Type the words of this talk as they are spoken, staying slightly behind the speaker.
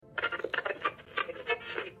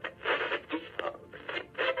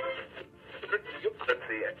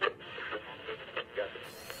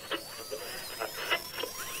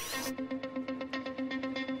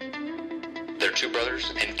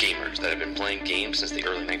storytellers, and gamers that have been playing games since the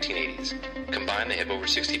early 1980s. Combined, they have over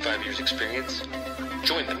 65 years experience.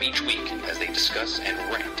 Join them each week as they discuss and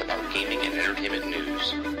rant about gaming and entertainment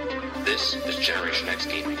news. This is Generation X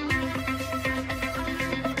Gaming.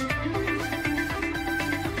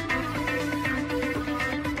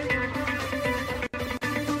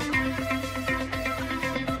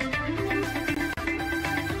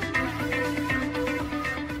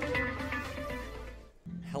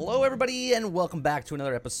 Hello, everybody, and welcome back to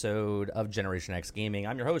another episode of Generation X Gaming.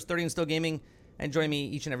 I'm your host, 30 and Still Gaming, and joining me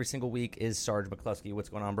each and every single week is Sarge McCluskey. What's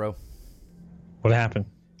going on, bro? What happened?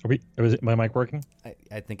 Was my mic working?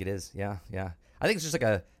 I think it is. Yeah. I think it's just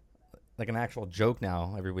like an actual joke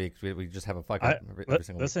now. Every week we just have a fuck up every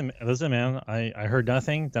single week. Listen, man. I heard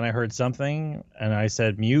nothing. Then I heard something, and I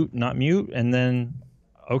said mute, not mute, and then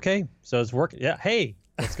okay, so it's working. Yeah. Hey,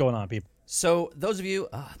 what's going on, people? So those of you,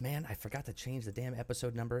 oh man, I forgot to change the damn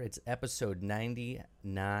episode number. It's episode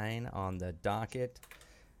 99 on the docket.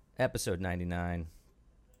 Episode 99.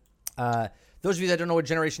 Those of you that don't know what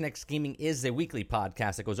Generation X Gaming is, a weekly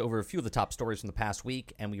podcast that goes over a few of the top stories from the past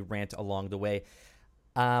week, and we rant along the way.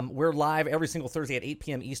 We're live every single Thursday at 8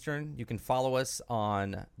 p.m. Eastern. You can follow us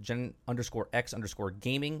on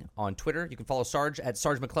Gen_X_Gaming on Twitter. You can follow Sarge at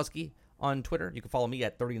Sarge McCluskey on Twitter. You can follow me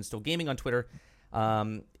at 30 and Still Gaming on Twitter.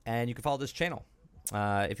 And you can follow this channel.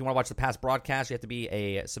 If you want to watch the past broadcasts, you have to be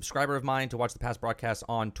a subscriber of mine to watch the past broadcasts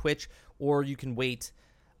on Twitch, or you can wait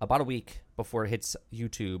about a week before it hits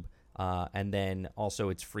YouTube. And then also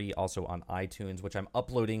it's free also on iTunes, which I'm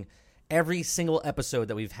uploading every single episode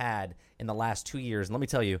that we've had in the last 2 years. And let me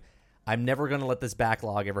tell you, I'm never going to let this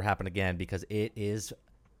backlog ever happen again because it is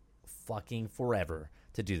fucking forever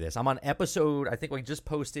to do this. I'm on episode, I think we just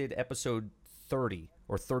posted episode 30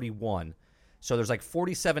 or 31. So there's like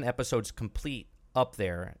 47 episodes complete up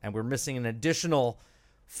there, and we're missing an additional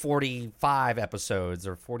 45 episodes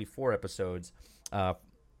or 44 episodes up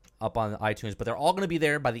on iTunes. But they're all going to be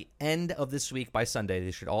there by the end of this week, by Sunday.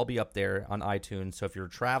 They should all be up there on iTunes. So if you're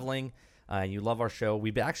traveling and you love our show,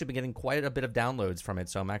 we've actually been getting quite a bit of downloads from it,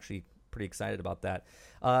 so I'm actually pretty excited about that.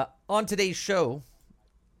 On today's show,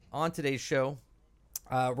 we're going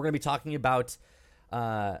to be talking about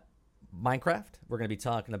Minecraft. We're going to be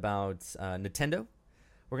talking about Nintendo.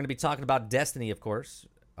 We're going to be talking about Destiny, of course.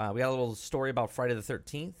 We got a little story about Friday the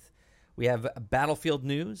 13th. We have Battlefield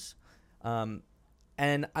news. And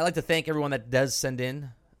I like to thank everyone that does send in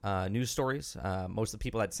news stories. Most of the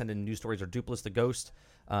people that send in news stories are Dupless the Ghost,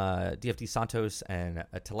 DFT Santos, and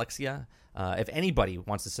Telexia. If anybody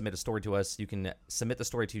wants to submit a story to us, you can submit the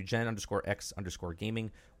story to Gen_X_Gaming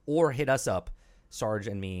or hit us up, Sarge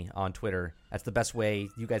and me, on Twitter. That's the best way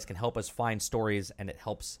you guys can help us find stories, and it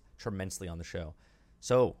helps tremendously on the show.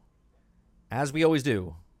 So, as we always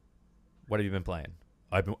do, what have you been playing?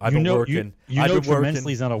 I've been working. You know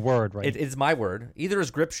tremendously is not a word, right? It's my word. Either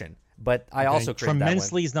is gription, but I also created that one.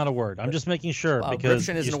 Tremendously is not a word. I'm just making sure because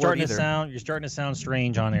you're starting to sound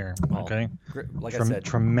strange on air. Okay, like I said,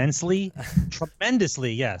 tremendously,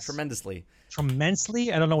 yes, tremendously.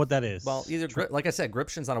 I don't know what that is. Well, like I said,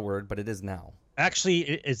 gription's not a word, but it is now. Actually,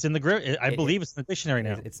 it's in the grip. I believe it's in the dictionary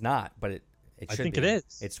now. It's not, but it should be. I think it is.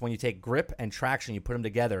 It's when you take grip and traction, you put them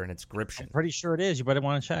together, and it's gription. I'm pretty sure it is. You better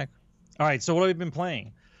want to check. All right, so what have we been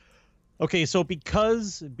playing? Okay, so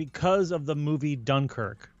because of the movie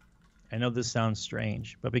Dunkirk, I know this sounds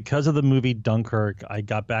strange, but because of the movie Dunkirk, I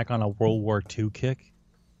got back on a World War II kick.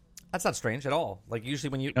 That's not strange at all. Like usually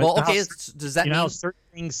when you does that mean how certain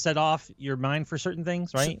things set off your mind for certain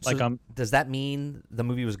things, right? Does that mean the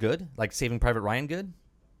movie was good? Like Saving Private Ryan good?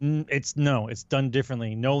 It's done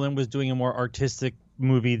differently. Nolan was doing a more artistic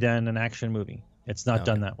movie than an action movie. It's not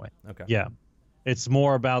done that way. Okay. Yeah. It's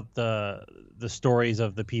more about the stories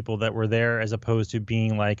of the people that were there as opposed to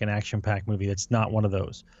being like an action-packed movie. It's not one of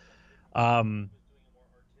those.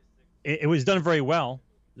 It was done very well.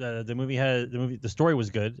 The story was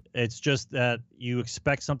good. It's just that you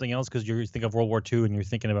expect something else because you think of World War II and you're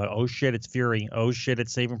thinking about, oh shit, it's Fury. Oh shit,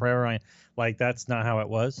 it's Saving Private Ryan. Like that's not how it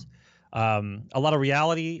was. A lot of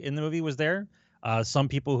reality in the movie was there. Some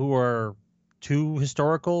people who are too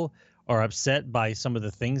historical are upset by some of the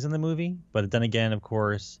things in the movie, but then again, of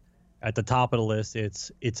course, at the top of the list,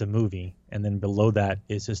 it's a movie, and then below that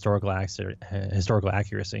is historical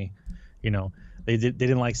accuracy. You know, they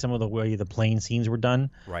didn't like some of the way the plane scenes were done,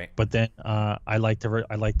 right? But then I like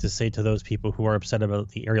to say to those people who are upset about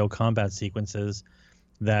the aerial combat sequences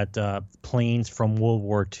that planes from World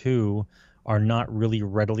War II are not really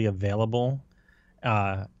readily available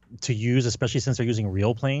to use, especially since they're using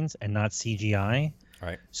real planes and not CGI.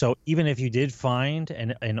 Right. So even if you did find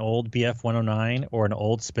an old BF-109 or an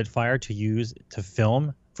old Spitfire to use to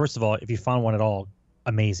film, first of all, if you found one at all,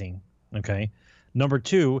 amazing. Okay. Number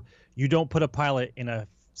two, you don't put a pilot in a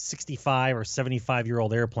 65 or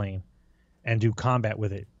 75-year-old airplane and do combat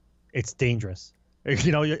with it. It's dangerous.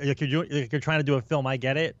 You know, you're trying to do a film. I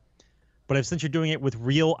get it. But since you're doing it with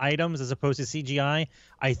real items as opposed to CGI,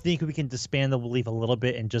 I think we can disband the belief a little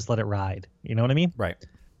bit and just let it ride. You know what I mean? Right.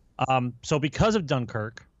 So because of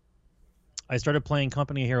Dunkirk, I started playing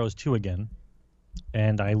Company of Heroes 2 again.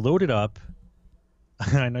 And I loaded up.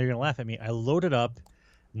 I know you're going to laugh at me. I loaded up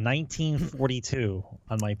 1942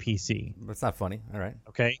 on my PC. That's not funny. All right.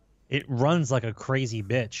 Okay. It runs like a crazy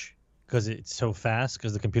bitch because it's so fast,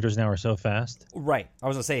 because the computers now are so fast. Right. I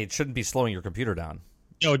was going to say, it shouldn't be slowing your computer down.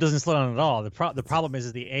 No, it doesn't slow down at all. The problem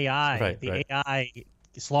is the AI. Right. AI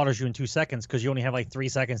slaughters you in 2 seconds because you only have like 3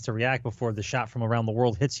 seconds to react before the shot from around the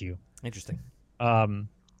world hits you. Interesting.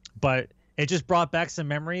 But it just brought back some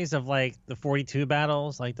memories of like the 42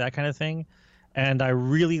 battles, like that kind of thing. And I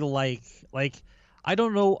really like I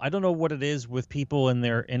don't know what it is with people and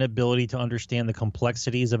their inability to understand the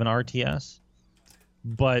complexities of an RTS,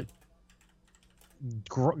 but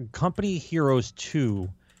Company Heroes 2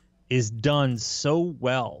 is done so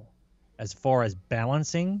well as far as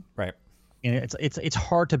balancing. Right. And it's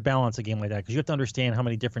hard to balance a game like that because you have to understand how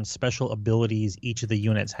many different special abilities each of the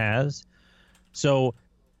units has. So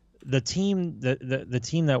the team that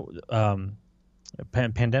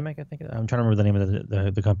Pandemic, I think, I'm trying to remember the name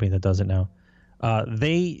of the company that does it now.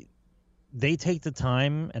 They take the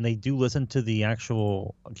time and they do listen to the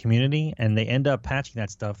actual community, and they end up patching that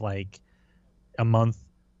stuff like a month.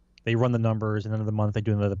 They run the numbers, and then another month they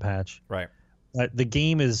do another patch. Right. But the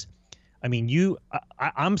game is, I mean,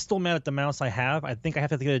 I'm still mad at the mouse I have. I think I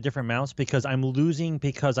have to get a different mouse because I'm losing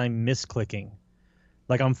because I'm misclicking.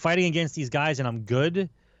 Like I'm fighting against these guys and I'm good,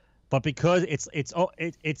 but because it's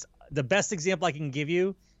the best example I can give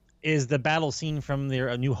you is the battle scene from their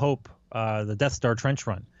A New Hope, the Death Star trench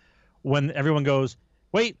run, when everyone goes,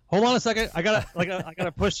 "Wait, hold on a second, I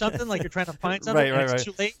gotta push something," like you're trying to find something, right, it's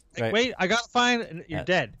too late. Like, right. Wait, I gotta find, and you're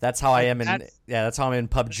dead. That's how I am in. That's how I'm in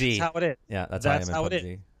PUBG. That's how it is. Yeah, that's how I am in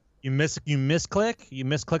PUBG. You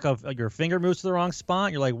misclick of your finger moves to the wrong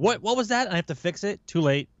spot. You're like, what was that? I have to fix it. Too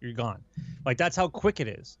late. You're gone. Like that's how quick it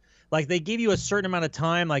is. Like they give you a certain amount of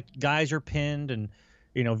time. Like guys are pinned and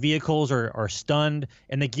vehicles are stunned,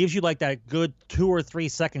 and it gives you like that good 2 or 3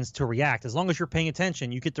 seconds to react. As long as you're paying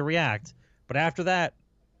attention, you get to react. But after that,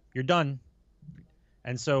 you're done.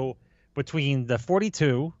 And so between the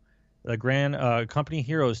 42, the Grand Company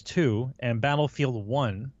Heroes 2, and Battlefield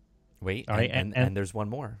 1. Wait, all right, and there's one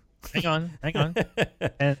more. Hang on.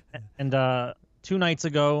 and 2 nights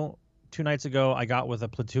ago, I got with a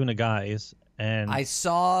platoon of guys, and I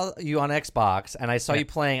saw you on Xbox, and I saw you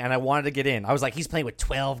playing, and I wanted to get in. I was like, he's playing with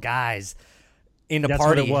 12 guys in the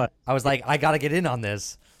party. What it was. I was like, I got to get in on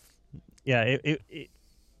this. Yeah,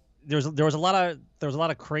 there was a lot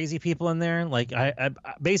of crazy people in there. Like I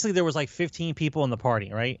basically there was like 15 people in the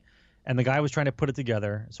party, right? And the guy was trying to put it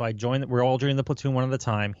together. So I joined. We're all joining the platoon one at a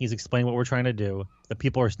time. He's explaining what we're trying to do. The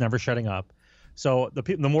people are never shutting up. So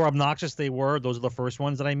the more obnoxious they were, those are the first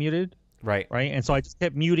ones that I muted. Right. Right. And so I just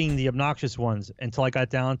kept muting the obnoxious ones until I got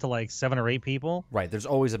down to like 7 or 8 people. Right. There's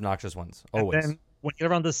always obnoxious ones. Always. And then when you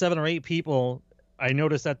get around to 7 or 8 people, I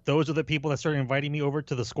noticed that those are the people that started inviting me over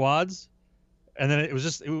to the squads. And then it was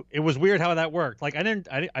just it was weird how that worked. Like I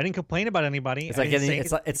didn't complain about anybody. It's like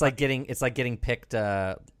getting picked.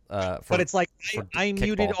 But it's like I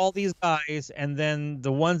muted all these guys, and then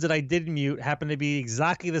the ones that I did mute happen to be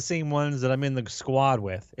exactly the same ones that I'm in the squad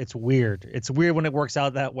with. It's weird. It's weird when it works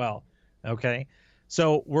out that well. Okay,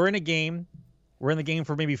 so we're in a game. We're in the game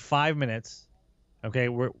for maybe 5 minutes. Okay,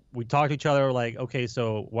 we talk to each other like, okay,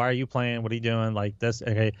 so why are you playing? What are you doing? Like this.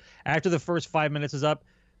 Okay, after the first 5 minutes is up,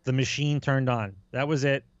 the machine turned on. That was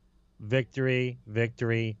it. Victory,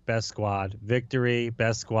 best squad. Victory,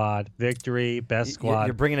 best squad. Victory, best squad.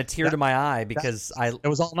 You're bringing a tear to my eye because it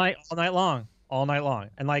was all night long,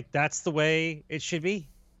 and like that's the way it should be.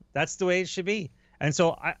 That's the way it should be. And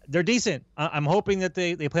so they're decent. I'm hoping that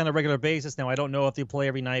they play on a regular basis. Now I don't know if they play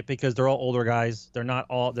every night because they're all older guys. They're not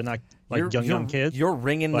like young kids. You're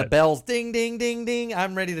ringing the bells, ding, ding, ding, ding.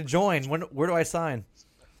 I'm ready to join. Where do I sign?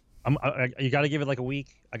 You got to give it like a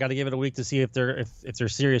week. I got to give it a week to see if they're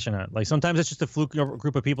serious or not. Like sometimes it's just a fluke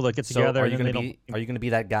group of people that get together. Are you going to be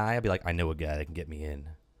that guy? I'll be like, I know a guy that can get me in.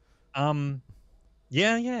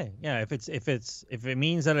 Yeah. If it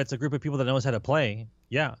means that it's a group of people that knows how to play,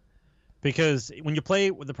 yeah. Because when you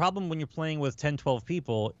play, the problem when you're playing with 10, 12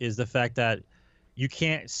 people is the fact that you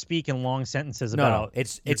can't speak in long sentences about.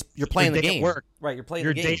 You're playing the game. Work. Right, you're playing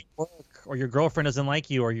your the game. Day at work, or your girlfriend doesn't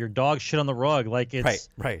like you, or your dog shit on the rug. Like it's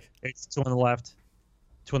right. It's to on the left.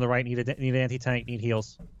 Two on the right need an anti-tank, need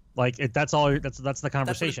heals. Like that's all. That's the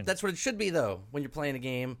conversation. That's what it should be though when you're playing a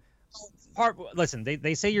game. Listen,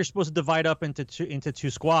 they say you're supposed to divide up into two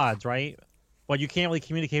squads, right? But you can't really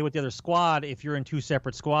communicate with the other squad if you're in two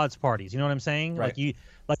separate squads parties. You know what I'm saying? Right.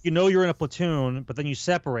 Like you're in a platoon, but then you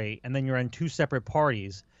separate, and then you're in two separate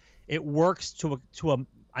parties. It works to a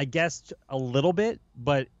I guess a little bit,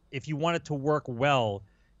 but if you want it to work well,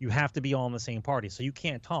 you have to be all in the same party, so you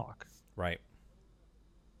can't talk. Right.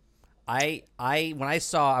 When I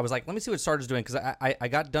saw, I was like, let me see what Sarge is doing, because I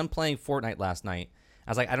got done playing Fortnite last night.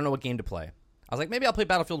 I was like, I don't know what game to play. I was like, maybe I'll play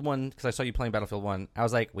Battlefield 1 because I saw you playing Battlefield 1. I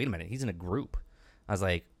was like, wait a minute, he's in a group. I was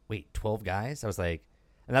like, wait, 12 guys? I was like,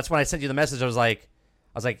 and that's when I sent you the message. I was like,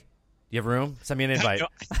 you have room? Send me an invite.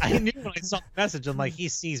 I knew when I saw the message. I'm like, he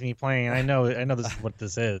sees me playing. I know this is what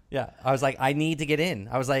this is. Yeah. I was like, I need to get in.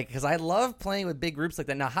 I was like, because I love playing with big groups like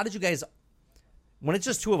that. Now, how did you guys, when it's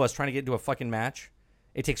just two of us trying to get into a fucking match,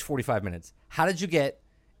 it takes 45 minutes. How did you get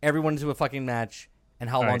everyone into a fucking match, and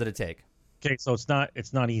how long did it take? Okay, so it's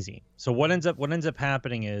not easy. So what ends up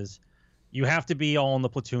happening is you have to be all in the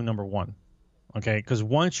platoon number one. Okay, because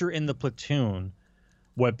once you're in the platoon,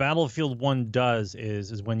 what Battlefield 1 does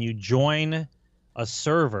is when you join a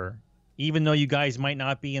server, even though you guys might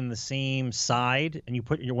not be in the same side, and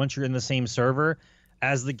once you're in the same server,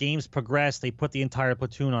 as the games progress, they put the entire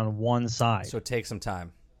platoon on one side. So it takes some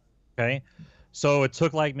time. Okay, so it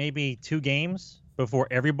took like maybe 2 games before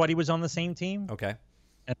everybody was on the same team. Okay.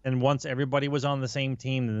 And then once everybody was on the same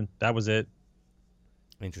team, then that was it.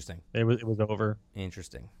 Interesting. It was over.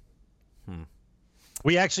 Interesting.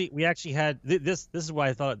 We actually had this is what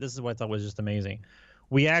I thought was just amazing.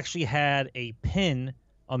 We actually had a pin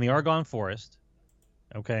on the Argonne Forest.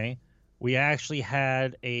 Okay. We actually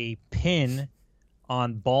had a pin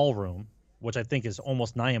on Ballroom, which I think is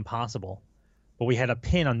almost nigh impossible. But we had a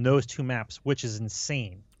pin on those 2 maps, which is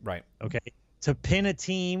insane. Right. Okay. To pin a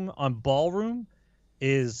team on Ballroom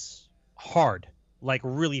is hard, like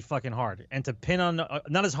really fucking hard. And to pin on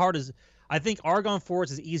not as hard as I think Argonne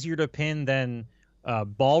Forest is easier to pin than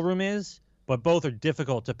Ballroom is, but both are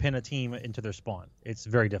difficult to pin a team into their spawn. It's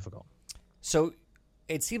very difficult. So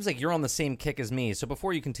it seems like you're on the same kick as me. So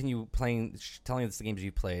before you continue playing, telling us the games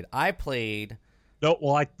you played, I played. No,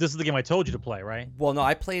 well, this is the game I told you to play, right? Well, no,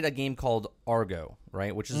 I played a game called Argo,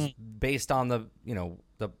 right, which is based on the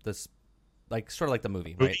this like sort of like the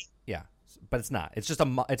movie, right? Yeah, but it's not. It's just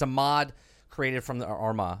it's a mod created from the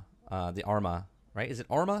Arma, right? Is it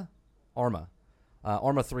Arma? Arma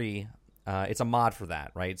 3. It's a mod for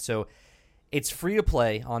that, right? So it's free to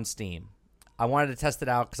play on Steam. I wanted to test it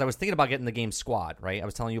out because I was thinking about getting the game Squad, right? I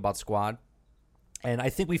was telling you about Squad, and I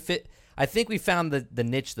think we found the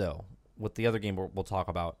niche though with the other game we'll talk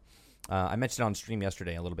about. I mentioned it on stream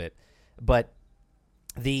yesterday a little bit, but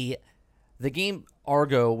the game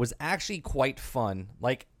Argo was actually quite fun.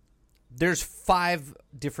 Like, there's 5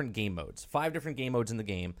 different game modes in the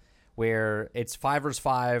game, where it's 5 versus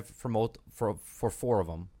 5 for 4 of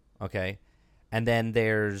them, okay? And then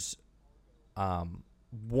there's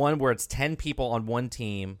one where it's 10 people on one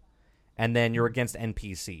team, and then you're against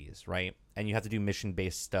NPCs, right? And you have to do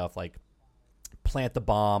mission-based stuff like plant the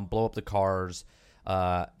bomb, blow up the cars,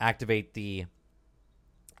 activate the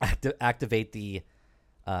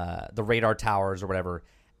radar towers or whatever.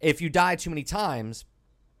 If you die too many times,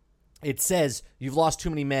 it says you've lost too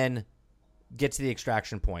many men, get to the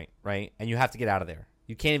extraction point, right? And you have to get out of there.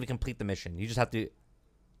 You can't even complete the mission. You just have to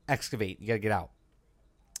excavate. You got to get out.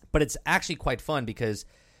 But it's actually quite fun because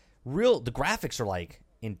the graphics are like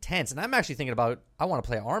intense. And I'm actually thinking about, I want to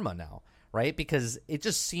play Arma now, right? Because it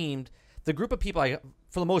just seemed, the group of people,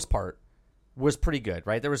 for the most part, was pretty good,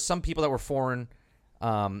 right? There was some people that were foreign,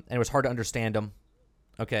 and it was hard to understand them,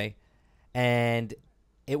 okay? And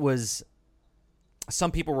it was,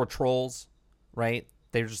 some people were trolls, right?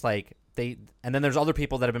 They're just like, and then there's other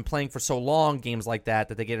people that have been playing for so long games like that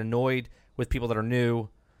they get annoyed with people that are new,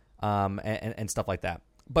 and stuff like that.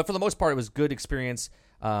 But for the most part, it was good experience.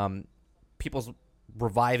 People's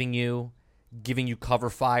reviving you, giving you cover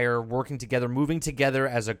fire, working together, moving together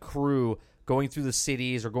as a crew, going through the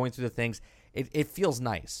cities or going through the things. It feels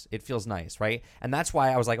nice. It feels nice, right? And that's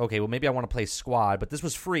why I was like, okay, well, maybe I want to play Squad. But this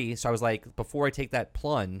was free, so I was like, before I take that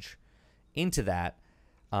plunge into that,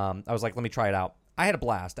 I was like, let me try it out. I had a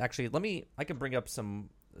blast. Actually, I can bring up some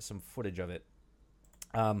footage of it.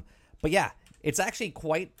 But yeah, it's actually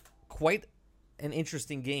quite an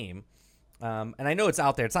interesting game. And I know it's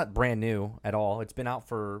out there. It's not brand new at all. It's been out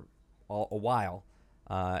for a while.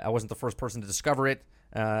 I wasn't the first person to discover it.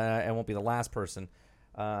 I won't be the last person.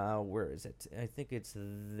 Where is it? I think it's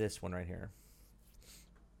this one right here.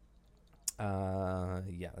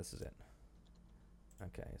 Yeah, this is it.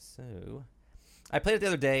 Okay, so I played it the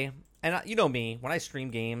other day, and you know me, when I stream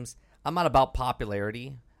games, I'm not about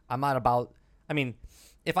popularity. I'm not about, I mean,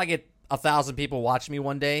 if I get 1,000 people watching me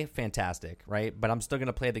one day, fantastic, right? But I'm still going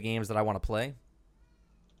to play the games that I want to play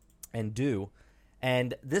and do.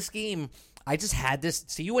 And this game, I just had this.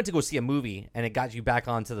 So you went to go see a movie, and it got you back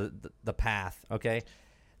onto the path, okay?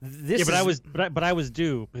 I was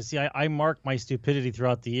due. Because see, I mark my stupidity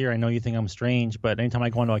throughout the year. I know you think I'm strange, but anytime I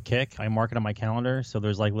go into a kick, I mark it on my calendar. So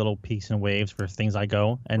there's like little peaks and waves for things I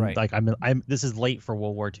go. And right. like I'm this is late for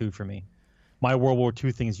World War II for me. My World War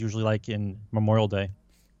II thing is usually like in Memorial Day.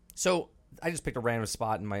 So I just picked a random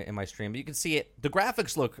spot in my stream, but you can see it. The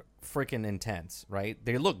graphics look freaking intense, right?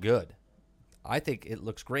 They look good. I think it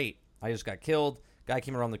looks great. I just got killed. Guy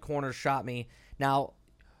came around the corner, shot me. Now,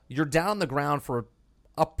 you're down on the ground for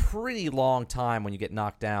a pretty long time when you get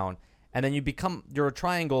knocked down, and then you're a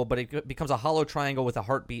triangle, but it becomes a hollow triangle with a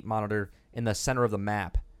heartbeat monitor in the center of the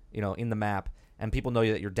map, in the map, and people know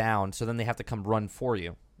that you're down, so then they have to come run for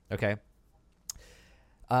you, okay?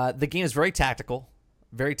 The game is very tactical,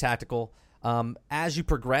 very tactical. As you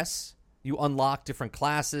progress, you unlock different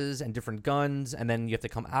classes and different guns, and then you have to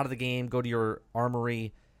come out of the game, go to your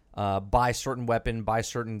armory, buy certain weapon, buy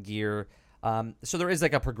certain gear. So there is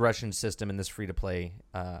like a progression system in this free to play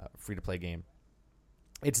game.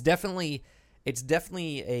 It's definitely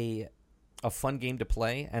a fun game to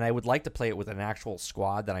play, and I would like to play it with an actual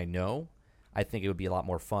squad that I know. I think it would be a lot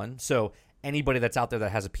more fun. So anybody that's out there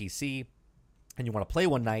that has a PC and you want to play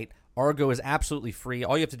one night, Argo is absolutely free.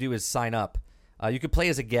 All you have to do is sign up. You could play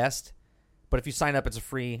as a guest, but if you sign up, it's a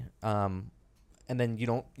free. And then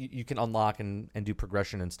you can unlock and do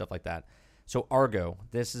progression and stuff like that. So Argo,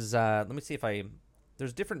 this is let me see if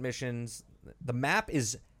there's different missions. The map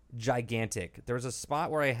is gigantic. There was a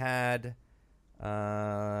spot where I had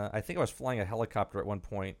I think I was flying a helicopter at one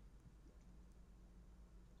point.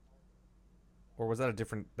 Or was that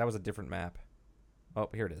was a different map? Oh,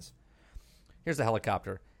 here it is. Here's the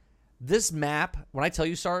helicopter. This map, when I tell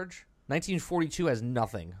you, Sarge, 1942 has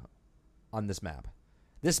nothing on this map.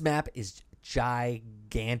 This map is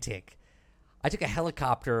gigantic. I took a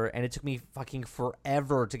helicopter, and it took me fucking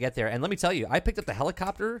forever to get there. And let me tell you, I picked up the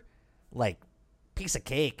helicopter like piece of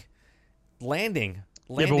cake. Landing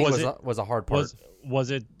was a hard part.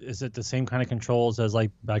 Is it the same kind of controls as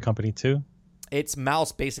like Bad Company 2? Its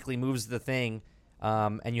mouse basically moves the thing,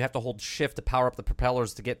 and you have to hold shift to power up the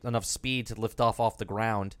propellers to get enough speed to lift off the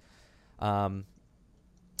ground. Yeah,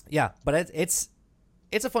 but it's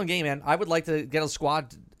a fun game, man. I would like to get a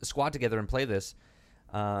squad together and play this.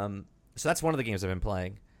 So that's one of the games I've been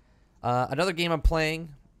playing. Another game I'm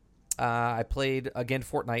playing, I played, again,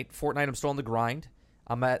 Fortnite. I'm still on the grind.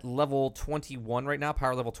 I'm at level 21 right now,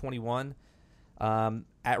 power level 21.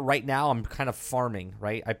 Right now, I'm kind of farming,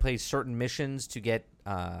 right? I play certain missions to get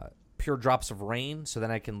pure drops of rain, so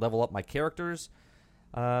then I can level up my characters.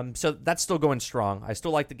 So that's still going strong. I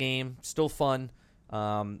still like the game, still fun.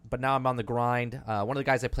 But now I'm on the grind. One of the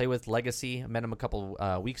guys I play with, Legacy, I met him a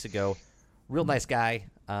couple weeks ago. Real nice guy.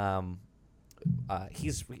 I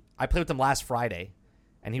played with him last Friday,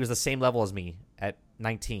 and he was the same level as me at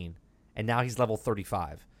 19, and now he's level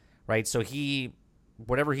 35, right? So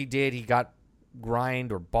whatever he did, he got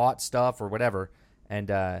grind or bought stuff or whatever,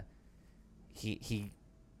 and he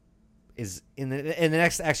is in the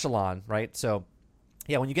next echelon, right? So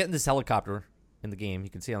yeah, when you get in this helicopter in the game, you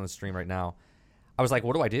can see it on the stream right now. I was like,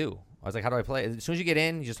 what do I do? I was like, how do I play? As soon as you get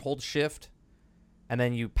in, you just hold shift, and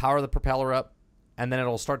then you power the propeller up, and then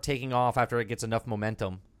it'll start taking off after it gets enough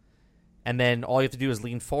momentum. And then all you have to do is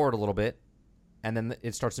lean forward a little bit, and then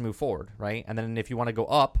it starts to move forward, right? And then if you want to go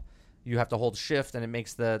up, you have to hold shift, and it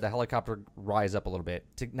makes the helicopter rise up a little bit.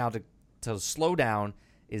 To slow down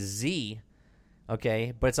is Z,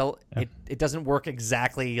 okay? But it doesn't work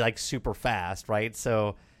exactly like super fast, right?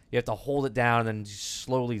 So you have to hold it down and then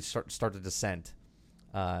slowly start to descend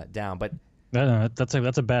down. But that's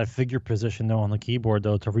a bad figure position though on the keyboard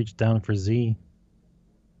though, to reach down for Z.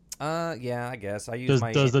 Yeah, I guess I use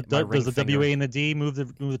does the finger. WA and the D move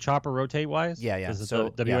the chopper rotate wise? Yeah. Does So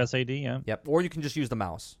the WSAD, yeah. Yep. Or you can just use the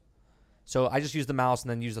mouse. So I just use the mouse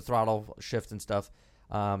and then use the throttle shift and stuff.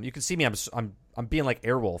 You can see me. I'm being like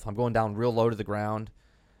Airwolf. I'm going down real low to the ground.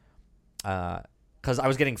 Because I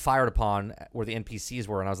was getting fired upon where the NPCs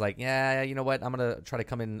were, and I was like, yeah, you know what? I'm gonna try to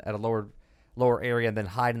come in at a lower area and then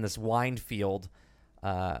hide in this wine field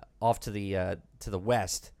off to the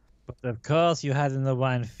west. But of course, you had in the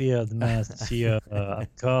wine field, Master.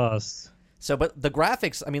 Of course. So, but the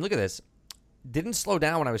graphics, I mean, look at this. Didn't slow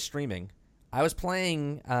down when I was streaming. I was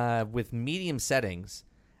playing with medium settings.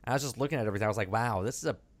 I was just looking at everything. I was like, wow, this is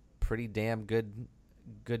a pretty damn good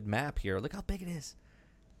map here. Look how big it is.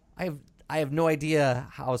 I have no idea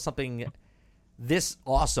how something this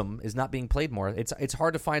awesome is not being played more. It's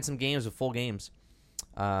hard to find some games with full games.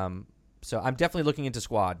 So I'm definitely looking into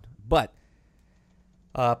Squad. But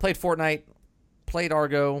played Fortnite, played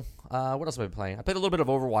Argo. What else have I been playing? I played a little bit of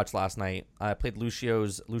Overwatch last night. I played Lucio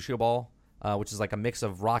Ball, which is like a mix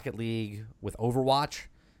of Rocket League with Overwatch.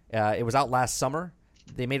 It was out last summer.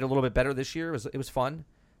 They made it a little bit better this year. It was fun.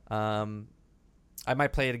 I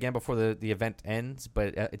might play it again before the event ends,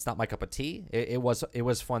 but it's not my cup of tea. It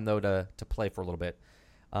was fun though to play for a little bit.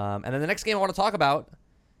 And then the next game I want to talk about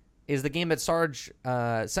is the game that Sarge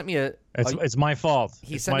sent me It's my fault.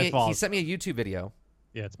 He sent me a YouTube video.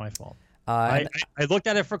 Yeah, it's my fault. I looked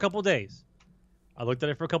at it for a couple of days. I looked at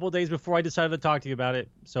it for a couple of days before I decided to talk to you about it.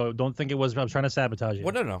 So don't think I was trying to sabotage you.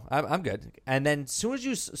 Well, no, I'm good. And then soon as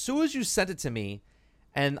you sent it to me,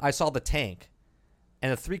 and I saw the tank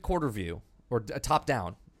and a 3/4 view or a top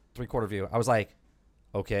down 3/4 view, I was like,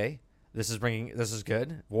 okay, this is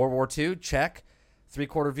good. World War II, check.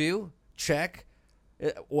 3/4 view, check.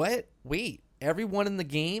 What? Wait, everybody in the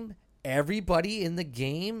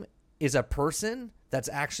game is a person that's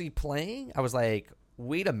actually playing? I was like,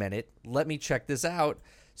 wait a minute, let me check this out.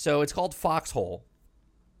 So it's called Foxhole.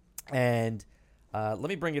 And let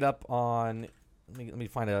me bring it up on, let me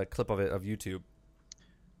find a clip of it of YouTube.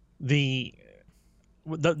 The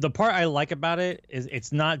part I like about it is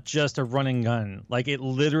it's not just a run and gun. Like, it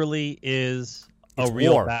literally is a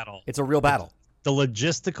real battle. It's a real battle. The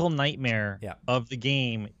logistical nightmare of the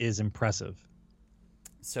game is impressive.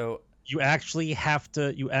 So you actually have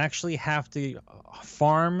to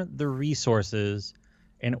farm the resources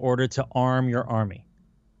in order to arm your army.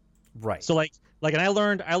 Right. So like and I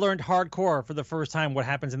learned hardcore for the first time what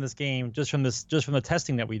happens in this game just from the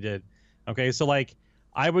testing that we did. Okay? So like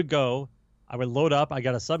I would load up, I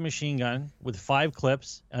got a submachine gun with 5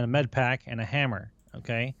 clips and a med pack and a hammer,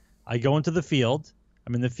 okay? I go into the field.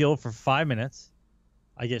 I'm in the field for 5 minutes.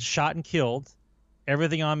 I get shot and killed.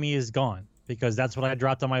 Everything on me is gone because that's what I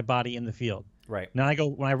dropped on my body in the field. Right. Now I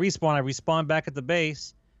respawn back at the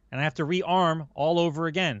base, and I have to rearm all over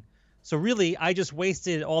again. So really, I just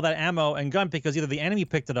wasted all that ammo and gun because either the enemy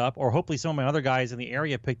picked it up or hopefully some of my other guys in the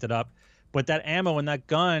area picked it up. But that ammo and that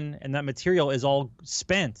gun and that material is all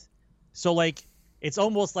spent. So like, it's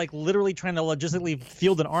almost like literally trying to logistically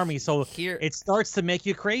field an army. So it starts to make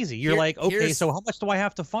you crazy. You're like, okay, so how much do I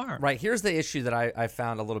have to farm? Right. Here's the issue that I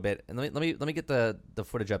found a little bit, and let me get the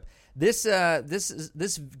footage up. This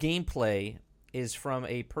gameplay is from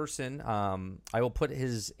a person. I will put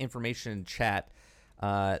his information in chat.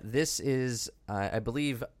 This is I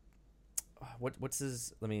believe what's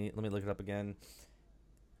his? Let me look it up again.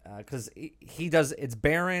 Because he does. It's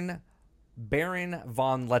Baron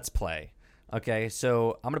Von Let's Play. Okay,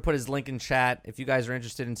 so I'm going to put his link in chat. If you guys are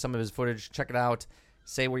interested in some of his footage, check it out.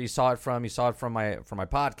 Say where you saw it from. You saw it from my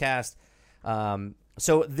podcast.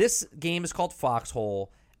 So this game is called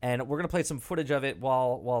Foxhole, and we're going to play some footage of it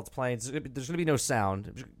while it's playing. There's going to be no sound.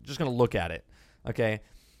 I'm just going to look at it. Okay?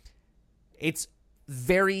 It's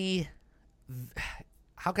very...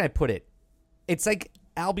 How can I put it? It's like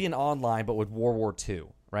Albion Online, but with World War II,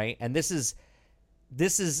 right? And this is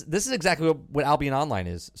exactly what Albion Online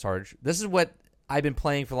is, Sarge. This is what I've been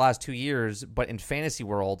playing for the last 2 years, but in Fantasy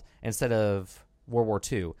World instead of World War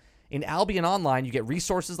II. In Albion Online, you get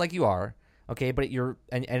resources like you are, okay, but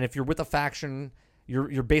and if you're with a faction,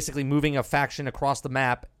 you're basically moving a faction across the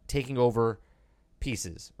map, taking over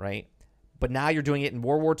pieces, right? But now you're doing it in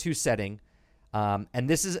World War II setting, and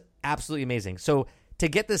this is absolutely amazing. So to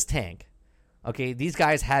get this tank, okay, these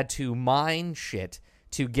guys had to mine shit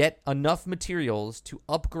to get enough materials to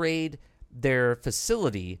upgrade their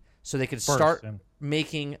facility so they could start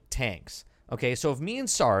making tanks. Okay, so if me and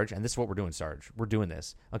Sarge, and this is what we're doing, Sarge, we're doing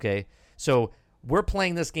this, okay? So we're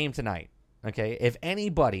playing this game tonight, okay? If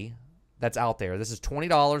anybody that's out there, this is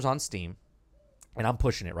 $20 on Steam, and I'm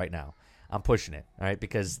pushing it right now. I'm pushing it, all right?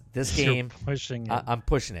 Because this game, I'm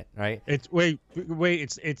pushing it, right? It's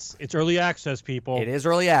it's early access, people. It is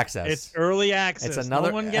early access. It's early access. It's another.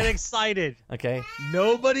 No one get excited. Okay.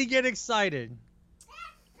 Nobody get excited.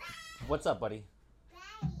 What's up, buddy?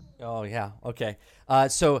 Oh yeah. Okay.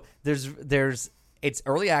 So there's it's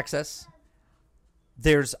early access.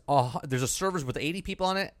 There's a servers with 80 people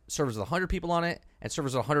on it, servers with 100 people on it, and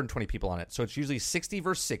servers with 120 people on it. So it's usually 60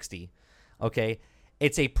 versus 60. Okay.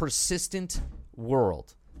 It's a persistent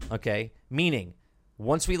world, okay? Meaning,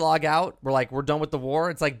 once we log out, we're done with the war.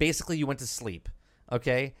 It's like basically you went to sleep,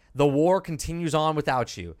 okay? The war continues on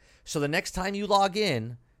without you. So the next time you log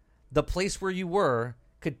in, the place where you were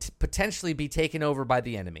could potentially be taken over by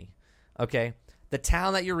the enemy, okay? The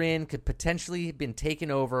town that you're in could potentially have been taken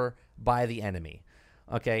over by the enemy,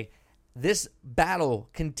 Okay, this battle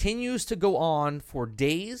continues to go on for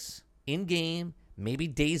days in game, maybe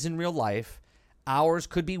days in real life, hours,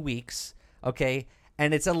 could be weeks. Okay,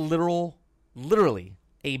 and it's a literally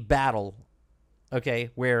a battle. Okay,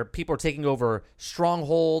 where people are taking over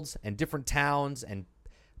strongholds and different towns and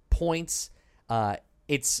points.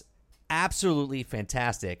 It's absolutely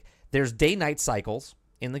fantastic. There's day-night cycles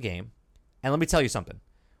in the game. And let me tell you something.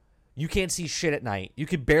 You can't see shit at night. You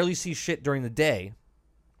can barely see shit during the day.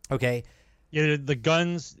 Okay? Yeah, the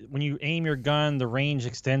guns, when you aim your gun, the range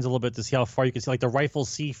extends a little bit to see how far you can see. Like the rifles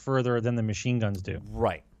see further than the machine guns do.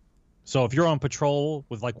 Right. So if you're on patrol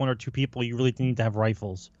with like 1 or 2 people, you really need to have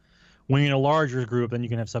rifles. When you're in a larger group, then you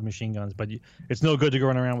can have submachine guns. But it's no good to go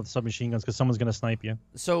run around with submachine guns because someone's going to snipe you.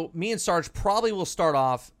 So me and Sarge probably will start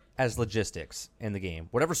off as logistics in the game.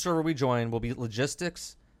 Whatever server we join will be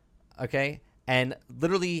logistics, okay? And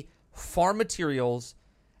literally farm materials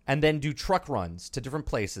and then do truck runs to different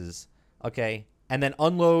places, okay? And then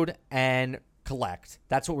unload and collect.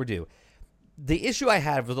 That's what we do. The issue I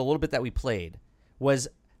had with a little bit that we played was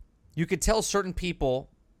you could tell certain people,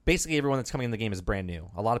 basically everyone that's coming in the game is brand new.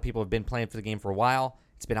 A lot of people have been playing for the game for a while.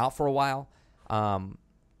 It's been out for a while.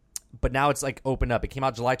 But now it's like opened up. It came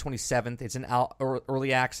out July 27th. It's in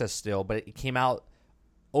early access still, but it came out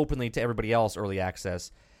openly to everybody else, early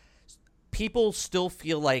access. People still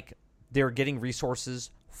feel like they're getting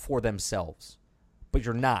resources for themselves, but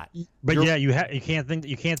you're not. But you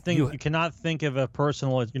cannot think of a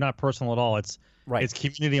personal. You're not personal at all. It's right. It's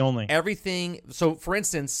community only. Everything. So, for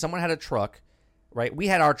instance, someone had a truck, right? We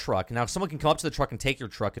had our truck. Now, someone can come up to the truck and take your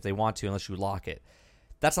truck if they want to, unless you lock it.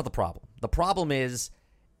 That's not the problem. The problem is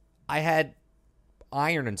I had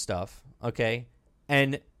iron and stuff, okay?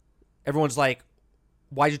 And everyone's like,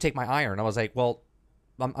 why'd you take my iron? I was like, well,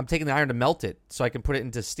 I'm taking the iron to melt it so I can put it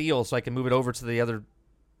into steel so I can move it over to the other.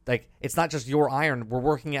 Like, it's not just your iron. We're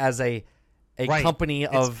working as a right. company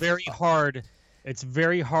of. It's very hard. It's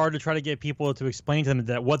very hard to try to get people to explain to them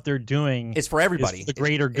that what they're doing is for everybody. Is for the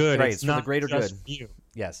greater good. Right, it's for the greater good. You.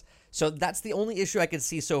 Yes. So that's the only issue I can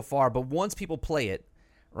see so far. But once people play it,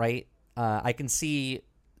 right, I can see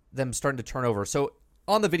them starting to turn over. So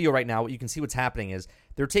on the video right now, what you can see what's happening is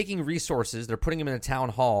they're taking resources, they're putting them in a town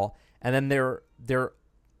hall, and then they're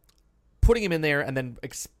putting them in there, and then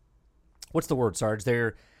what's the word, Sarge?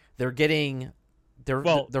 They're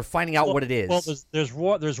finding out what it is.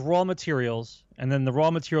 Well, there's raw materials, and then the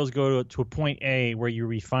raw materials go to a point A where you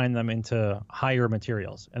refine them into higher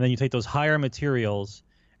materials, and then you take those higher materials,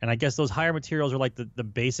 and I guess those higher materials are like the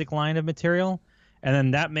basic line of material, and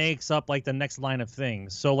then that makes up like the next line of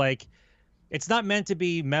things. So like, it's not meant to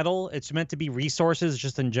be metal; it's meant to be resources,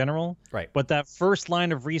 just in general. Right. But that first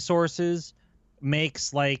line of resources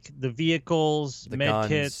makes like the vehicles, the med guns,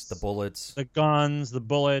 kits, the bullets, the guns, the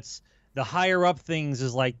bullets. The higher up things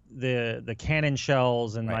is like the cannon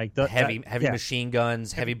shells and right. like the heavy machine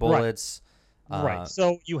guns, heavy bullets. Right.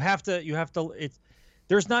 So you have to.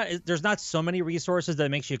 There's not so many resources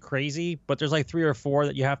that makes you crazy, but there's like 3 or 4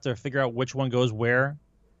 that you have to figure out which one goes where,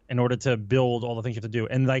 in order to build all the things you have to do.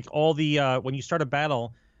 And like all the when you start a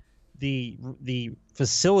battle, the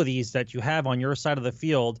facilities that you have on your side of the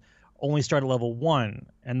field only start at level 1.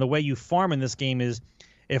 And the way you farm in this game is,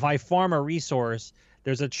 if I farm a resource,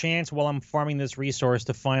 there's a chance while I'm farming this resource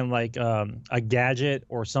to find like a gadget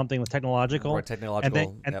or something technological. Right,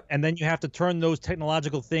 technological. And then you have to turn those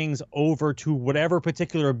technological things over to whatever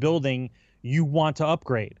particular building you want to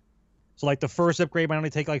upgrade. So like the first upgrade might only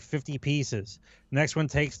take like 50 pieces. The next one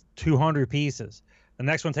takes 200 pieces. The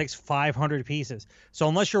next one takes 500 pieces. So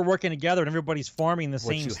unless you're working together and everybody's farming the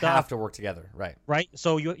same stuff, you have to work together, right? Right.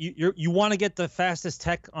 So you want to get the fastest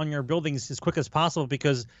tech on your buildings as quick as possible,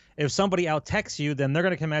 because if somebody out techs you, then they're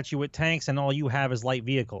going to come at you with tanks, and all you have is light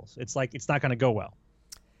vehicles. It's like, it's not going to go well.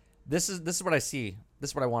 This is what I see. This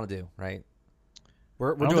is what I want to do. Right.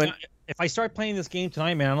 We're doing. If I start playing this game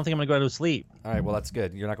tonight, man, I don't think I'm going to go to sleep. All right. Well, that's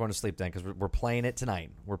good. You're not going to sleep then, because we're playing it tonight.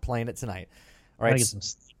 All right.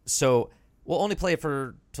 So. We'll only play it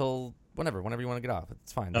till whenever you want to get off.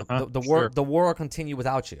 It's fine. The war will continue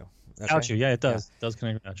without you. Okay? Without you, yeah, it does. Yeah. It does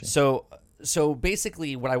continue without you. So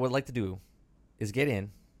basically, what I would like to do is get in,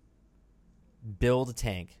 build a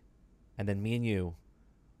tank, and then me and you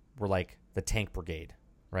were like the tank brigade,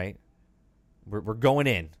 right? We're going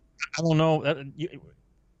in. I don't know.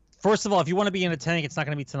 First of all, if you want to be in a tank, it's not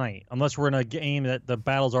going to be tonight, unless we're in a game that the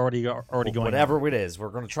battle's already going. Whatever it is, we're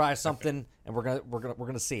going to try something, and we're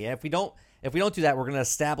going to see. And if we don't do that, we're going to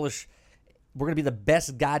establish. We're going to be the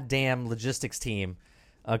best goddamn logistics team,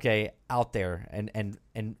 okay, out there,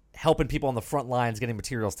 and helping people on the front lines, getting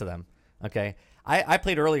materials to them. Okay, I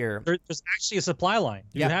played earlier. There's actually a supply line.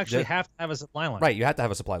 You actually have to have a supply line. Right, you have to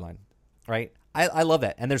have a supply line. Right? I love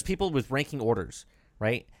that. And there's people with ranking orders,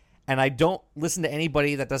 right? And I don't listen to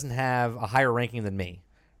anybody that doesn't have a higher ranking than me,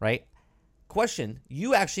 right? Question,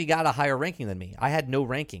 you actually got a higher ranking than me. I had no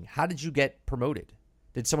ranking. How did you get promoted?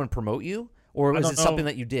 Did someone promote you? Or was it something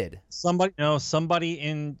that you did? Somebody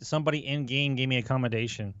in game gave me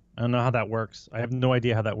accommodation. I don't know how that works. I have no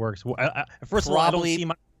idea how that works. First of all,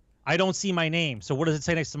 I don't see my name. So what does it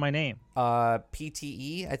say next to my name?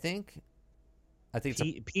 PTE, I think.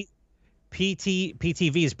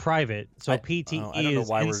 PTV is private, so PTE is I don't know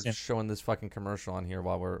why instant. we're showing this fucking commercial on here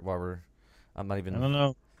while we're. I'm not even. I don't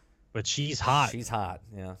know, but she's hot. She's hot.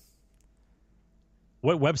 Yeah.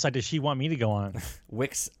 What website does she want me to go on?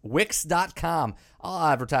 Wix.com. I'll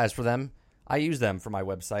advertise for them. I use them for my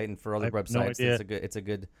website and for other websites. No idea. It's a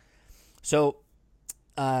good. So,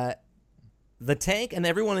 the tank and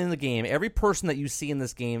everyone in the game, every person that you see in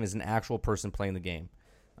this game is an actual person playing the game.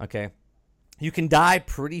 Okay. You can die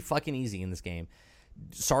pretty fucking easy in this game.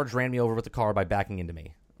 Sarge ran me over with the car by backing into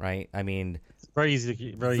me, right? I mean, it's very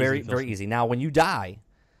easy. Very easy. Now, when you die,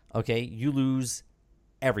 okay, you lose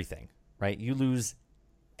everything, right? You lose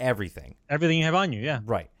everything. Everything you have on you, yeah.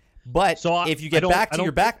 Right. But so if you get back to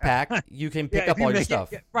your backpack, you can pick up all your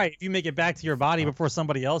stuff. Right. If you make it back to your body before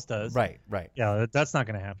somebody else does. Right. Yeah, that's not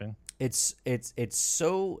going to happen. It's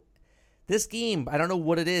so... This game, I don't know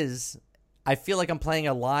what it is. I feel like I'm playing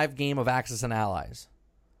a live game of Axis and Allies.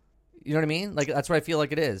 You know what I mean? Like, that's what I feel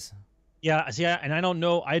like it is. Yeah, and I don't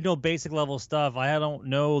know. I know basic level stuff. I don't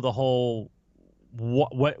know the whole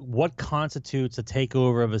what constitutes a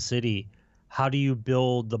takeover of a city. How do you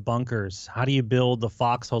build the bunkers? How do you build the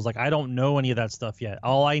foxholes? Like, I don't know any of that stuff yet.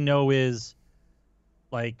 All I know is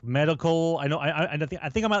like medical. I know. I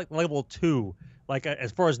think I'm at level 2. Like,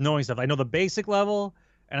 as far as knowing stuff, I know the basic level,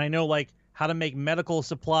 and I know like how to make medical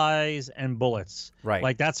supplies and bullets. Right.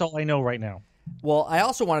 Like, that's all I know right now. Well, I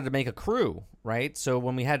also wanted to make a crew, right? So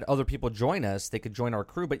when we had other people join us, they could join our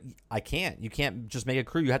crew, but I can't. You can't just make a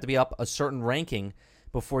crew. You have to be up a certain ranking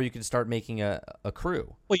before you can start making a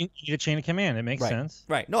crew. Well, you need a chain of command. It makes sense.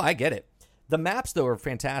 Right. No, I get it. The maps, though, are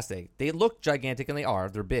fantastic. They look gigantic, and they are.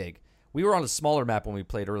 They're big. We were on a smaller map when we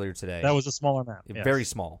played earlier today. That was a smaller map. Yes. Very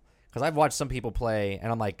small. Because I've watched some people play,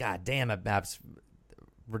 and I'm like, God damn, that map's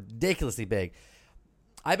ridiculously big.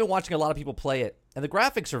 I've been watching a lot of people play it, and the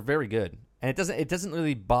graphics are very good. And it doesn't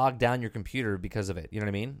really bog down your computer because of it. You know what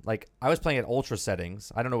I mean? Like, I was playing at ultra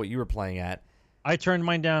settings. I don't know what you were playing at. I turned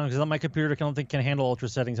mine down because my computer I don't think can handle ultra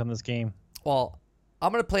settings on this game. Well,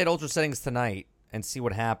 I'm going to play at ultra settings tonight and see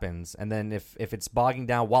what happens. And then if it's bogging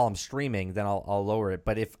down while I'm streaming, then I'll lower it.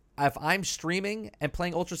 But if I'm streaming and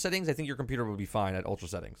playing ultra settings, I think your computer will be fine at ultra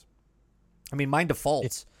settings. I mean, mine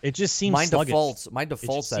defaults. It just seems sluggish. Mine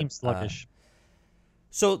defaults. It just seems sluggish.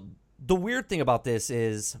 So the weird thing about this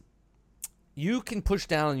is you can push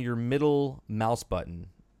down your middle mouse button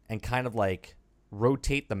and kind of like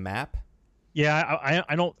rotate the map. Yeah,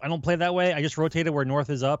 I don't play that way. I just rotate it where north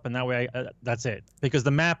is up, and that way that's it. Because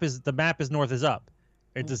the map is north is up.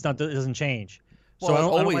 It doesn't change. Well,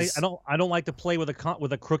 so I don't like to play with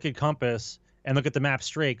a crooked compass and look at the map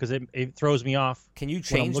straight because it throws me off. Can you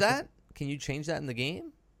change that? Can you change that in the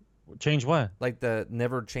game? Change what? Like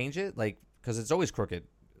never change it, like because it's always crooked.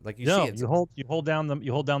 Like see it. You hold down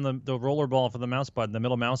the roller ball for the mouse button, the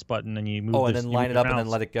middle mouse button, and you move. Oh, and then line it up and then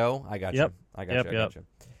let it go. I got you. I got you.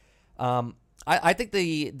 I think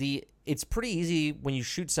it's pretty easy when you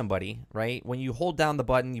shoot somebody, right? When you hold down the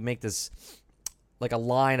button, you make this like a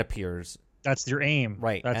line appears. That's your aim,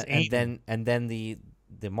 right? That's aim. And then the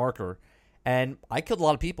marker. And I killed a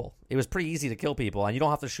lot of people. It was pretty easy to kill people, and you don't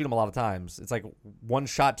have to shoot them a lot of times. It's like 1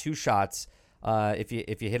 shot, 2 shots if you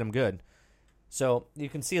hit them good. So you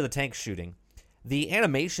can see the tank shooting. The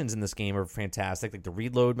animations in this game are fantastic, like the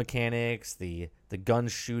reload mechanics, the gun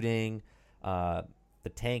shooting, the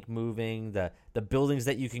tank moving, the buildings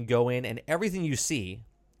that you can go in, and everything you see,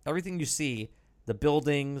 the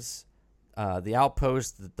buildings, the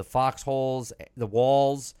outposts, the foxholes, the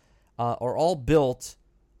walls, are all built.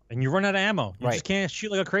 And you run out of ammo. You just can't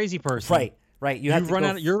shoot like a crazy person. Right. You run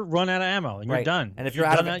out of ammo, and you're done. And if you're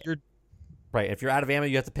out of ammo,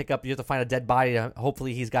 you have to find a dead body.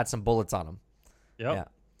 Hopefully, he's got some bullets on him. Yep. Yeah.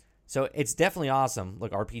 So it's definitely awesome.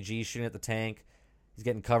 Look, RPG shooting at the tank. He's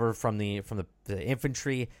getting cover from the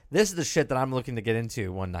infantry. This is the shit that I'm looking to get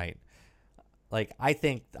into one night. Like, I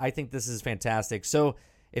think this is fantastic. So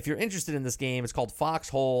if you're interested in this game, it's called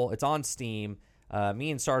Foxhole. It's on Steam.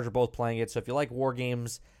 Me and Sarge are both playing it. So if you like war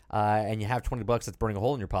games and you have $20 that's burning a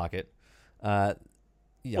hole in your pocket, well,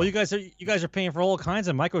 you guys are paying for all kinds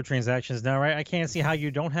of microtransactions now, right? I can't see how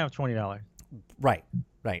you don't have $20. Right.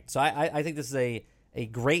 So I think this is a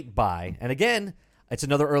great buy. And again, it's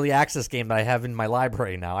another early access game that I have in my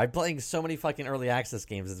library now. I'm playing so many fucking early access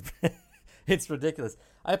games. It's ridiculous.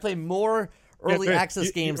 I play more early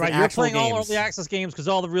access games than actual games. You're playing all early access games because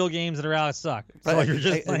all the real games that are out suck. So you're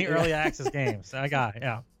just playing early access games. I got it.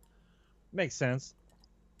 Yeah. Makes sense.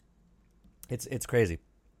 It's crazy.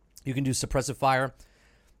 You can do suppressive fire.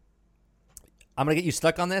 I'm gonna get you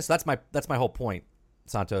stuck on this. That's my whole point,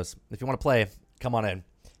 Santos. If you want to play, come on in,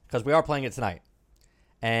 because we are playing it tonight.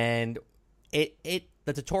 And the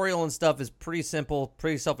tutorial and stuff is pretty simple,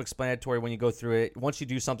 pretty self-explanatory when you go through it. Once you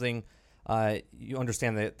do something, you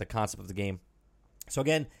understand the concept of the game. So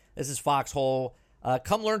again, this is Foxhole.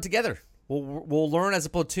 Come learn together. We'll learn as a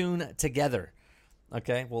platoon together.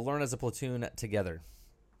 Okay, we'll learn as a platoon together.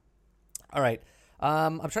 All right.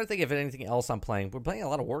 I'm trying to think of anything else I'm playing. We're playing a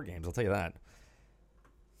lot of war games, I'll tell you that.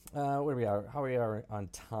 Where we are, how we are on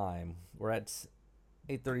time. We're at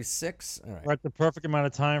 8:36. All right. We're at the perfect amount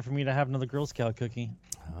of time for me to have another Girl Scout cookie.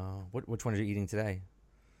 Which one are you eating today?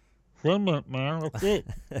 Thin Mint, man. That's it.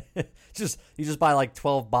 You just buy like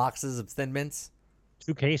 12 boxes of Thin Mints?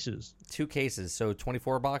 2 cases. 2 cases, so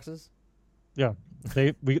 24 boxes? Yeah.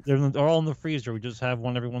 They're all in the freezer. We just have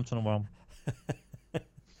one every once in a while.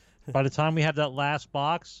 By the time we have that last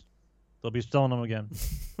box, they'll be selling them again.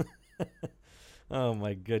 Oh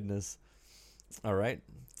my goodness! All right,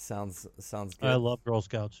 sounds good. I love Girl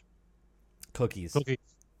Scouts. Cookies.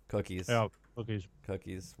 Yeah,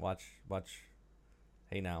 cookies. Watch.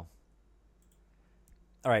 Hey now.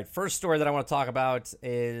 All right, first story that I want to talk about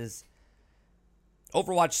is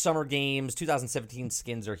Overwatch Summer Games 2017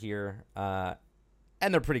 skins are here,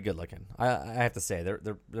 and they're pretty good looking. I have to say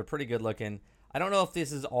they're pretty good looking. I don't know if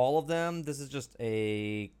this is all of them. This is just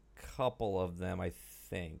a couple of them, I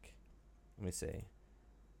think. Let me see.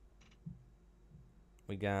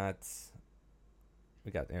 We got.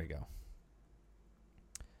 There we go.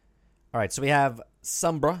 All right, so we have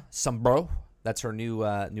Sombro. That's her new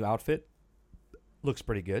outfit. Looks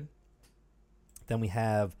pretty good. Then we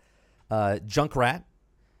have Junkrat,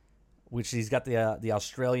 which he's got the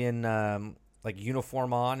Australian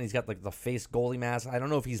uniform on. He's got like the face goalie mask. I don't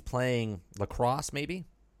know if he's playing lacrosse. Maybe.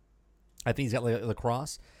 I think he's got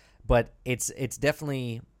lacrosse, but it's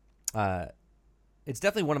definitely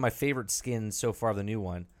one of my favorite skins so far. The new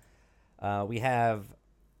one. We have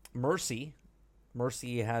Mercy.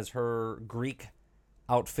 Mercy has her Greek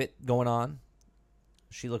outfit going on.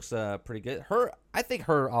 She looks pretty good. I think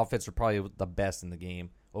her outfits are probably the best in the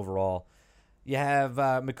game overall. You have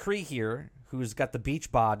McCree here, who's got the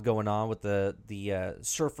beach bod going on with the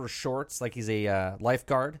surfer shorts, like he's a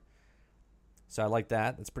lifeguard. So I like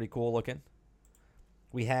that. That's pretty cool looking.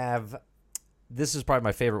 We have, this is probably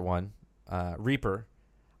my favorite one, Reaper.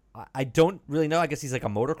 I don't really know. I guess he's like a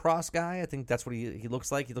motocross guy. I think that's what he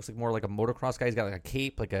looks like. He looks like more like a motocross guy. He's got like a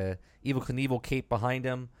cape, like a Evel Knievel cape behind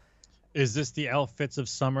him. Is this the outfits of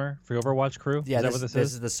summer for Overwatch crew? Yeah, is this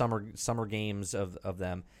is the summer games of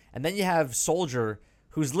them. And then you have Soldier,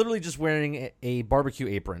 who's literally just wearing a barbecue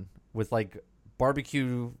apron with like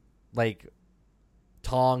barbecue like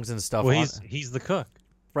tongs and stuff. Well, he's the cook.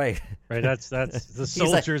 Right. That's the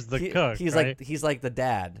soldier's the cook. He's right? he's like the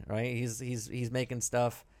dad, right? He's making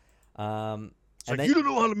stuff. And then, you don't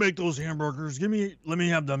know how to make those hamburgers. Let me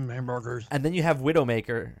have them hamburgers. And then you have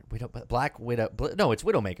Widowmaker, Black Widow. No, it's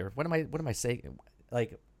Widowmaker. What am I saying?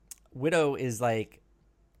 Like, Widow is like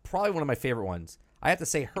probably one of my favorite ones. I have to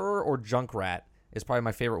say, her or Junkrat is probably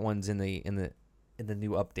my favorite ones in the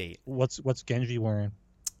new update. What's Genji wearing?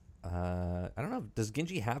 I don't know. Does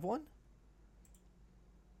Genji have one?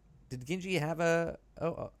 Did Genji have an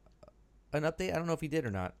update? I don't know if he did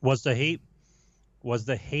or not. Was the hate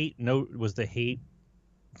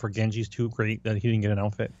for Genji's too great that he didn't get an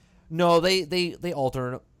outfit? No, they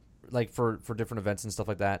alter like for different events and stuff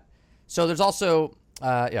like that. So there's also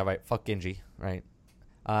right, fuck Genji, right?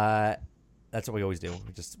 That's what we always do.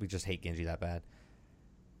 We just hate Genji that bad.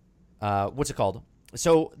 What's it called?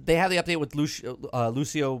 So they have the update with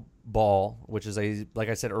Lucio Ball, which is like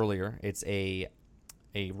I said earlier, it's a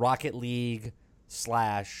Rocket League /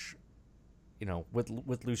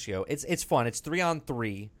 with Lucio. It's fun. It's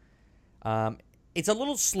 3-on-3. It's a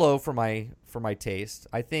little slow for my taste.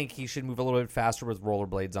 I think he should move a little bit faster with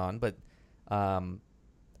rollerblades on, but I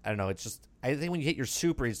don't know. It's just, I think when you hit your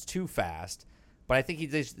super, he's too fast. But I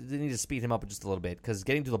think they need to speed him up just a little bit, because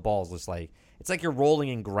getting to the ball is just like, it's like you're rolling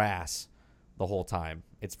in grass the whole time.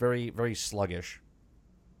 It's very, very sluggish.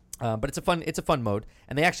 But it's a fun mode,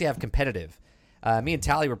 and they actually have competitive. Me and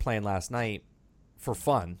Tally were playing last night for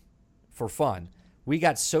fun. We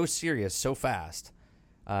got so serious so fast.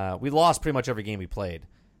 We lost pretty much every game we played.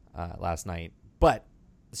 last night, but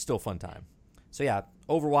still fun time. So yeah,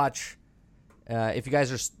 Overwatch. If you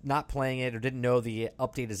guys are not playing it or didn't know the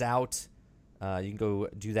update is out, you can go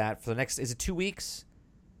do that for the next. Is it 2 weeks?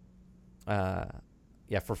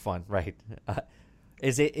 Yeah, for fun, right?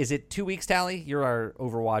 Is it 2 weeks, Tally? You're our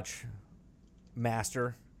Overwatch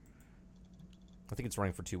master. I think it's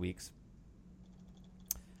running for 2 weeks.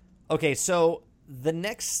 Okay, so the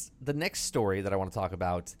next story that I want to talk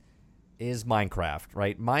about is Minecraft,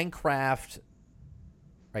 right? Minecraft,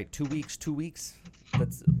 right? 2 weeks. 2 weeks.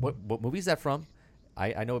 That's what movie is that from?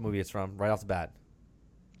 I know what movie it's from right off the bat.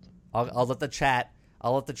 I'll let the chat.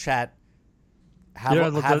 Have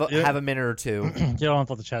a minute or two. You don't have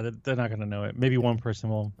to let the chat. They're not going to know it. Maybe one person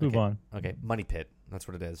will move on. Okay, Money Pit. That's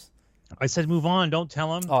what it is. I said move on. Don't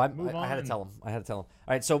tell him. Oh, I had to tell him. All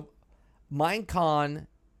right, so Minecon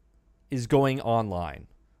is going online.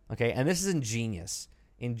 Okay, and this is ingenious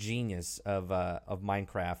of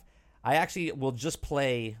Minecraft. I actually will just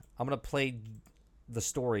play. I'm gonna play the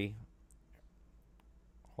story.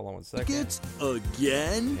 Hold on one second. Tickets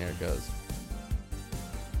again? There it goes.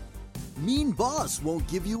 Mean Boss won't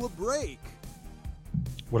give you a break.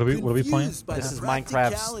 What are we playing? This is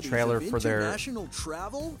Minecraft's trailer for their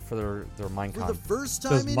travel? for their Minecon. For the first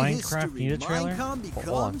Does time in Minecraft history, need a trailer? Minecon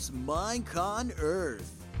becomes Minecon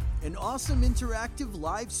Earth, an awesome interactive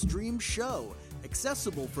live stream show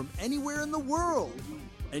accessible from anywhere in the world.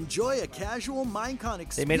 Enjoy a casual Minecon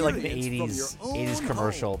experience. They made it like an from your own 80s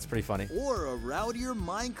commercial. home, It's pretty funny. or a rowdier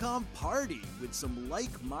Minecon party with some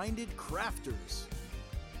like-minded crafters.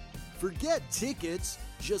 Forget tickets,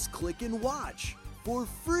 just click and watch for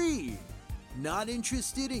free. Not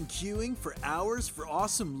interested in queuing for hours for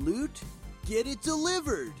awesome loot? Get it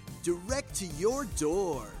delivered direct to your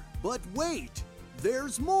door. But wait,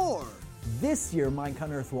 there's more. This year,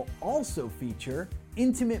 Minecon Earth will also feature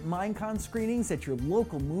intimate Minecon screenings at your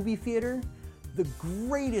local movie theater, the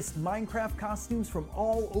greatest Minecraft costumes from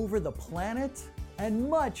all over the planet, and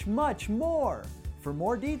much, much more. For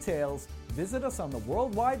more details, visit us on the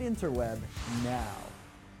worldwide interweb now.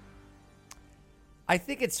 I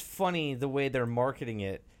think it's funny the way they're marketing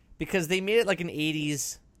it because they made it like an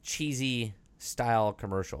 80s cheesy style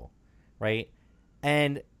commercial, right?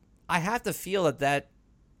 And I have to feel that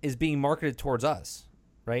is being marketed towards us,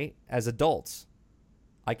 right? As adults.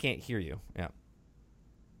 I can't hear you. Yeah.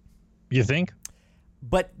 You think?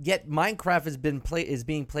 But yet Minecraft is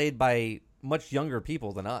being played by much younger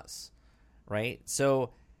people than us, right?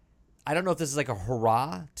 So I don't know if this is like a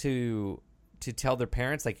hurrah to tell their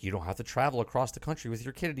parents, like, you don't have to travel across the country with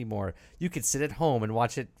your kid anymore. You could sit at home and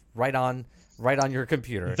watch it right on your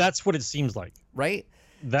computer. That's what it seems like. Right?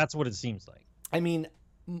 That's what it seems like. I mean,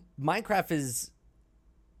 Minecraft is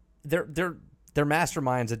they're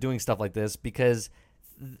masterminds at doing stuff like this because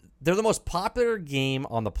they're the most popular game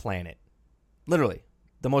on the planet. Literally,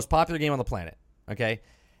 the most popular game on the planet. Okay,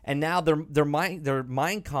 and now their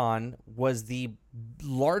Minecon was the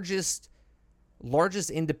largest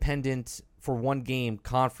independent for one game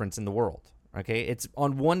conference in the world. Okay, it's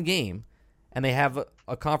on one game, and they have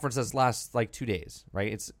a conference that lasts like 2 days.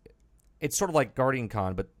 Right? It's sort of like Guardian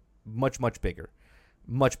Con, but much bigger,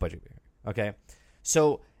 much bigger. Okay,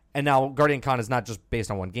 so and now Guardian Con is not just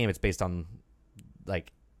based on one game; it's based on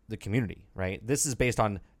like the community. Right? This is based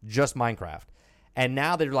on just Minecraft. And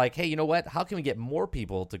now they're like, hey, you know what? How can we get more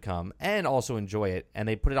people to come and also enjoy it? And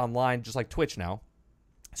they put it online just like Twitch now.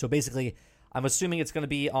 So basically, I'm assuming it's going to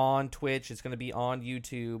be on Twitch. It's going to be on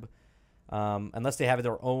YouTube, unless they have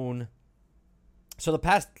their own. So the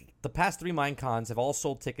past 3 Minecons have all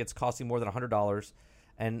sold tickets costing more than $100,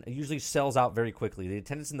 and it usually sells out very quickly. The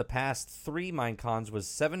attendance in the past 3 Minecons was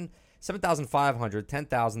 7,500,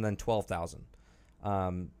 10,000, then 12,000.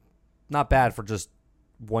 Not bad for just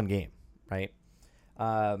one game, right?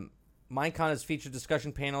 Minecon has featured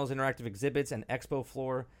discussion panels, interactive exhibits, and expo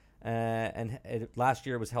floor. Last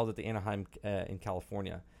year it was held at the Anaheim in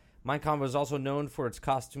California. Minecon was also known for its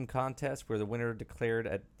costume contest, where the winner declared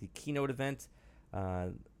at the keynote event.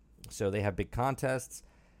 So they have big contests.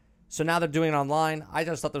 So now they're doing it online. I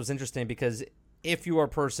just thought that was interesting because if you are a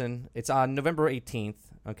person, it's on November 18th.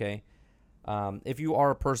 Okay, if you are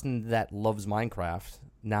a person that loves Minecraft,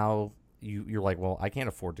 now you're like, well, I can't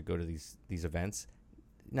afford to go to these events.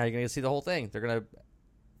 Now you're going to see the whole thing. They're going to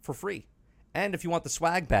for free. And if you want the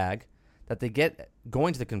swag bag that they get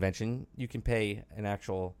going to the convention, you can pay an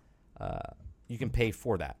actual you can pay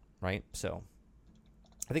for that, right? So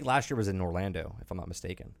I think last year was in Orlando, if I'm not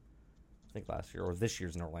mistaken. I think last year or this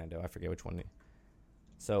year's in Orlando. I forget which one.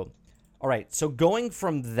 So, all right. So going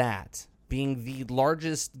from that being the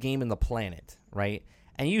largest game in the planet, right?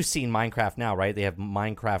 And you've seen Minecraft now, right? They have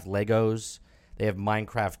Minecraft Legos. They have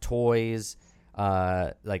Minecraft toys,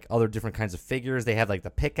 like other different kinds of figures. They have like the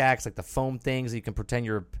pickaxe, like the foam things that you can pretend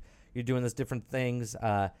you're doing these different things.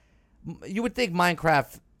 You would think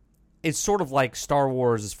Minecraft is sort of like Star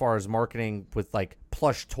Wars as far as marketing, with like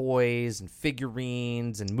plush toys and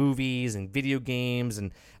figurines and movies and video games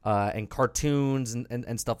and cartoons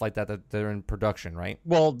and stuff like that are in production, right?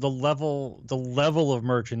 Well, the level of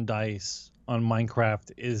merchandise on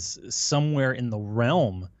Minecraft is somewhere in the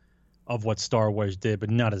realm of what Star Wars did, but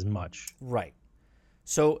not as much. Right.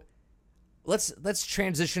 So let's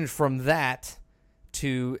transition from that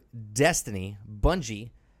to Destiny. Bungie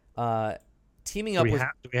teaming up with.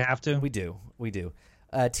 Do we have to? We do.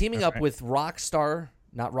 Teaming up with Rockstar,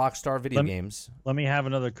 not Rockstar Video Games. Let me have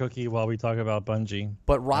another cookie while we talk about Bungie.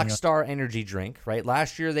 But Rockstar Energy Drink, right?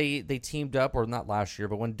 Last year they teamed up, or not last year,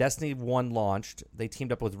 but when Destiny 1 launched, they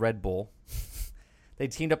teamed up with Red Bull. They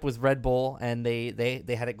teamed up with Red Bull, and they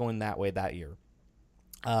had it going that way that year.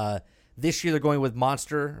 This year they're going with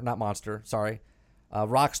Rockstar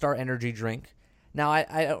Energy Drink. Now,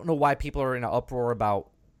 I don't know why people are in an uproar about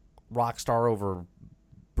Rockstar over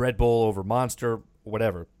Red Bull, over Monster,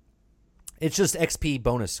 whatever. It's just XP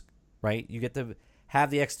bonus, right? You get to have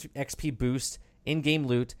the XP boost, in-game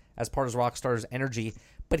loot as part of Rockstar's energy.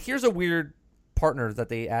 But here's a weird partner that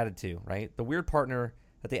they added to, right? The weird partner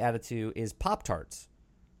that they added to is Pop-Tarts,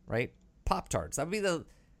 right? Pop-Tarts. That would be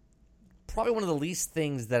probably one of the least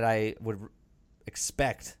things that I would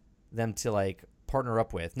expect them to like partner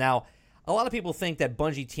up with. Now, a lot of people think that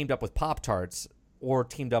Bungie teamed up with Pop-Tarts or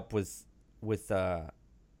teamed up with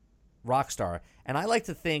Rockstar, and I like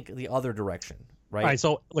to think the other direction, right? All right,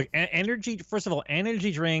 so like first of all,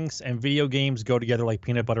 energy drinks and video games go together like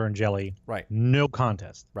peanut butter and jelly. Right. No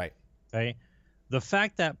contest. Right. Okay. The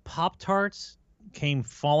fact that Pop-Tarts came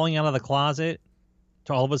falling out of the closet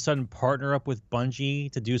to all of a sudden partner up with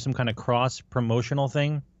Bungie to do some kind of cross-promotional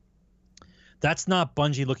thing, that's not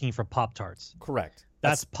Bungie looking for Pop-Tarts. Correct.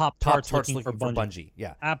 That's Pop-Tarts looking for Bungie.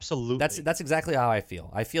 Yeah. Absolutely. That's exactly how I feel.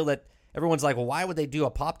 I feel that everyone's like, well, why would they do a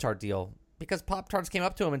Pop-Tart deal? Because Pop-Tarts came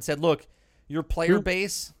up to him and said, look, your player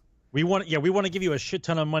base... We want to give you a shit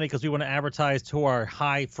ton of money because we want to advertise to our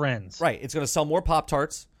high friends. Right. It's going to sell more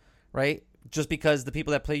Pop-Tarts, right? Just because the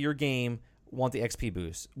people that play your game want the XP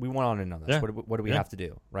boost. We want on and on this. Yeah. What do we have to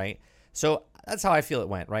do, right? So that's how I feel it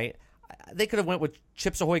went, right? They could have went with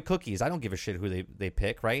Chips Ahoy cookies. I don't give a shit who they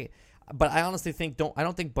pick, right? But I honestly I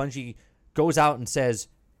don't think Bungie goes out and says,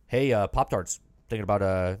 hey, Pop-Tarts, thinking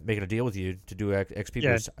about making a deal with you to do XP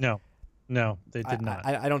boost. No, they did not.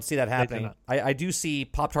 I don't see that happening. I do see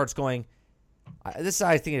Pop-Tarts going, this is how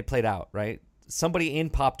I think it played out, right? Somebody in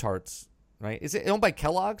Pop-Tarts, right? Is it owned by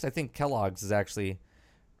Kellogg's? I think Kellogg's is actually,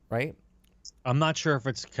 right? I'm not sure if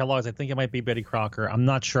it's Kellogg's. I think it might be Betty Crocker. I'm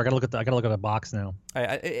not sure. I gotta look at the box now.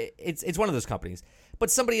 It's one of those companies. But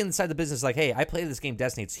somebody inside the business is like, hey, I played this game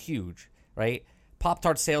Destiny. It's huge, right?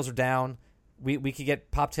 Pop-Tart sales are down. We could get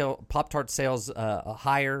Pop-Tart sales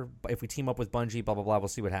higher if we team up with Bungie, blah, blah, blah. We'll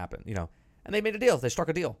see what happens, And they made a deal. They struck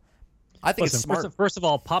a deal. I think it's smart. First of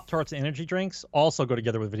all, Pop-Tarts and energy drinks also go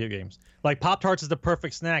together with video games. Like Pop-Tarts is the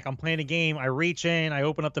perfect snack. I'm playing a game. I reach in. I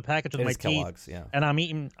open up the package with my teeth. Yeah. And I'm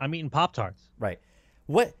eating Pop-Tarts. Right.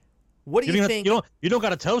 What do you think? You don't got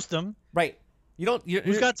to toast them. Right.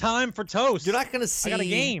 Who's got time for toast? You're not going to see. I got a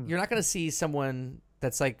game. You're not going to see someone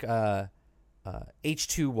that's like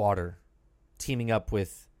H2 Water teaming up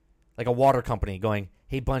with like a water company going,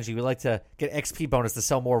 hey Bungie, we'd like to get XP bonus to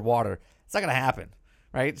sell more water. It's not going to happen,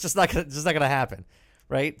 right? It's just not going to happen,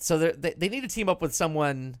 right? So they need to team up with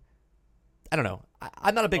someone. I don't know.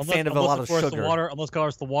 I'm not a big fan of a lot of sugar.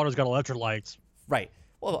 Unless the water's got electrolytes. Right.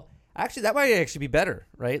 Well, actually, that might actually be better,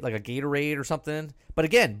 right? Like a Gatorade or something. But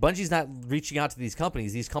again, Bungie's not reaching out to these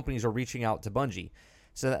companies. These companies are reaching out to Bungie.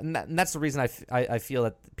 So and that's the reason I feel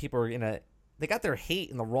that people are they got their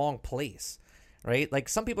hate in the wrong place. Right? Like,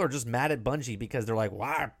 some people are just mad at Bungie because they're like,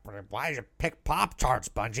 why did you pick Pop-Tarts,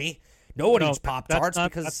 Bungie? No one eats Pop-Tarts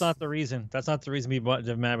because... That's not the reason. That's not the reason to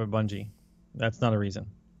be mad at Bungie. That's not a reason.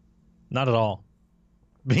 Not at all.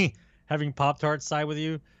 Having Pop-Tarts side with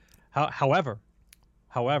you. However,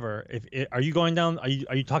 are you going down... Are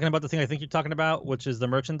you talking about the thing I think you're talking about, which is the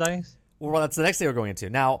merchandise? Well, that's the next thing we're going into.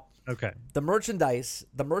 Now, okay. The merchandise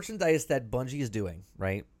that Bungie is doing,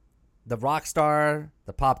 right? The Rockstar,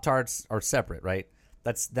 the Pop-Tarts are separate, right?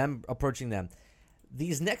 That's them approaching them.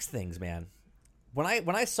 These next things, man. When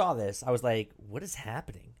I saw this, I was like, what is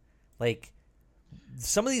happening? Like,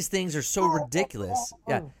 some of these things are so ridiculous.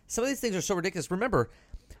 Yeah, some of these things are so ridiculous. Remember,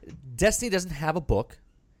 Destiny doesn't have a book.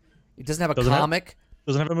 It doesn't have a comic.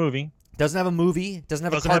 Doesn't have a movie. Doesn't have a movie. Doesn't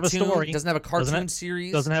have a cartoon. Doesn't have a cartoon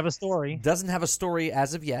series. Doesn't have a story. Doesn't have a story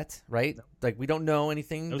as of yet, right? No. Like we don't know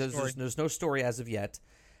anything. There's no story as of yet,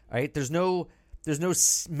 right? There's no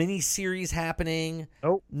mini series happening.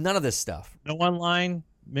 Nope. None of this stuff. No online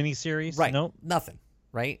mini series. Right. Nope. Nothing.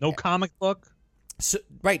 Right. No comic book. So,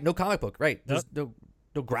 right. No comic book. Right. There's no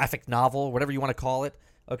graphic novel, whatever you want to call it.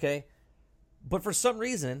 Okay. But for some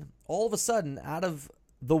reason, all of a sudden, out of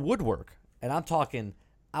the woodwork, and I'm talking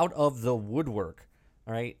out of the woodwork,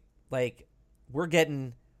 all right? Like, we're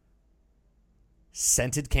getting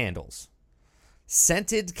scented candles.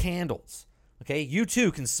 Scented candles, okay? You too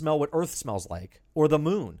can smell what Earth smells like, or the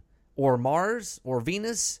moon, or Mars, or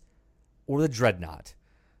Venus, or the Dreadnought,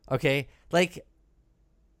 okay? Like,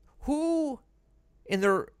 I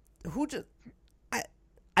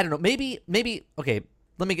don't know, maybe, okay,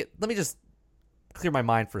 let me just clear my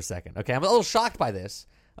mind for a second, okay? I'm a little shocked by this.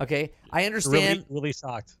 Okay, I understand. Really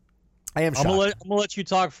shocked. I am shocked. I'm gonna let you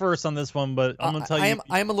talk first on this one, but I'm gonna tell you.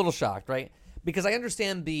 I am a little shocked, right? Because I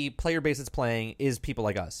understand the player base that's playing is people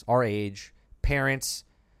like us, our age, parents,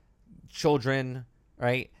 children,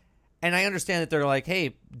 right? And I understand that they're like,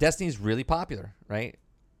 hey, Destiny's really popular, right?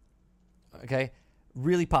 Okay,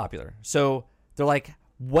 really popular. So they're like,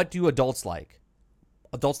 what do adults like?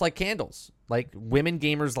 Adults like candles. Like women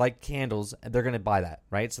gamers like candles, and they're gonna buy that,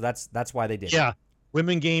 right? So that's why they did. Yeah.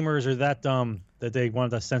 Women gamers are that dumb that they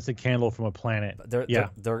wanted a scented candle from a planet. They're gonna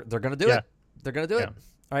do it. They're gonna do it. All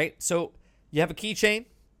right. So you have a keychain.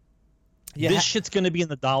 This shit's gonna be in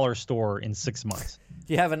the dollar store in 6 months.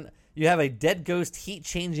 You have a Dead Ghost heat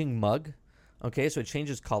changing mug. Okay, so it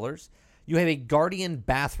changes colors. You have a Guardian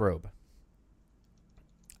bathrobe.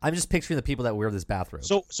 I'm just picturing the people that wear this bathrobe.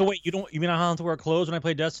 So wait, you mean I don't have to wear clothes when I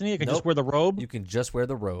play Destiny? I can just wear the robe? You can just wear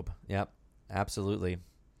the robe. Yep. Absolutely.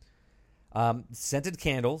 Scented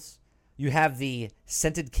candles. You have the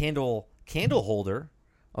scented candle holder,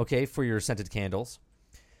 okay, for your scented candles.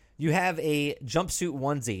 You have a jumpsuit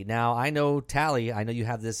onesie. Now, I know, Tally, I know you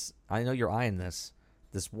have this. I know you're eyeing this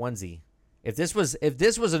onesie. If this was an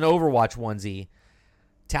Overwatch onesie,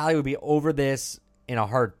 Tally would be over this in a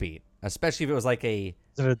heartbeat, especially if it was like Is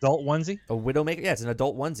it an adult onesie? A Widowmaker? Yeah, it's an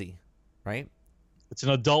adult onesie, right? It's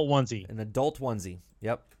an adult onesie. An adult onesie,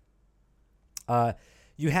 yep.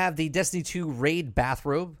 You have the Destiny 2 raid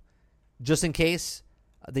bathrobe, just in case.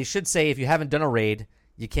 They should say if you haven't done a raid,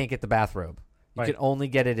 you can't get the bathrobe. You can only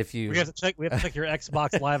get it if you. We have to check your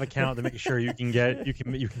Xbox Live account to make sure you can get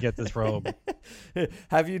this robe.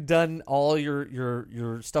 Have you done all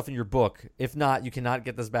your stuff in your book? If not, you cannot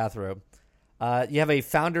get this bathrobe. You have a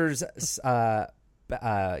Founder's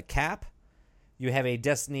cap. You have a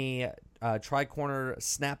Destiny tri-corner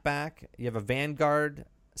snapback. You have a Vanguard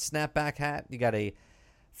snapback hat. You got a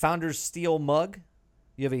Founder's steel mug.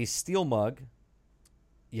 You have a steel mug.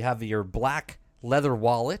 You have your black leather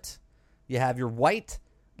wallet. You have your white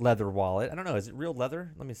leather wallet. I don't know. Is it real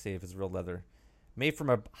leather? Let me see if it's real leather. Made from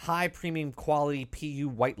a high premium quality PU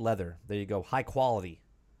white leather. There you go. High quality.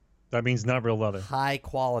 That means not real leather. High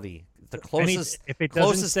quality. The closest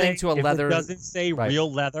say, thing to a leather. If it doesn't say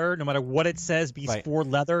real leather, no matter what it says before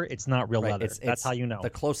leather, it's not real leather. That's how you know. The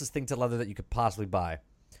closest thing to leather that you could possibly buy.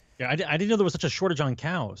 Yeah, I didn't know there was such a shortage on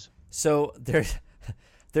cows. So there's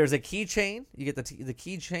a keychain. You get the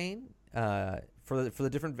keychain for the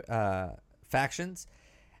different factions,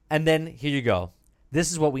 and then here you go.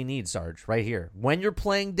 This is what we need, Sarge, right here. When you're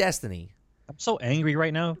playing Destiny, I'm so angry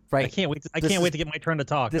right now. Right, I can't wait. I can't wait to get my turn to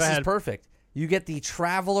talk. This is perfect. You get the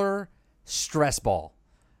Traveler stress ball.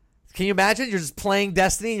 Can you imagine? You're just playing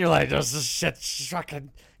Destiny, and you're like, "This is shit,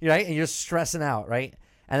 fucking," right? And you're stressing out, right?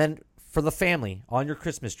 And then for the family on your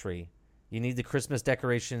Christmas tree, you need the Christmas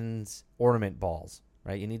decorations ornament balls,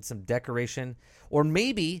 right? You need some decoration, or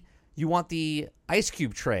maybe you want the ice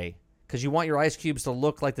cube tray because you want your ice cubes to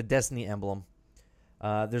look like the Destiny emblem.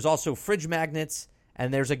 There's also fridge magnets,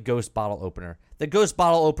 and there's a ghost bottle opener. The ghost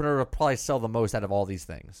bottle opener will probably sell the most out of all these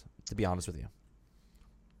things, to be honest with you.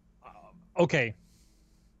 Okay.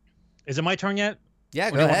 Is it my turn yet? Yeah,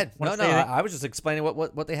 go ahead. No, I was just explaining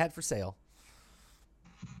what they had for sale.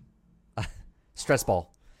 Stress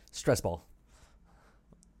ball.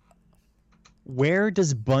 Where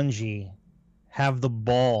does Bungie have the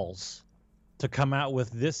balls to come out with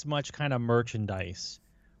this much kind of merchandise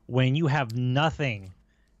when you have nothing?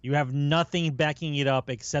 You have nothing backing it up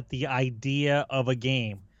except the idea of a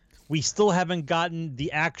game. We still haven't gotten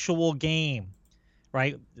the actual game,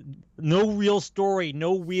 right? No real story,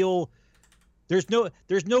 no real. There's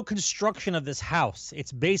no construction of this house.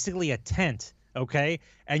 It's basically a tent, okay?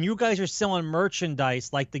 And you guys are selling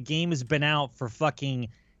merchandise like the game has been out for fucking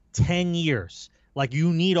 10 years. Like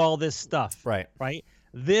you need all this stuff, right? Right?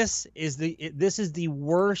 This is the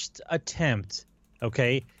worst attempt,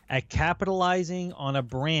 okay, at capitalizing on a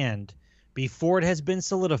brand before it has been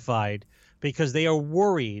solidified, because they are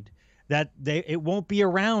worried that it won't be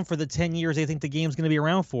around for the 10 years they think the game's going to be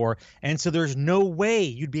around for, and so there's no way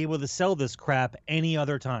you'd be able to sell this crap any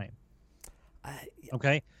other time.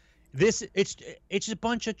 Okay, it's a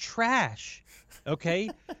bunch of trash. Okay,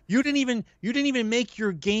 you didn't even make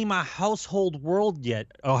your game a household word yet.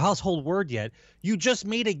 You just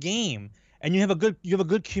made a game, and you have a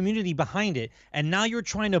good community behind it, and now you're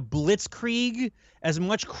trying to blitzkrieg as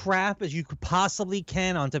much crap as you could possibly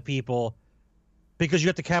can onto people because you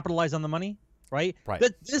have to capitalize on the money, right? Right.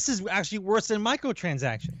 This is actually worse than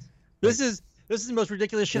microtransactions. This is the most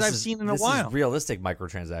ridiculous shit I've seen in a while. This is realistic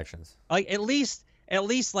microtransactions. Like at least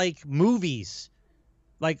like movies,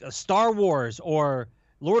 like Star Wars or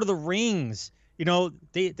Lord of the Rings, you know,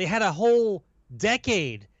 they had a whole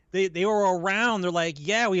decade. They were around. They're like,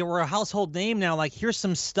 yeah, we were a household name now. Like, here's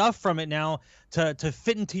some stuff from it now to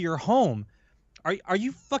fit into your home. Are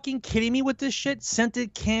you fucking kidding me with this shit?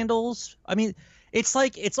 Scented candles. I mean,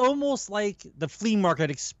 it's almost like the flea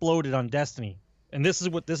market exploded on Destiny, and this is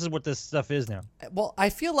what this stuff is now. Well, I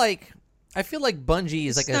feel like Bungie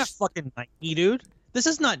is It's not fucking Nike, dude. This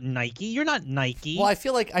is not Nike. You're not Nike. Well, I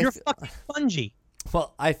feel like you're fucking Bungie.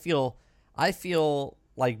 Well, I feel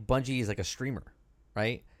like Bungie is like a streamer,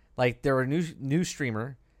 right? Like they're a new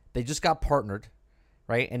streamer. They just got partnered,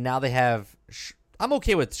 right? And now they have. I'm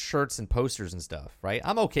okay with shirts and posters and stuff, right?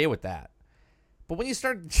 I'm okay with that. But when you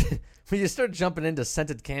start jumping into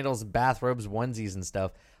scented candles, bathrobes, onesies, and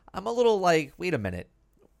stuff, I'm a little like, wait a minute,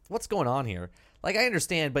 what's going on here? Like I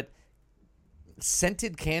understand, but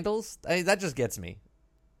scented candles, that just gets me.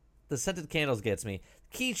 The scented candles gets me.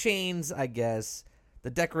 Keychains, I guess. The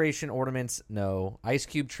decoration ornaments, no. Ice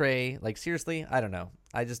cube tray, like seriously, I don't know.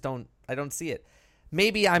 I don't see it.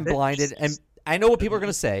 Maybe I'm blinded, and I know what people are going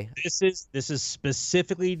to say. This is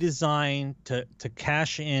specifically designed to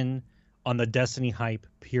cash in on the Destiny hype,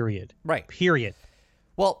 period. Right. Period.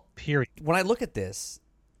 Well, period. When I look at this,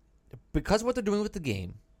 because of what they're doing with the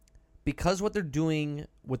game, because what they're doing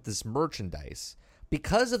with this merchandise,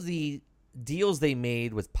 because of the deals they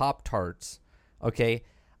made with Pop-Tarts, okay,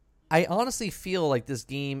 I honestly feel like this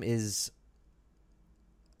game is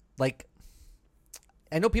like,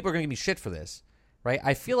 I know people are going to give me shit for this, right?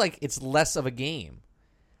 I feel like it's less of a game.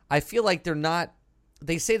 I feel like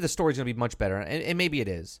they say the story's going to be much better, and maybe it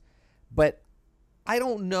is, but I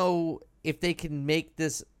don't know if they can make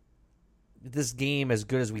this game as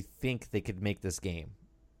good as we think they could make this game,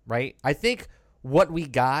 right? I think what we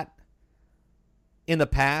got in the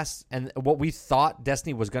past and what we thought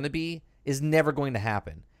Destiny was going to be is never going to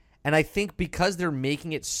happen. And I think because they're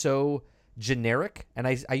making it so generic, and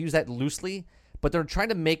I use that loosely, but they're trying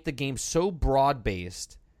to make the game so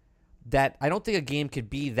broad-based that I don't think a game could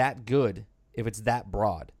be that good if it's that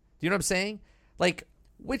broad. Do you know what I'm saying? Like,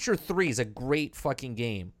 Witcher 3 is a great fucking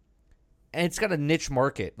game, and it's got a niche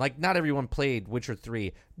market. Like, not everyone played Witcher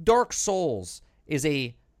 3. Dark Souls is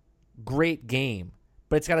a great game,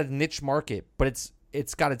 but it's got a niche market, but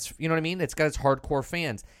it's got its, you know what I mean? It's got its hardcore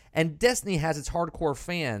fans. And Destiny has its hardcore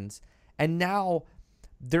fans, and now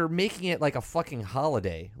they're making it like a fucking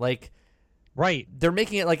holiday. Like, right. They're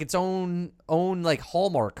making it like its own like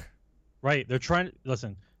Hallmark. Right. They're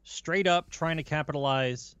straight up trying to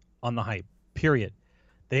capitalize on the hype. Period.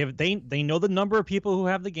 They know the number of people who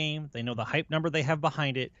have the game. They know the hype number they have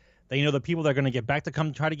behind it. They know the people that are going to get back to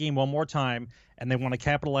come try the game one more time, and they want to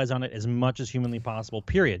capitalize on it as much as humanly possible.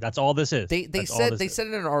 Period. That's all this is. They said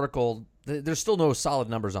in an article, there's still no solid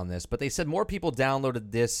numbers on this, but they said more people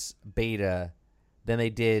downloaded this beta than they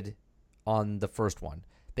did on the first one.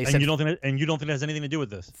 They said you don't think it has anything to do with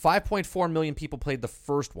this? 5.4 million people played the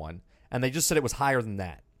first one, and they just said it was higher than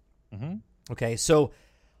that. Mm-hmm. Okay, so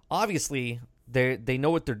obviously they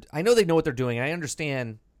know what I know they know what they're doing. I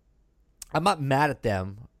understand. I'm not mad at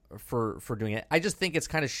them for doing it. I just think it's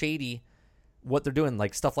kind of shady what they're doing,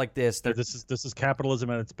 like stuff like this. This is capitalism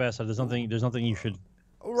at its best. There's nothing you should.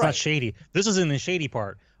 Right. It's not shady. This is in the shady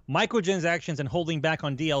part. Microtransactions and holding back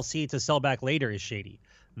on DLC to sell back later is shady.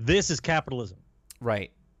 This is capitalism.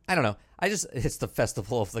 Right. I don't know. It's the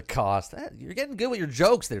festival of the cost. You're getting good with your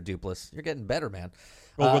jokes there, Dupless. You're getting better, man.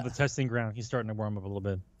 Well, with the testing ground, he's starting to warm up a little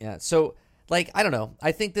bit. Yeah. So, like, I don't know.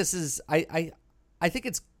 I think this is. I think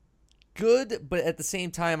it's good, but at the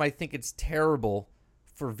same time, I think it's terrible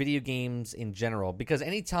for video games in general, because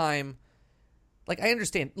anytime, like, I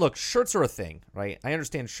understand. Look, shirts are a thing, right? I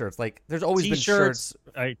understand shirts. Like, there's always been shirts.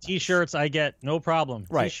 T-shirts, I get no problem.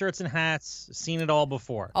 Right. T-shirts and hats, seen it all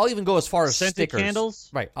before. I'll even go as far as scented stickers. Candles,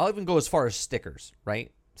 right? I'll even go as far as stickers,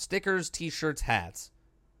 right? Stickers, T-shirts, hats,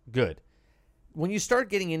 good. When you start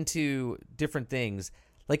getting into different things,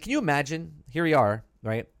 like, can you imagine? Here we are,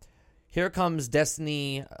 right? Here comes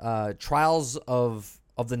Destiny Trials of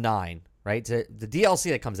the Nine, right? The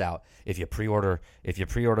DLC that comes out. If you pre-order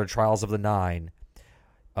Trials of the Nine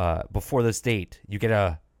before this date, you get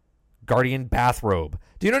a Guardian bathrobe.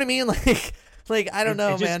 Do you know what I mean? Like I don't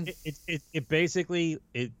know, man. It basically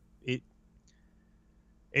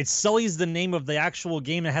it sullies the name of the actual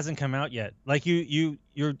game that hasn't come out yet. Like you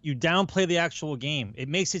downplay the actual game. It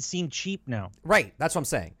makes it seem cheap now. Right. That's what I'm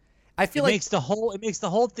saying. I feel it makes the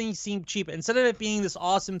whole thing seem cheap. Instead of it being this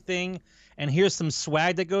awesome thing and here's some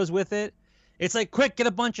swag that goes with it, it's like, quick, get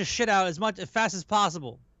a bunch of shit out as fast as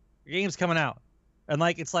possible. Your game's coming out. And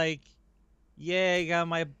like it's like, yeah, I got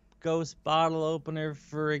my ghost bottle opener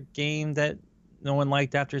for a game that no one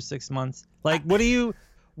liked after 6 months. Like, what are you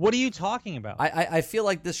talking about? I feel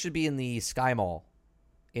like this should be in the Sky Mall,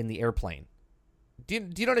 in the airplane. Do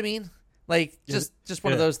you know what I mean? Like, just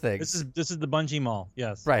one of those things. This is the Bungie Mall.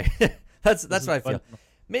 Yes. Right. that's what I feel.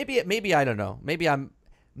 Maybe I don't know. Maybe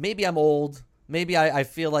I'm old. Maybe I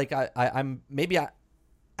feel like I'm I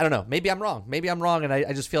don't know. Maybe I'm wrong. Maybe I'm wrong, and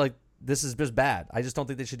I just feel like this is just bad. I just don't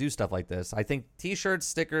think they should do stuff like this. I think T-shirts,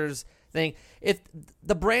 stickers, thing. If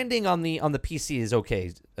the branding on the PC is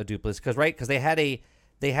okay, Dupless, because they had a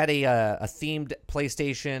themed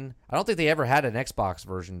PlayStation. I don't think they ever had an Xbox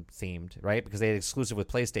version themed, right? Because they had exclusive with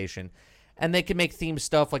PlayStation, and they can make themed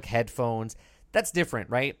stuff like headphones. That's different,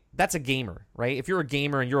 right? That's a gamer, right? If you're a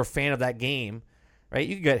gamer and you're a fan of that game, right?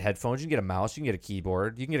 You can get headphones, you can get a mouse, you can get a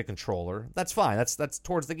keyboard, you can get a controller. That's fine. That's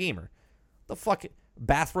towards the gamer. The fuck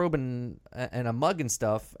bathrobe and a mug and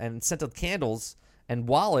stuff and scented candles and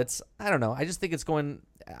wallets. I don't know. I just think it's going.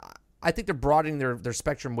 I think they're broadening their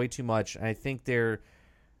spectrum way too much, and I think they're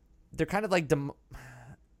kind of like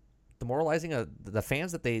demoralizing the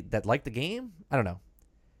fans that like the game. I don't know.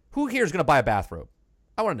 Who here is going to buy a bathrobe?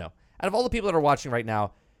 I want to know. Out of all the people that are watching right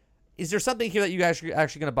now, is there something here that you guys are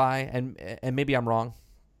actually going to buy? And maybe I'm wrong.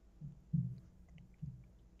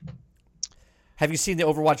 Have you seen the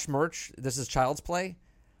Overwatch merch? This is Child's Play.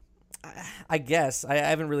 I guess I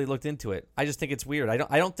haven't really looked into it. I just think it's weird.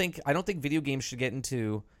 I don't think video games should get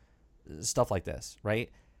into stuff like this, right?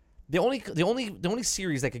 The only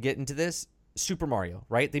series that could get into this, Super Mario,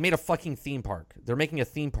 right? They made a fucking theme park. They're making a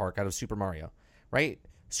theme park out of Super Mario, right?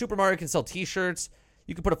 Super Mario can sell T-shirts.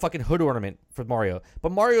 You can put a fucking hood ornament for Mario.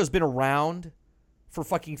 But Mario's been around for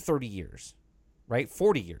fucking 30 years, right?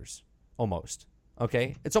 40 years, almost,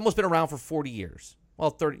 okay? It's almost been around for 40 years. Well,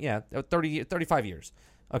 35 years,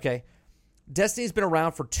 okay? Destiny's been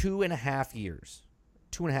around for 2.5 years.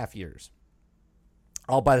 2.5 years.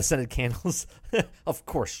 I'll buy the scented candles. Of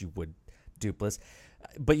course you would, Dupless.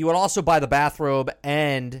 But you would also buy the bathrobe,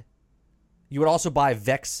 and you would also buy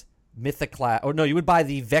Vex Mythoclast. Or no, you would buy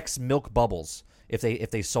the Vex Milk Bubbles if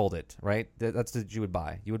they sold it, right? That's what you would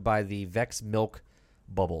buy. You would buy the Vex Milk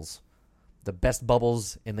Bubbles. The best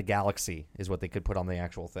bubbles in the galaxy is what they could put on the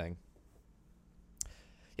actual thing.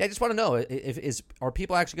 Yeah, I just want to know, are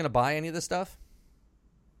people actually going to buy any of this stuff?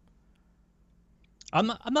 I'm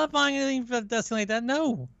not buying anything for Destiny like that.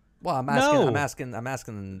 No. Well, I'm asking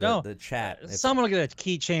the chat. Someone will get a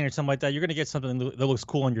keychain or something like that. You're gonna get something that looks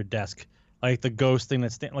cool on your desk, like the ghost thing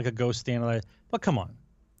that's like a ghost stand. But come on.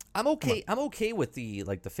 I'm okay. I'm okay with the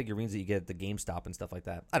figurines that you get at the GameStop and stuff like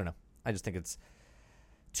that. I don't know. I just think it's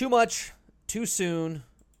too much, too soon.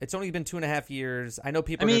 It's only been 2.5 years. I know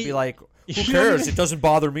people are gonna be like, "Who cares? It doesn't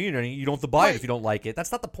bother me. And you don't have to buy it if you don't like it."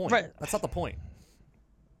 That's not the point. Right. That's not the point.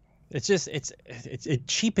 It's just it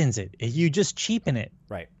cheapens it. You just cheapen it.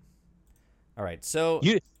 Right. All right. So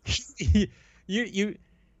you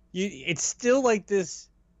it's still like this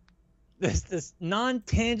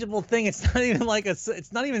non-tangible thing. It's not even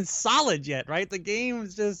it's not even solid yet, right? The game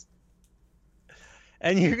is just,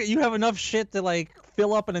 and you have enough shit to like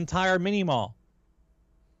fill up an entire mini mall.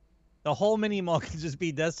 The whole mini mall could just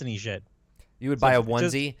be Destiny shit. You would buy a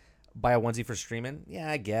onesie, for streaming? Yeah,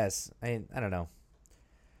 I guess. I don't know.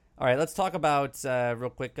 All right, let's talk about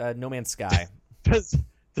real quick No Man's Sky. Does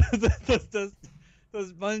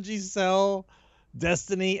Bungie sell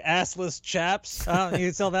Destiny assless chaps?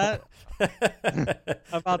 You sell that?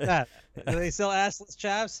 How about that? Do they sell assless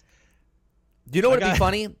chaps? Do you know what would be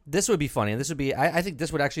funny? This would be funny. This would be. I think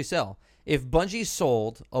this would actually sell. If Bungie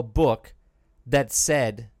sold a book that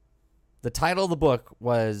said the title of the book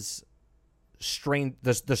was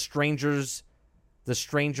the Stranger's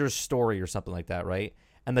Story or something like that, right?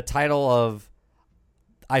 And the title of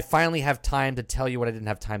I finally have time to tell you what I didn't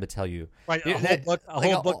have time to tell you. Right, a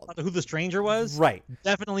whole book about who the stranger was? Right.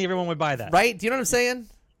 Definitely everyone would buy that. Right? Do you know what I'm saying?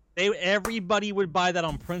 Everybody would buy that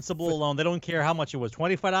on principle alone. They don't care how much it was.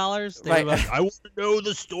 $25. They Right. were like, I want to know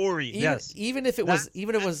the story. Even if it was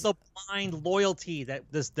the blind loyalty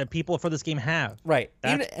that people for this game have. right.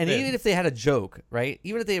 Even That's even if they had a joke, right?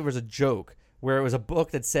 Even if there was a joke where it was a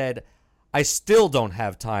book that said, I still don't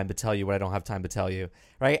have time to tell you what I don't have time to tell you,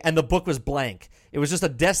 right? And the book was blank. It was just a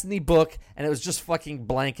Destiny book, and it was just fucking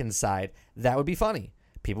blank inside. That would be funny.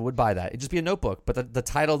 People would buy that. It'd just be a notebook, but the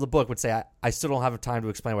title of the book would say, I still don't have time to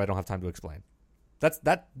explain what I don't have time to explain.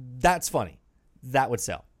 That's funny. That would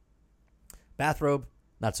sell. Bathrobe,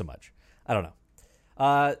 not so much. I don't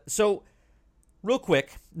know. So, real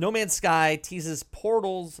quick, No Man's Sky teases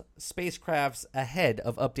Portal's spacecrafts ahead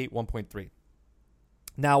of Update 1.3.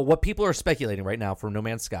 Now, what people are speculating right now for No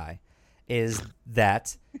Man's Sky is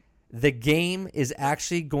that the game is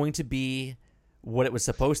actually going to be what it was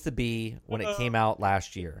supposed to be when it came out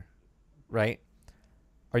last year, right?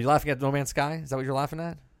 Are you laughing at No Man's Sky? Is that what you're laughing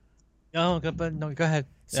at? No, go ahead.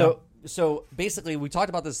 So basically, we talked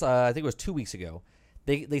about this. I think it was 2 weeks ago.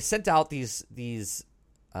 They sent out these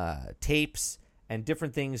tapes and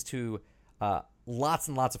different things to lots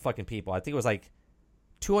and lots of fucking people. I think it was like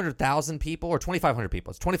 200,000 people or 2,500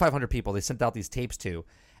 people. It's 2,500 people they sent out these tapes to,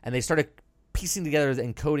 and they started piecing together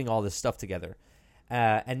and coding all this stuff together.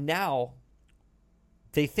 And now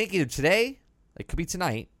they think either today, it could be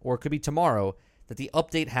tonight, or it could be tomorrow, that the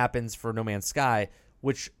update happens for No Man's Sky,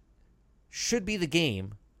 which should be the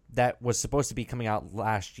game that was supposed to be coming out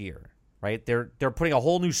last year, right? They're putting a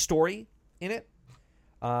whole new story in it.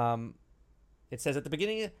 It says at the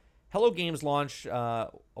beginning, Hello Games launched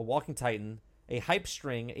a Walking Titan, a hype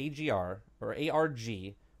string AGR or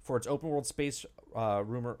ARG for its open world space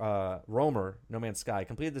roamer No Man's Sky.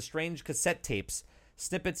 Completed the strange cassette tapes,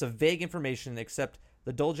 snippets of vague information, except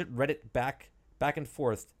the Dulgent Reddit back and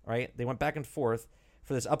forth. Right, they went back and forth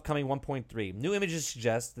for this upcoming 1.3. New images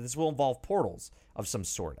suggest that this will involve portals of some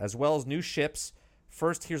sort, as well as new ships.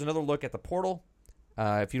 First, here's another look at the portal.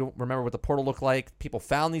 If you don't remember what the portal looked like, people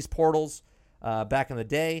found these portals back in the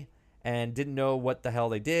day and didn't know what the hell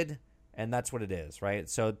they did, and that's what it is, right?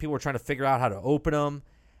 So people were trying to figure out how to open them,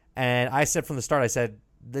 and I said from the start, I said,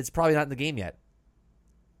 it's probably not in the game yet,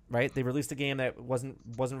 right? They released a game that wasn't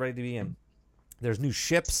ready to be in. There's new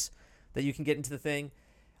ships that you can get into the thing.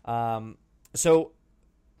 So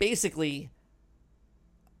basically,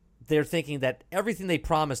 they're thinking that everything they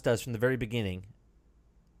promised us from the very beginning,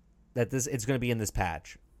 that it's going to be in this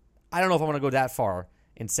patch. I don't know if I want to go that far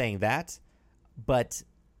in saying that, but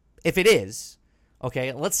if it is,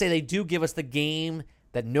 okay, let's say they do give us the game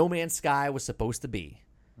that No Man's Sky was supposed to be.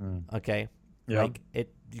 Okay, Yeah. like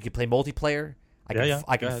you can play multiplayer.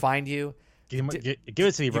 I can find you. Give it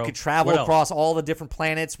to me, bro. You could travel What else? across all the different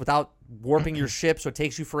planets without warping your ship, so it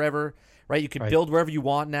takes you forever, right? You can build wherever you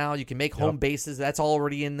want now. You can make home bases. That's all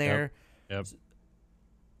already in there. Yep.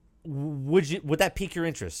 Would that pique your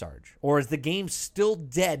interest, Sarge? Or is the game still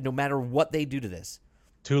dead no matter what they do to this?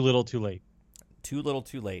 Too little, too late. Too little,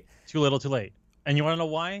 too late. Too little, too late. And you want to know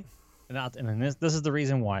why? And this is the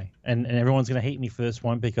reason why. And everyone's going to hate me for this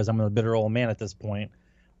one because I'm a bitter old man at this point.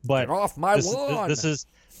 But Get off my lawn. This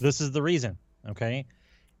is the reason, okay?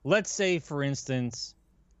 Let's say, for instance,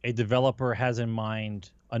 a developer has in mind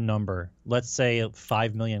a number. Let's say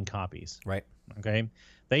 5 million copies. Right. Okay?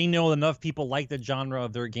 They know enough people like the genre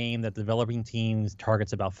of their game that developing teams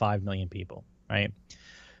targets about 5 million people, right?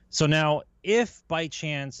 So now, if by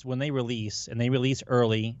chance when they release, and they release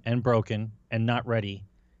early and broken and not ready,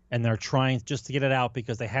 and they're trying just to get it out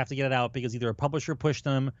because they have to get it out because either a publisher pushed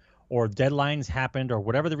them or deadlines happened or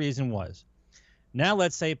whatever the reason was. Now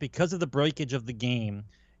let's say because of the breakage of the game,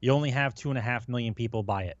 you only have 2.5 million people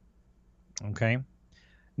buy it. Okay?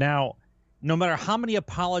 Now, no matter how many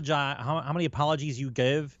apologies you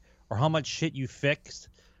give or how much shit you fixed,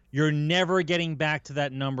 you're never getting back to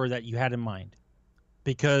that number that you had in mind.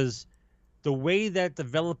 Because the way that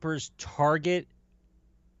developers target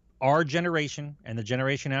our generation and the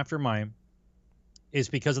generation after mine is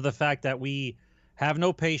because of the fact that we have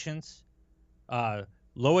no patience,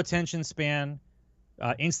 low attention span,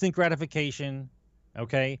 instant gratification.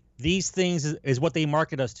 Okay, these things is what they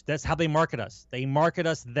market us to. That's how they market us. They market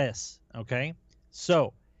us this. Okay,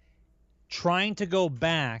 so trying to go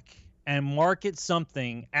back and market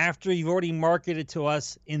something after you've already marketed to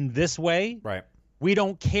us in this way, Right. we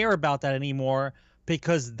don't care about that anymore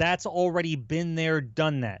because that's already been there,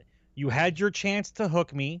 done that. You had your chance to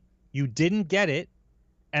hook me. You didn't get it.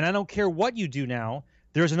 And I don't care what you do now.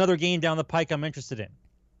 There's another game down the pike I'm interested in.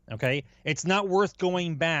 Okay? It's not worth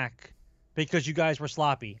going back because you guys were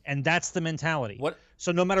sloppy. And that's the mentality. What?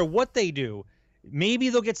 So no matter what they do, maybe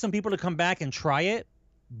they'll get some people to come back and try it.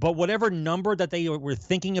 but whatever number that they were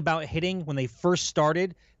thinking about hitting when they first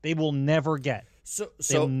started, they will never get.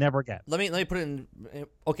 They'll never get. Let me put it in.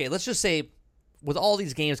 Okay, let's just say, with all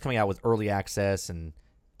these games coming out with early access and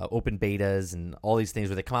open betas and all these things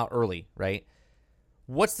where they come out early, right?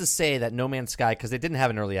 What's to say that No Man's Sky, because they didn't have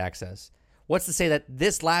an early access, what's to say that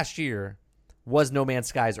this last year was No Man's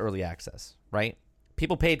Sky's early access, right?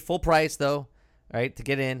 People paid full price, though, right, to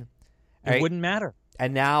get in. It wouldn't matter.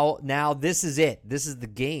 And now this is it. This is the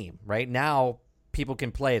game, right? Now people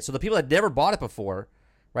can play it. So the people that never bought it before,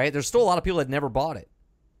 right, there's still a lot of people that never bought it.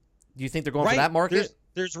 Do you think they're going for that market?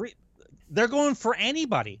 They're going for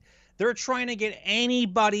anybody. They're trying to get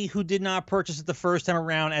anybody who did not purchase it the first time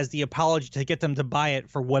around as the apology to get them to buy it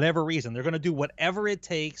for whatever reason. They're going to do whatever it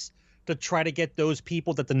takes to try to get those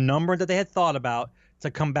people that the number that they had thought about to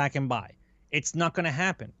come back and buy. It's not going to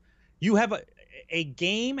happen. You have a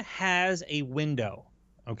game has a window,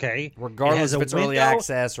 okay? Regardless if it's early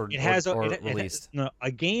access or released. A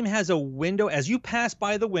game has a window. As you pass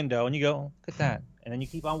by the window and you go, look at that, and then you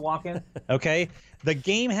keep on walking, okay? The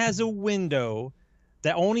game has a window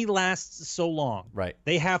that only lasts so long. Right.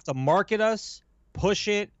 They have to market us, push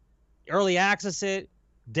it, early access it,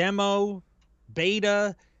 demo,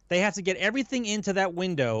 beta. They have to get everything into that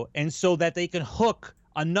window, and so that they can hook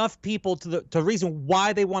enough people to the reason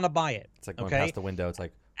why they want to buy it. It's like going past the window. It's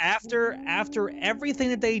like after everything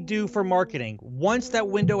that they do for marketing, once that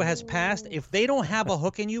window has passed, if they don't have a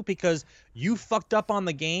hook in you because you fucked up on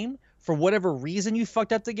the game for whatever reason, you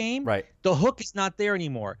fucked up the game, right, the hook is not there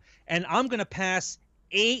anymore. And I'm going to pass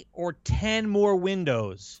 8 or 10 more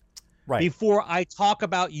windows before I talk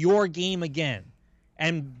about your game again.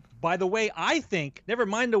 And by the way, I think, never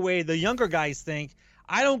mind the way the younger guys think,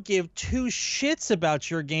 I don't give 2 shits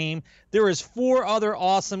about your game. There is 4 other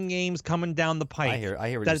awesome games coming down the pipe. I hear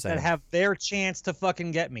what you're saying. That have their chance to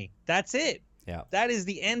fucking get me. That's it. Yeah. That is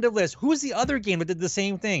the end of list. Who's the other game that did the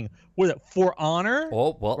same thing? Was it For Honor?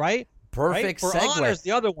 Oh, well, right? Perfect right? segue. For Honor's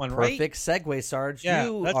the other one, right? Perfect segue, Sarge. Yeah,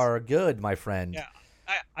 you are good, my friend. Yeah.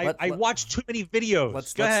 I watched too many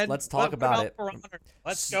videos. Go ahead. Let's talk about it. For Honor.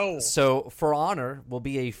 Let's go. So, For Honor will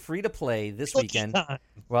be a free-to-play this weekend.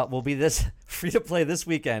 Well, will be this free-to-play this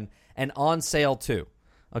weekend and on sale too.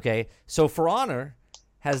 Okay? So, For Honor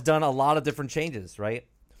has done a lot of different changes, right?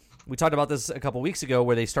 We talked about this a couple weeks ago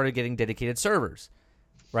where they started getting dedicated servers,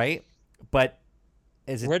 right? But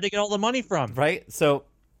where'd they get all the money from? Right? So,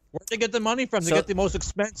 where'd they get the money from? They get the most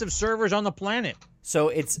expensive servers on the planet. So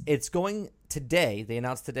it's going today. They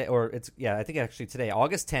announced today, I think actually today,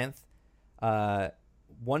 August 10th,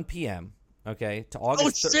 1 p.m. Okay, to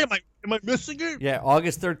August. Oh shit! Am I missing it? Yeah,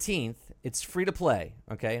 August 13th. It's free to play.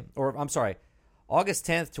 Okay, or I'm sorry, August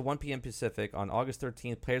 10th to 1 p.m. Pacific. On August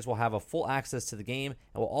 13th, players will have a full access to the game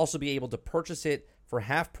and will also be able to purchase it for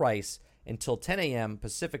half price until 10 a.m.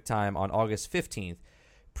 Pacific time on August 15th.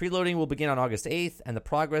 Preloading will begin on August 8th, and the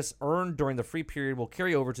progress earned during the free period will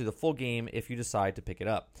carry over to the full game if you decide to pick it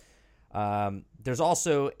up. There's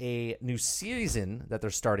also a new season that they're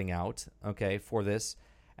starting out, okay, for this.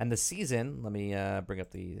 And the season, let me bring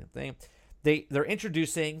up the thing. They're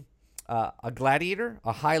introducing a Gladiator,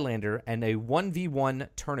 a Highlander, and a 1v1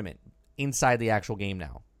 tournament inside the actual game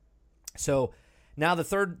now. So now the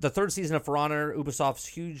third season of For Honor, Ubisoft's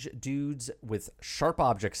huge dudes with sharp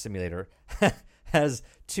object simulator, has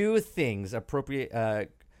 2 things appropriate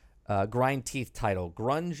grind teeth title,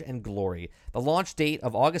 Grunge and Glory. The launch date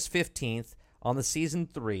of August 15th on the Season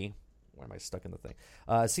 3. Why am I stuck in the thing?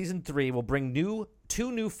 Season 3 will bring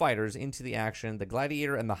 2 new fighters into the action, the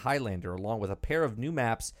Gladiator and the Highlander, along with a pair of new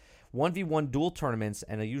maps, 1v1 duel tournaments,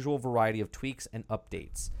 and a usual variety of tweaks and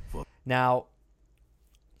updates. Now,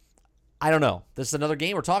 I don't know. This is another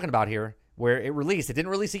game we're talking about here where it released. It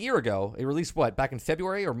didn't release a year ago. It released, back in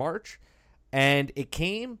February or March? And it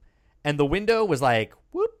came, and the window was like,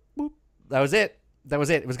 whoop, whoop. That was it.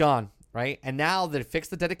 It was gone, right? And now they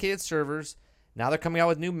fixed the dedicated servers. Now they're coming out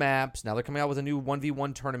with new maps. Now they're coming out with a new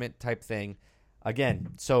 1v1 tournament type thing. Again,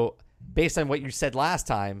 so based on what you said last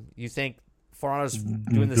time, you think For Honor's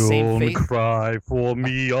doing the same fate? Don't cry for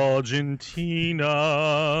me, Argentina.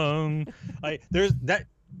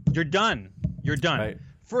 You're done. You're done. Right.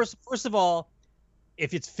 First of all,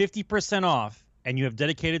 if it's 50% off and you have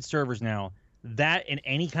dedicated servers now, that in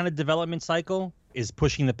any kind of development cycle is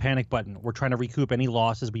pushing the panic button. We're trying to recoup any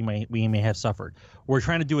losses we may have suffered. We're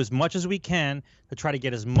trying to do as much as we can to try to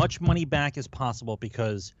get as much money back as possible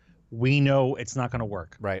because we know it's not going to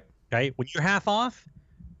work. Right. Okay. When you're half off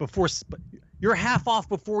before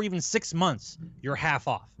even 6 months, you're half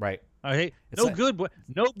off. Right. Okay. No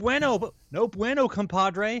bueno,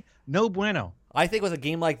 compadre. No bueno. I think with a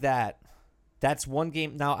game like that, That's one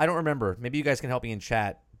game. Now, I don't remember. Maybe you guys can help me in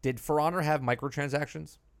chat. Did For Honor have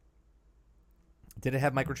microtransactions? Did it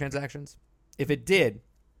have microtransactions? If it did,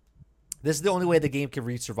 this is the only way the game can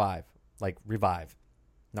revive.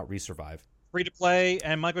 Not resurvive. Free to play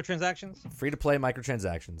and microtransactions. Free to play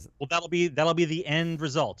microtransactions. Well, that'll be the end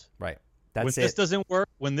result. Right. When this doesn't work,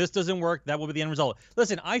 that will be the end result.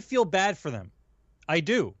 Listen, I feel bad for them. I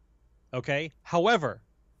do. Okay? However,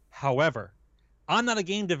 I'm not a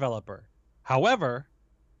game developer. However,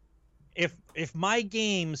 if my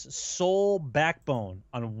game's sole backbone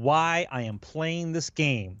on why I am playing this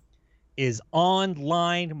game is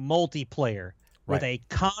online multiplayer with a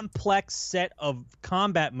complex set of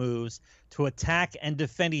combat moves to attack and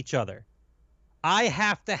defend each other, I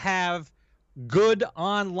have to have good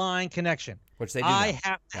online connection. Which they do. I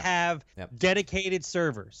have to have dedicated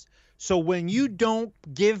servers. So when you don't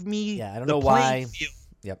give me I don't know why.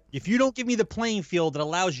 If you don't give me the playing field that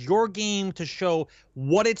allows your game to show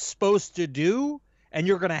what it's supposed to do, and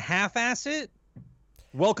you're going to half-ass it,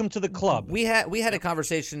 welcome to the club. We had a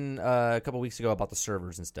conversation a couple weeks ago about the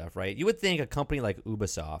servers and stuff, right? You would think a company like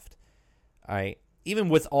Ubisoft, all right, even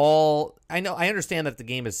with all I understand that the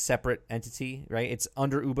game is a separate entity, right? It's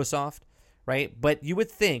under Ubisoft, right? But you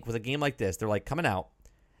would think with a game like this, they're like coming out,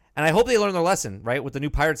 and I hope they learn their lesson, right? With the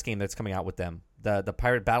new Pirates game that's coming out with them, the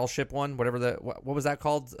Pirate Battleship one, whatever what was that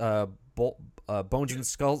called? Bones and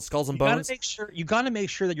Skulls and Bones. You got to make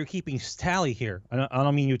sure that you're keeping tally here. I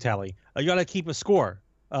don't mean you tally. You got to keep a score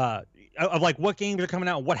of like what games are coming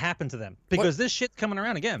out and what happened to them, because this shit's coming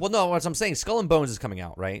around again. Well, no, what I'm saying, Skull and Bones is coming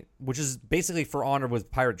out, right? Which is basically For Honor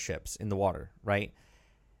with pirate ships in the water, right?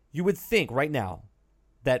 You would think right now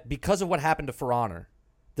that because of what happened to For Honor,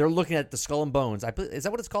 they're looking at the Skull and Bones. Is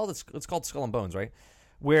that what it's called? It's called Skull and Bones, right?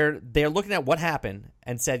 Where they're looking at what happened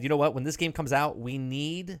and said, you know what? When this game comes out, we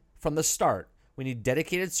need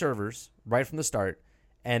dedicated servers right from the start,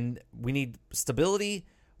 and we need stability.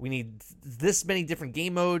 We need this many different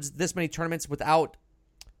game modes, this many tournaments without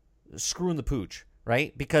screwing the pooch,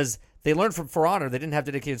 right? Because they learned from For Honor they didn't have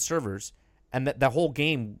dedicated servers, and that whole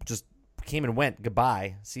game just came and went.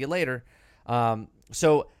 Goodbye. See you later.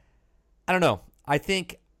 So I don't know. I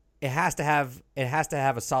think it has to have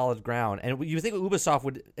a solid ground, and you think Ubisoft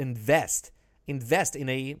would invest in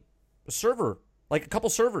a server, like a couple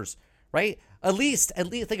servers, right? At least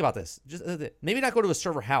think about this. Just maybe not go to a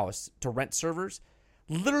server house to rent servers.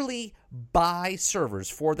 Literally buy servers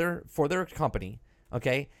for their company,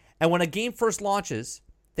 okay? And when a game first launches,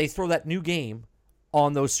 they throw that new game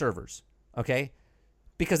on those servers, okay?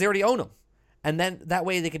 Because they already own them. And then that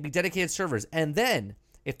way they can be dedicated servers. And then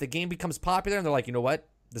if the game becomes popular and they're like, you know what?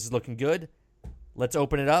 This is looking good. Let's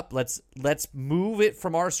open it up. Let's move it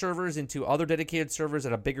from our servers into other dedicated servers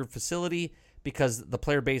at a bigger facility because the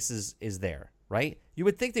player base is there, right? You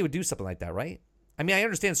would think they would do something like that, right? I mean, I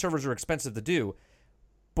understand servers are expensive to do,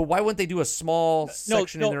 but why wouldn't they do a small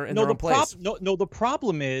section in their own place? The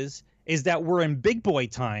problem is that we're in big boy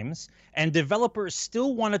times, and developers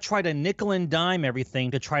still want to try to nickel and dime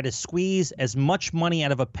everything to try to squeeze as much money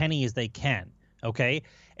out of a penny as they can, okay?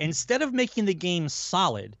 Instead of making the game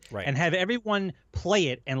solid and have everyone play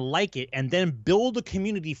it and like it and then build a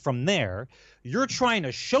community from there, you're trying to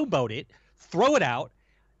showboat it, throw it out.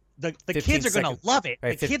 The kids are going to love it.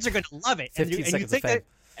 Right, the kids are going to love it.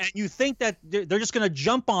 And you think that they're just going to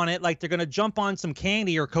jump on it like they're going to jump on some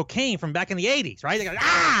candy or cocaine from back in the 80s, right? They're like,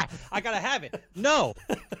 I got to have it. No,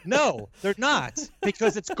 they're not,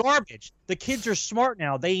 because it's garbage. The kids are smart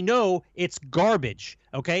now. They know it's garbage,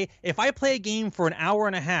 okay? If I play a game for an hour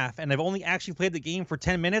and a half and I've only actually played the game for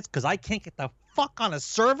 10 minutes because I can't get the fuck on a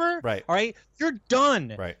server, right? All right, you're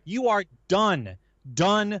done. Right. You are done.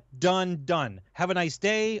 Done. Have a nice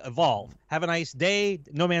day, Evolve. Have a nice day,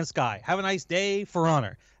 No Man's Sky. Have a nice day, For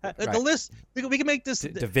Honor. The list, we can make this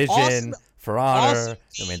Division, awesome, For Honor,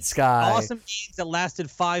 No Man's Sky. Awesome games that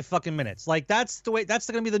lasted 5 fucking minutes. Like, that's the way. That's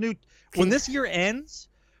going to be the new. When this year ends,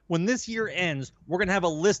 we're going to have a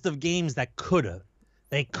list of games that coulda.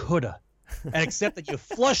 They coulda. And except that you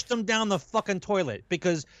flushed them down the fucking toilet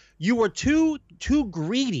because you were too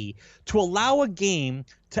greedy to allow a game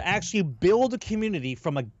to actually build a community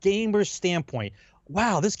from a gamer standpoint.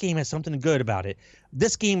 Wow, this game has something good about it.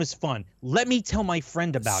 This game is fun. Let me tell my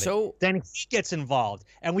friend about it. Then he gets involved,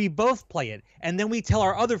 and we both play it, and then we tell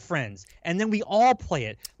our other friends, and then we all play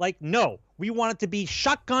it. Like, no, we want it to be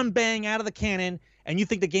shotgun bang out of the cannon, and you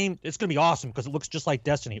think the game, it's going to be awesome because it looks just like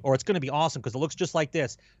Destiny, or it's going to be awesome because it looks just like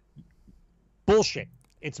this. Bullshit.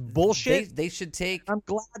 It's bullshit. They should take. I'm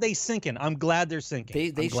glad they're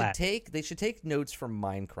sinking. They should take notes from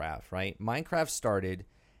Minecraft, right? Minecraft started,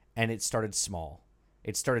 and it started small.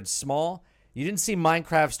 You didn't see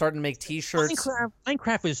Minecraft starting to make T-shirts.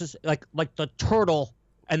 Minecraft is just like the turtle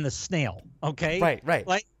and the snail. Okay. Right.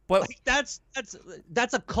 Like that's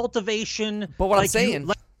a cultivation. But what I'm saying,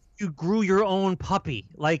 you grew your own puppy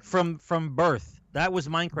like from birth. That was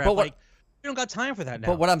Minecraft. But we don't got time for that now.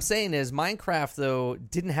 But what I'm saying is Minecraft, though,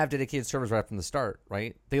 didn't have dedicated servers right from the start,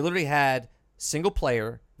 right? They literally had single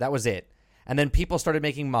player. That was it. And then people started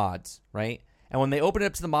making mods, right? And when they opened it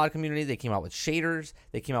up to the mod community, they came out with shaders.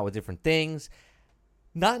 They came out with different things.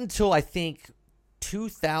 Not until, I think,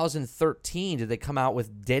 2013 did they come out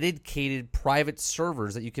with dedicated private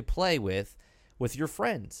servers that you could play with your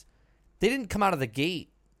friends. They didn't come out of the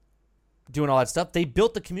gate doing all that stuff. They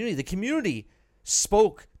built the community. The community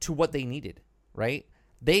spoke to what they needed, right?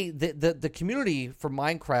 The community for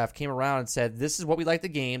Minecraft came around and said, this is what we like the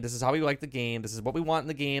game, this is how we like the game, this is what we want in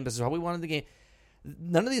the game, this is how we wanted the game.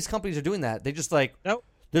 None of these companies are doing that. They just like, nope.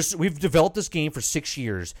 We've developed this game for 6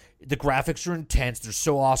 years. The graphics are intense. They're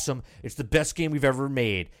so awesome. It's the best game we've ever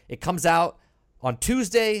made. It comes out on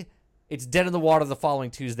Tuesday. It's dead in the water the following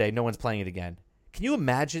Tuesday. No one's playing it again. Can you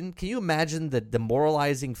imagine the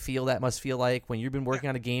demoralizing feel that must feel like when you've been working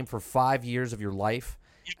on a game for 5 years of your life?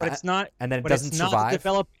 But it's not, and then it doesn't survive.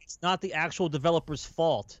 It's not the actual developer's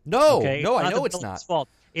fault. No, okay? No, I know it's not. Fault.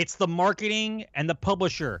 It's the marketing and the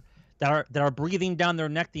publisher that are breathing down their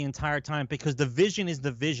neck the entire time, because the vision is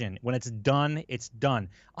the vision. When it's done, it's done.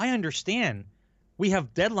 I understand we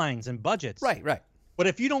have deadlines and budgets. Right. But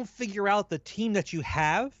if you don't figure out the team that you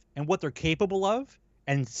have and what they're capable of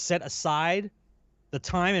and set aside the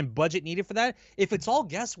time and budget needed for that, if it's all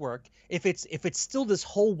guesswork, if it's still this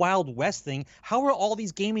whole Wild West thing, how are all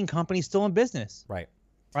these gaming companies still in business?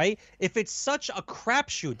 Right? If it's such a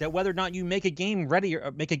crapshoot that whether or not you make a game ready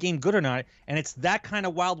or make a game good or not, and it's that kind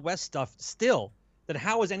of Wild West stuff still, then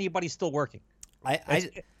how is anybody still working?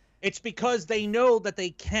 It's because they know that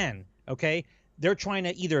they can, okay? They're trying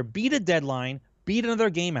to either beat a deadline, beat another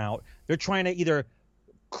game out. They're trying to either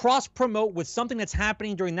cross-promote with something that's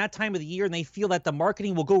happening during that time of the year, and they feel that the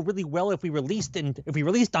marketing will go really well if we released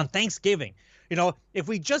on Thanksgiving. You know, if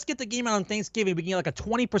we just get the game out on Thanksgiving, we can get like a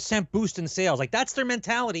 20% boost in sales. Like, that's their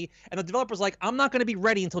mentality, and the developer's like, I'm not going to be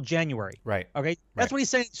ready until January. Right. Okay? That's what he's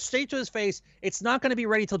saying straight to his face. It's not going to be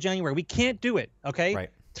ready till January. We can't do it, okay? Right.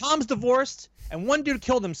 Tom's divorced, and one dude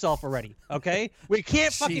killed himself already, okay? We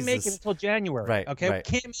can't fucking make it until January, right? Okay? Right.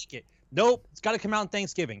 We can't make it. Nope, it's got to come out on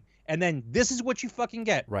Thanksgiving. And then this is what you fucking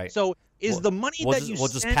get. Right. So the money we'll that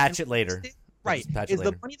just patch it later. Right. Is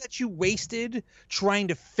the money that you wasted trying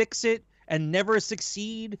to fix it and never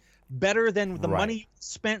succeed better than the money you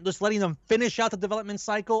spent just letting them finish out the development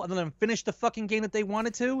cycle and then finish the fucking game that they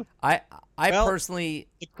wanted to? I personally,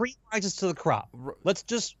 the cream rises to the crop. Let's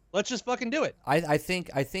just fucking do it. I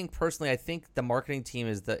think personally, I think the marketing team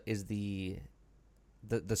is the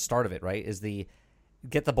start of it, right? Is the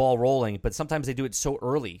get the ball rolling, but sometimes they do it so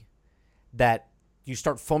early that you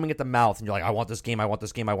start foaming at the mouth and you're like, I want this game, I want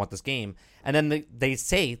this game, I want this game. And then they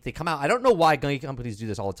come out. I don't know why game companies do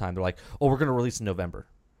this all the time. They're like, oh, we're going to release in November.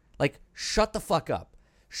 Like, shut the fuck up.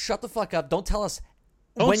 Shut the fuck up. Don't tell us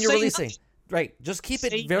when you're releasing. Nothing. Right. Just keep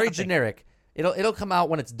it very generic. It'll come out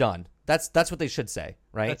when it's done. That's what they should say,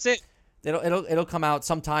 right? That's it. It'll come out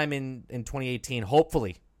sometime in 2018,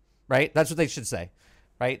 hopefully. Right? That's what they should say.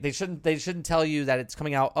 Right? They shouldn't tell you that it's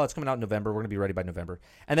coming out. Oh, it's coming out in November. We're going to be ready by November.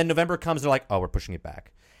 And then November comes, they're like, oh, we're pushing it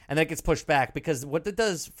back. And then it gets pushed back because what it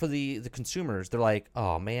does for the consumers, they're like,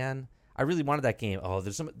 oh man, I really wanted that game. Oh,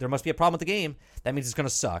 there must be a problem with the game. That means it's going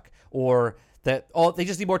to suck. Or that they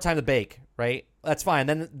just need more time to bake, right? That's fine.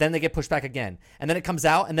 Then they get pushed back again. And then it comes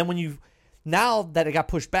out, and then now that it got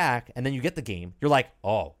pushed back and then you get the game, you're like,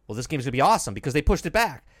 oh, well, this game's going to be awesome because they pushed it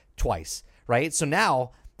back twice, right? So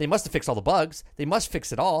now they must have fixed all the bugs. They must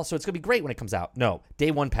fix it all, so it's going to be great when it comes out. No, day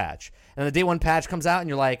one patch. And the day one patch comes out, and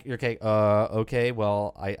you're okay,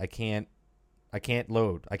 well, I can't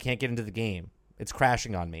load. I can't get into the game. It's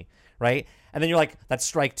crashing on me, right? And then you're like, that's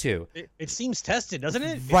strike two. It seems tested, doesn't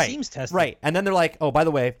it? Right. It seems tested. Right. And then they're like, oh, by the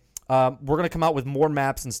way, we're going to come out with more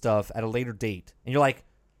maps and stuff at a later date. And you're like,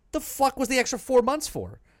 the fuck was the extra 4 months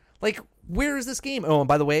for? Like, where is this game? Oh, and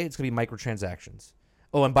by the way, it's going to be microtransactions.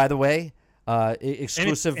 Oh, and by the way,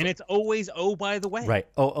 exclusive, and it's always by the way, right?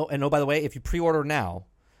 And by the way, if you pre-order now,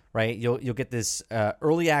 right, you'll get this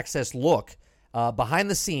early access look behind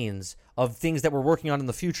the scenes of things that we're working on in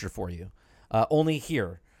the future for you, only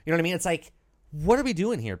here. You know what I mean? It's like, what are we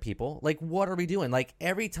doing here, people? Like, what are we doing? Like,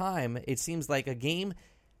 every time it seems like a game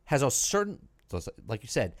has a certain, like you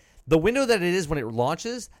said, the window that it is when it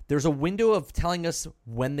launches. There's a window of telling us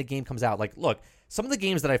when the game comes out. Like, look, some of the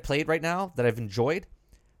games that I've played right now that I've enjoyed.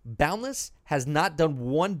 Boundless has not done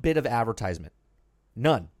one bit of advertisement.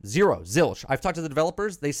 None. Zero. Zilch. I've talked to the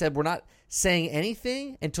developers. They said we're not saying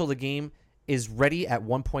anything until the game is ready at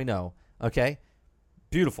 1.0. Okay?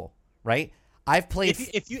 Beautiful, right? I've played...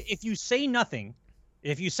 If you say nothing,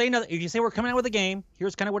 if you say we're coming out with a game,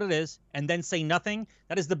 here's kind of what it is, and then say nothing,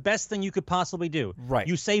 that is the best thing you could possibly do. Right.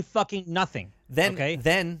 You say fucking nothing. Then, okay?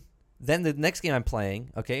 Then the next game I'm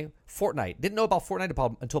playing, okay, Fortnite. Didn't know about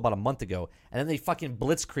Fortnite until about a month ago, and then they fucking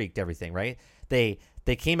blitzkrieged everything, right? They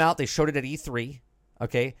came out, they showed it at E3,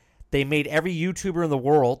 okay? They made every YouTuber in the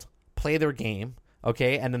world play their game,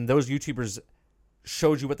 okay? And then those YouTubers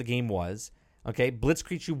showed you what the game was, okay?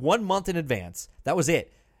 Blitzkrieged you 1 month in advance. That was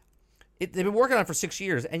it. They've been working on it for 6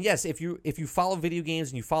 years. And yes, if you follow video games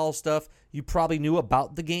and you follow stuff, you probably knew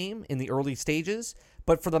about the game in the early stages.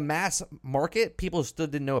 But for the mass market, people still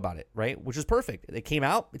didn't know about it, right? Which is perfect. It came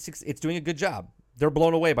out. It's doing a good job. They're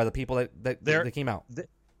blown away by the people that came out.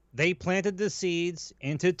 They planted the seeds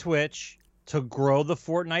into Twitch to grow the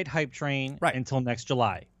Fortnite hype train until next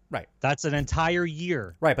July. Right. That's an entire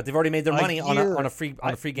year. Right, but they've already made their money on a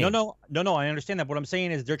free game. No, I understand that. What I'm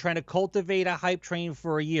saying is they're trying to cultivate a hype train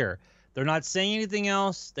for a year. They're not saying anything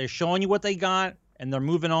else. They're showing you what they got, and they're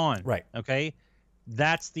moving on. Right. Okay?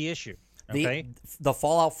 That's the issue. Okay? The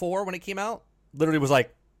Fallout 4, when it came out, literally was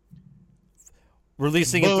like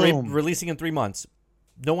releasing in 3 months.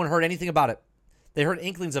 No one heard anything about it. They heard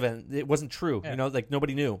inklings of it. It wasn't true. Yeah. Like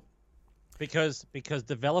nobody knew. Because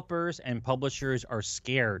developers and publishers are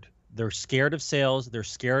scared. They're scared of sales. They're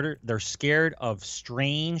scared of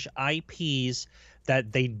strange IPs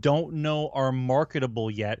that they don't know are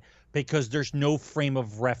marketable yet because there's no frame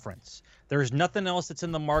of reference. There's nothing else that's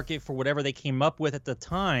in the market for whatever they came up with at the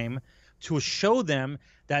time to show them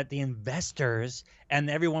that the investors and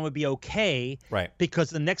everyone would be okay, right? Because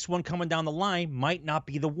the next one coming down the line might not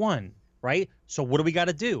be the one, right? So what do we got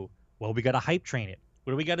to do? Well, we got to hype train it.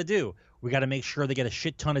 What do we got to do? We got to make sure they get a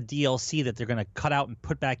shit ton of DLC that they're going to cut out and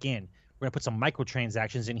put back in. We're going to put some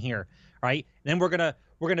microtransactions in here, right? And then we're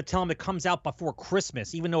going to tell them it comes out before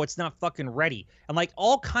Christmas, even though it's not fucking ready. And like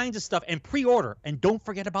all kinds of stuff. And pre-order. And don't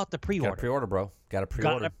forget about the pre-order. Got to pre-order, bro. Got to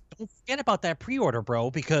pre-order. Don't forget about that pre-order,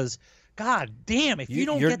 bro, because god damn, if you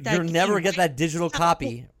don't get that you'll never get that digital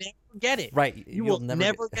copy. You'll never get it. Right. You will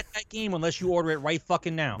never get that game unless you order it right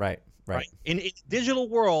fucking now. Right. In a digital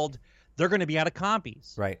world, they're going to be out of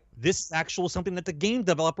copies. Right. This is actual something that the game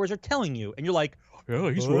developers are telling you. And you're like,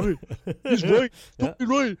 yeah, he's right. He's right. He's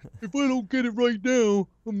right. If I don't get it right now,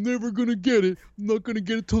 I'm never going to get it. I'm not going to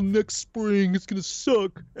get it till next spring. It's going to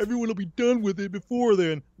suck. Everyone will be done with it before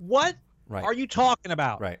then. What are you talking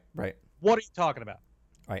about? Right. What are you talking about?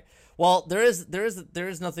 Right. Well, there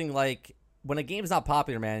is nothing like when a game's not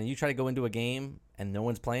popular, man, and you try to go into a game and no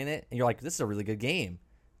one's playing it, and you're like, this is a really good game.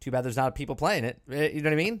 Too bad there's not people playing it. You know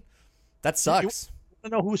what I mean? That sucks. You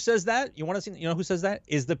know who says that? You want to see? You know who says that?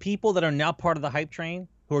 Is the people that are now part of the hype train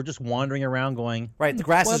who are just wandering around going, right? The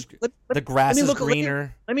grass is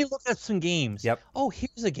greener. Let me look at some games. Yep. Oh,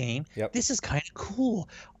 here's a game. Yep. This is kind of cool.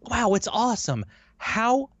 Wow, it's awesome.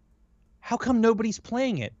 How come nobody's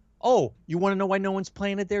playing it? Oh, you want to know why no one's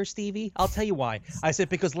playing it there, Stevie? I'll tell you why. I said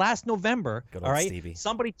because last November, all right, Stevie.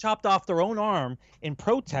 Somebody chopped off their own arm in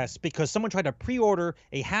protest because someone tried to pre-order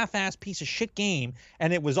a half-ass piece of shit game,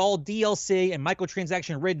 and it was all DLC and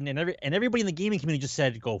microtransaction ridden, and everybody in the gaming community just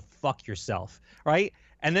said, "Go fuck yourself," right?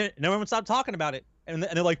 And then everyone stopped talking about it, and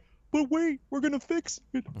they're like, "But wait, we're gonna fix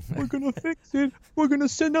it. We're gonna fix it. We're gonna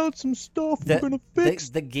send out some stuff. We're gonna fix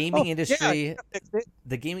the gaming industry. Yeah,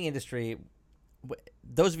 the gaming industry."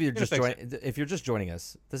 Those of you if you're just joining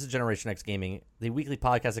us, this is Generation X Gaming, the weekly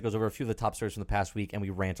podcast that goes over a few of the top stories from the past week, and we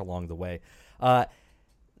rant along the way.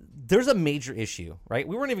 There's a major issue, right?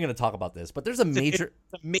 We weren't even going to talk about this, but there's a major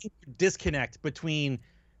disconnect between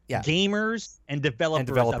gamers and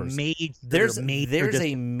developers. There's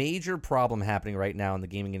a major problem happening right now in the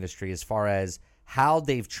gaming industry as far as how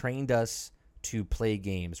they've trained us to play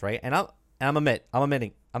games, right? And I'm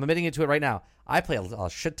admitting into it right now. I play a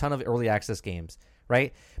shit ton of early access games,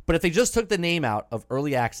 right? But if they just took the name out of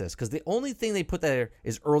early access, because the only thing they put there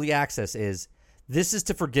is early access is this is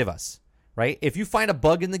to forgive us, right? If you find a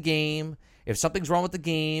bug in the game, if something's wrong with the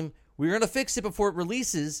game, we're going to fix it before it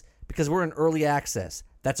releases because we're in early access.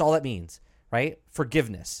 That's all that means, right?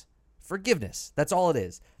 Forgiveness. That's all it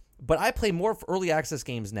is. But I play more early access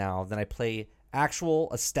games now than I play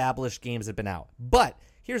actual established games that have been out. But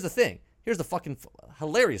here's the thing. Here's the fucking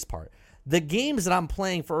hilarious part. The games that I'm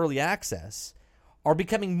playing for early access are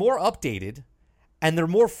becoming more updated and they're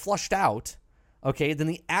more flushed out, okay, than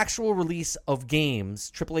the actual release of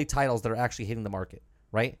games, AAA titles that are actually hitting the market,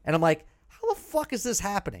 right? And I'm like, how the fuck is this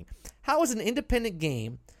happening? How is an independent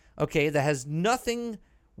game, okay, that has nothing,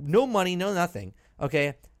 no money, no nothing,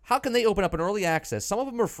 okay, how can they open up an early access? Some of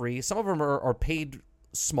them are free. Some of them are paid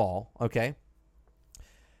small, okay?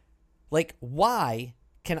 Like, why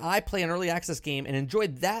can I play an early access game and enjoy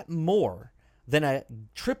that more than a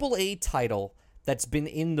AAA title that's been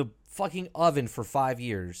in the fucking oven for 5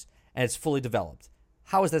 years and it's fully developed?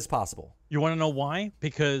 How is this possible? You want to know why?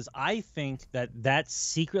 Because I think that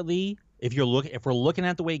secretly, if we're looking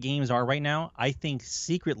at the way games are right now, I think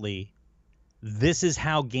secretly this is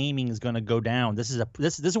how gaming is going to go down. This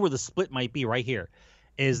is where the split might be right here.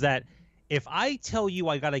 Is that if I tell you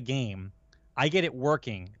I got a game, I get it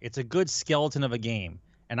working, it's a good skeleton of a game,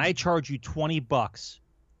 and I charge you $20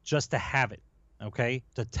 just to have it, okay,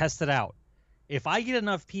 to test it out. If I get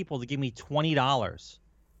enough people to give me $20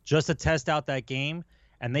 just to test out that game,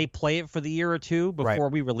 and they play it for the year or two before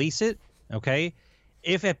we release it, okay,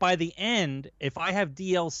 by the end, if I have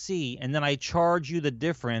DLC and then I charge you the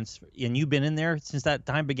difference, and you've been in there since that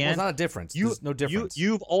time began, well, it's not a difference. There's no difference.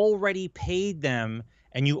 You've already paid them,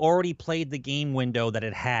 and you already played the game window that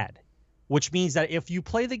it had, which means that if you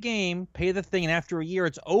play the game, pay the thing, and after a year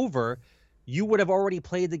it's over, you would have already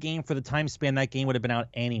played the game for the time span that game would have been out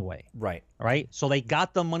anyway. Right. Right? So they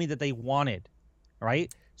got the money that they wanted,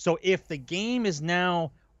 right? So if the game is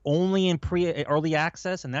now only in early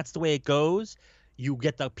access, and that's the way it goes, you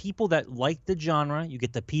get the people that like the genre, you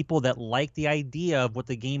get the people that like the idea of what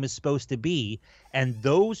the game is supposed to be, and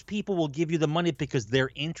those people will give you the money because they're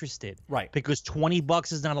interested. Right. Because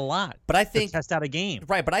 $20 is not a lot. But I think to test out a game.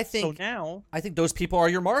 Right, but I think those people are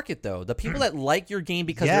your market, though. The people that like your game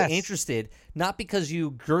because they're interested, not because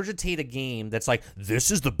you regurgitate a game that's like, this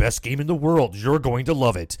is the best game in the world, you're going to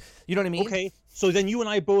love it. You know what I mean? Okay. So then you and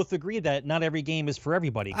I both agree that not every game is for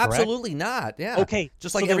everybody, correct? Absolutely not, yeah. Okay.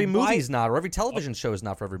 Just like every movie's not, or every television show is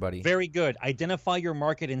not for everybody. Very good. Identify your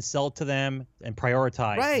market and sell to them and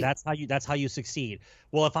prioritize. Right. That's how you succeed.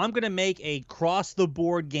 Well, if I'm going to make a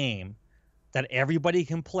cross-the-board game that everybody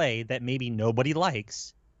can play that maybe nobody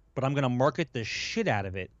likes, but I'm going to market the shit out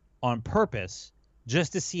of it on purpose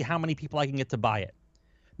just to see how many people I can get to buy it.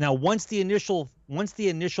 Now, once the initial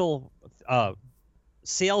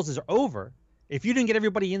sales is over, if you didn't get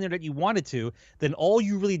everybody in there that you wanted to, then all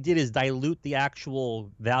you really did is dilute the actual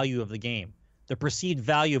value of the game, the perceived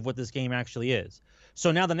value of what this game actually is.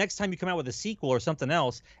 So now the next time you come out with a sequel or something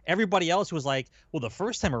else, everybody else was like, well, the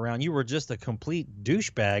first time around you were just a complete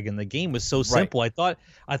douchebag and the game was so simple. I thought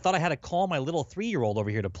I had to call my little 3-year-old over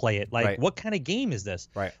here to play it. Like, what kind of game is this?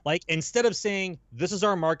 Right. Like, instead of saying, this is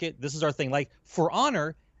our market, this is our thing, like For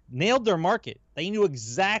Honor nailed their market. They knew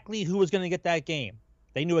exactly who was going to get that game.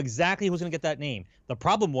 They knew exactly who was going to get that name. The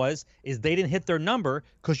problem is they didn't hit their number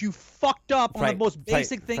because you fucked up on the most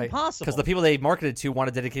basic thing possible. Because the people they marketed to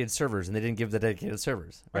wanted dedicated servers, and they didn't give the dedicated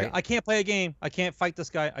servers. Right? I can't play a game. I can't fight this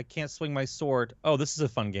guy. I can't swing my sword. Oh, this is a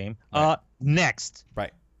fun game. Next.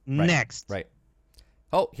 Right. Next. Right.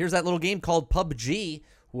 Oh, here's that little game called PUBG,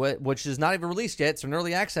 which is not even released yet. It's in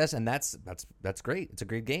early access, and that's great. It's a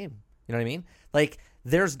great game. You know what I mean? Like,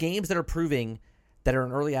 there's games that are proving that are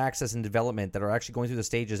in early access and development that are actually going through the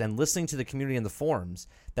stages and listening to the community in the forums,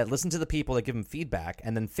 that listen to the people that give them feedback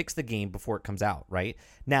and then fix the game before it comes out, right?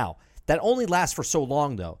 Now, that only lasts for so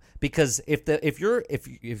long though, because if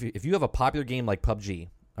you have a popular game like PUBG,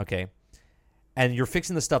 okay, and you're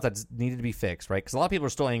fixing the stuff that's needed to be fixed, right? Because a lot of people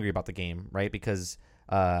are still angry about the game, right? Because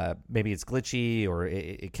maybe it's glitchy or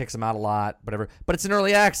it kicks them out a lot, whatever. But it's in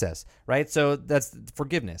early access, right? So that's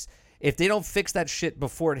forgiveness. If they don't fix that shit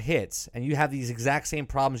before it hits, and you have these exact same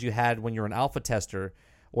problems you had when you're an alpha tester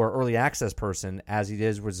or early access person as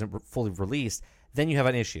it was fully released, then you have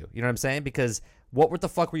an issue. You know what I'm saying? Because what the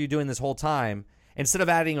fuck were you doing this whole time? Instead of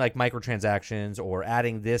adding like microtransactions or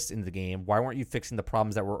adding this into the game, why weren't you fixing the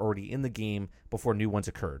problems that were already in the game before new ones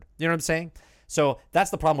occurred? You know what I'm saying? So that's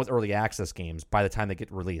the problem with early access games by the time they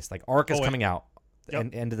get released. Like Ark is coming out.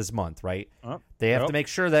 End of this month, right? They have to make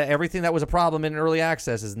sure that everything that was a problem in early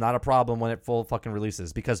access is not a problem when it full fucking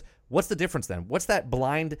releases. Because what's the difference then? What's that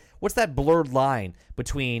blurred line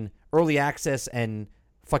between early access and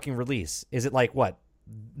fucking release? Is it like what,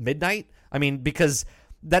 midnight? I mean, because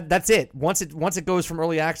that's it. Once it goes from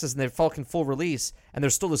early access and they fucking full release, and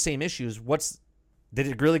there's still the same issues. Did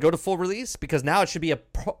it really go to full release? Because now it should be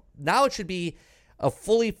a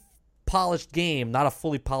fully polished game, not a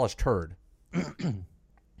fully polished turd.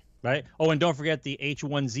 Right. Oh, and don't forget the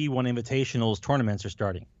H1Z1 Invitationals tournaments are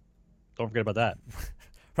starting. Don't forget about that.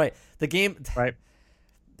 Right. The game. Right.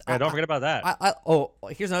 Don't forget about that.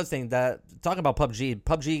 Here's another thing. Talking about PUBG.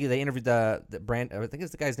 PUBG. They interviewed the brand. I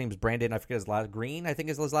think the guy's name is Brandon. I forget his last. Green, I think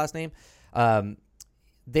is his last name.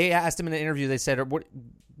 They asked him in an interview. They said,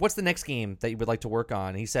 "What's the next game that you would like to work on?"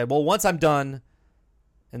 And he said, "Well, once I'm done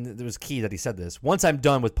and it was key that he said this, once I'm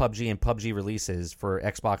done with PUBG and PUBG releases for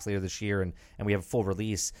Xbox later this year, and we have a full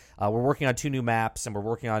release, we're working on 2 new maps, and we're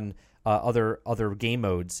working on other game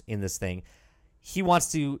modes in this thing. He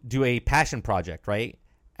wants to do a passion project, right?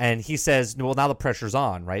 And he says, well, now the pressure's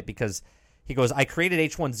on, right? Because he goes, I created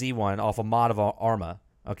H1Z1 off a mod of Arma,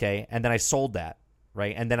 okay? And then I sold that,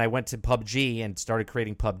 right? And then I went to PUBG and started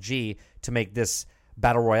creating PUBG to make this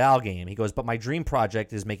Battle Royale game. He goes, but my dream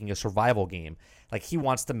project is making a survival game. Like, he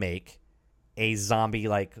wants to make a zombie,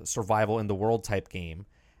 like, survival in the world type game.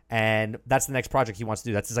 And that's the next project he wants to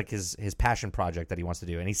do. That's like his passion project that he wants to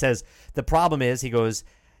do. And he says, the problem is, he goes,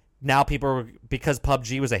 now because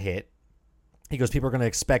PUBG was a hit, he goes, people are going to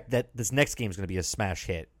expect that this next game is going to be a smash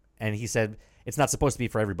hit. And he said, it's not supposed to be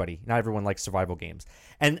for everybody. Not everyone likes survival games.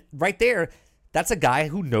 And right there, that's a guy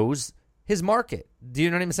who knows his market. Do you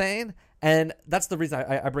know what I'm saying? And that's the reason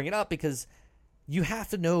I bring it up, because you have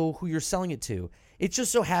to know who you're selling it to. It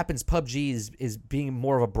just so happens PUBG is being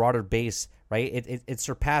more of a broader base, right? It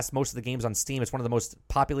surpassed most of the games on Steam. It's one of the most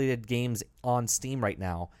populated games on Steam right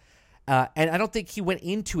now. And I don't think he went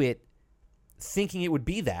into it thinking it would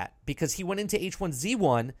be that, because he went into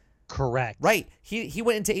H1Z1. Correct. Right. He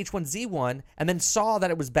went into H1Z1 and then saw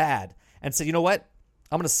that it was bad and said, you know what?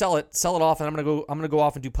 I'm going to sell it off, and I'm going to go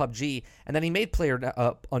off and do PUBG. And then he made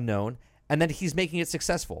PlayerUnknown, and then he's making it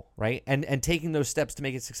successful, right? And taking those steps to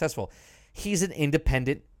make it successful. He's an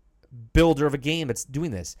independent builder of a game that's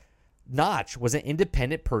doing this. Notch was an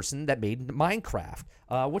independent person that made Minecraft.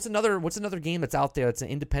 What's another game that's out there that's an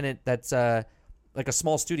independent, that's like a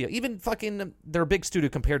small studio? Even fucking, they're a big studio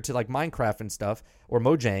compared to like Minecraft and stuff, or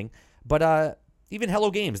Mojang. But even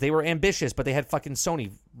Hello Games, they were ambitious, but they had fucking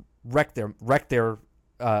Sony wreck their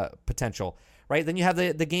potential, right? Then you have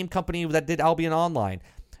the game company that did Albion Online.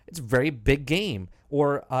 It's a very big game.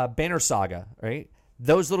 Or Banner Saga, right?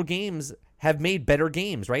 Those little games have made better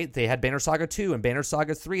games, right? They had Banner Saga 2 and Banner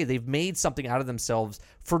Saga 3. They've made something out of themselves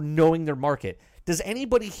for knowing their market. Does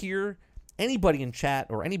anybody here, anybody in chat,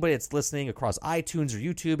 or anybody that's listening across iTunes or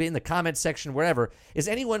YouTube, in the comment section, wherever, is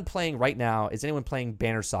anyone playing right now? Is anyone playing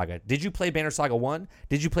Banner Saga? Did you play Banner Saga 1?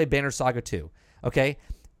 Did you play Banner Saga 2? Okay?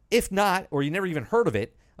 If not, or you never even heard of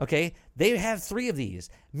it, okay, they have 3 of these,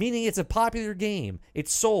 meaning it's a popular game.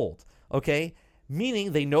 It's sold, okay?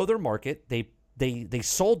 Meaning they know their market. They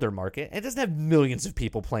sold their market. It doesn't have millions of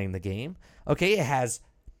people playing the game, okay? It has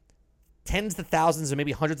tens of thousands and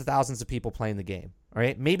maybe hundreds of thousands of people playing the game, all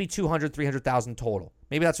right? Maybe 200, 300,000 total.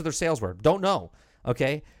 Maybe that's what their sales were. Don't know,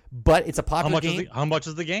 okay? But it's a popular game. How much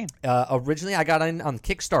is the game? Originally, I got in on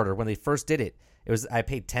Kickstarter when they first did it. I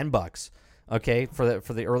paid $10, okay, for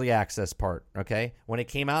the early access part, okay? When it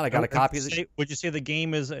came out, I got a copy of it. Would you say the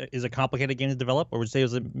game is a complicated game to develop, or would you say it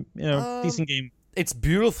was a decent game? It's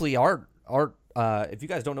beautifully art. If you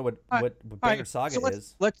guys don't know what Banner Saga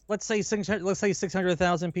is, let's say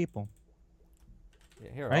 600,000 people. Yeah,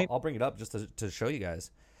 here, right? I'll bring it up just to show you guys.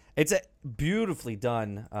 It's a beautifully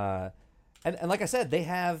done, and like I said, they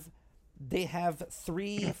have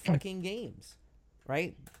 3 fucking games,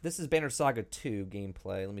 right? This is Banner Saga 2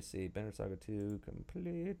 gameplay. Let me see, Banner Saga 2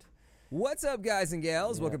 complete. What's up, guys and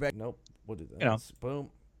gals? Yeah, Welcome back. Nope, we'll do that. Boom.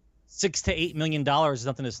 $6 to $8 million is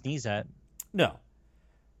nothing to sneeze at. No.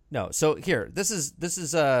 So here, this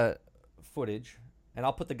is footage, and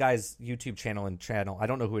I'll put the guy's YouTube channel in channel. I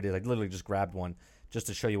don't know who it is. I literally just grabbed one just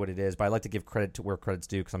to show you what it is, but I like to give credit to where credit's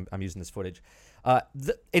due because I'm using this footage.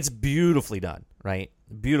 It's beautifully done, right?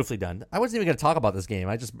 Beautifully done. I wasn't even going to talk about this game.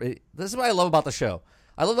 This is what I love about the show.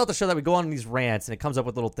 I love about the show that we go on these rants and it comes up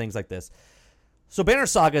with little things like this. So Banner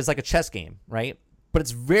Saga is like a chess game, right? But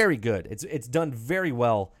it's very good. It's done very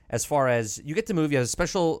well as far as you get to move. You have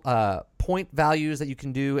special point values that you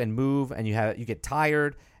can do and move, and you get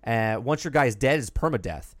tired. Once your guy's dead, it's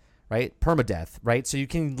permadeath, right? Permadeath, right? So you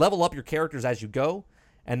can level up your characters as you go,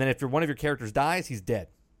 and then if one of your characters dies, he's dead.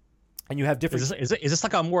 And you have different. Is this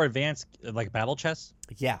like a more advanced like battle chess?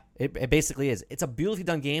 Yeah, it basically is. It's a beautifully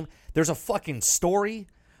done game. There's a fucking story.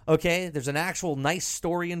 Okay, there's an actual nice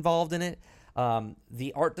story involved in it.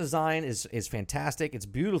 The art design is fantastic. It's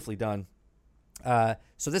beautifully done.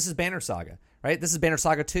 So this is Banner Saga, right? This is Banner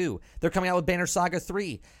Saga 2. They're coming out with Banner Saga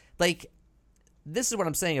 3. Like, this is what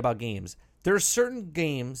I'm saying about games. There are certain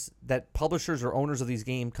games that publishers or owners of these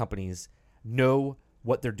game companies know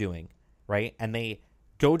what they're doing, right? And they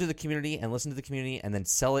go to the community and listen to the community and then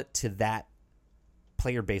sell it to that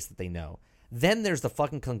player base that they know. Then there's the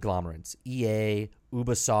fucking conglomerates. EA,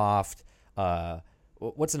 Ubisoft,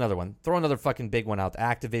 what's another one? Throw another fucking big one out.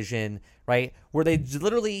 Activision, right? Where they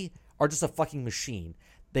literally are just a fucking machine.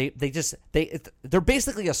 They're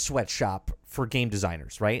basically a sweatshop for game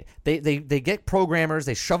designers, right? They get programmers,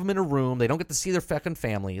 they shove them in a room, they don't get to see their fucking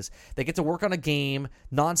families, they get to work on a game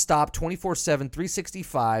nonstop, 24/7,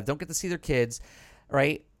 365, don't get to see their kids,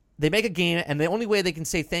 right? They make a game, and the only way they can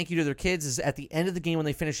say thank you to their kids is at the end of the game when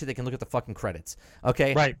they finish it. They can look at the fucking credits.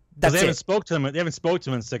 Okay, right? That's they haven't it. spoke to them. They haven't spoke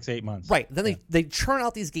to them in 6-8 months. Right. Then they churn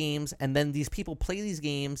out these games, and then these people play these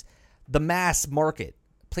games. The mass market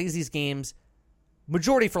plays these games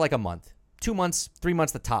majority for like a month, 2 months, 3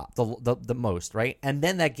 months, the top, the most, right? And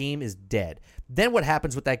then that game is dead. Then what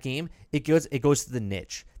happens with that game? It goes to the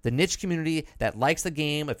niche community that likes the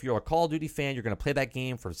game. If you're a Call of Duty fan, you're going to play that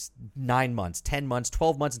game for 9 months, 10 months,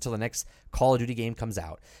 12 months until the next Call of Duty game comes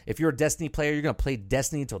out. If you're a Destiny player, you're going to play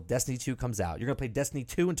Destiny until Destiny 2 comes out. You're going to play Destiny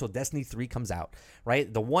 2 until Destiny 3 comes out,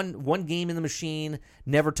 right? The one game in the machine,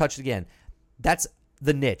 never touched again. That's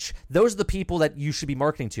the niche. Those are the people that you should be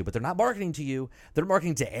marketing to, but they're not marketing to you. They're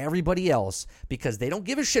marketing to everybody else because they don't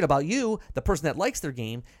give a shit about you, the person that likes their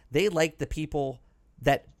game. They like the people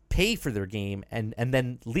that pay for their game and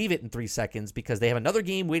then leave it in 3 seconds because they have another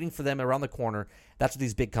game waiting for them around the corner. That's what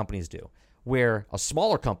these big companies do. Where a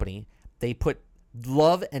smaller company, they put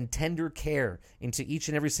love and tender care into each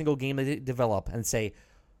and every single game they develop and say,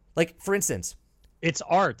 like, for instance, it's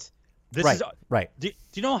art. This right, is right. Do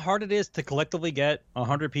you know how hard it is to collectively get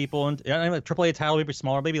 100 people and like AAA title, maybe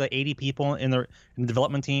smaller, maybe like 80 people in the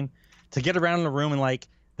development team to get around in the room and like,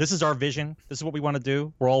 this is our vision. This is what we want to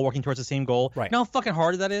do. We're all working towards the same goal. Right. You know how fucking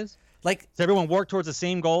hard that is? Like, does everyone work towards the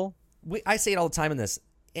same goal? I say it all the time in this.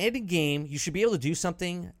 In a game, you should be able to do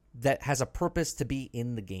something that has a purpose to be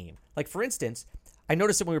in the game. Like, for instance, I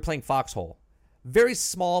noticed it when we were playing Foxhole. Very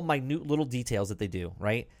small, minute little details that they do,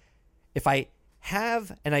 right? If I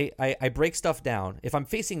have, and I break stuff down, if I'm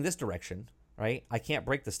facing this direction, right, I can't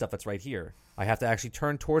break the stuff that's right here. I have to actually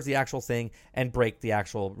turn towards the actual thing and break the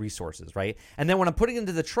actual resources, right? And then when I'm putting it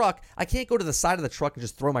into the truck, I can't go to the side of the truck and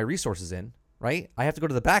just throw my resources in, right? I have to go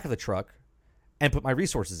to the back of the truck and put my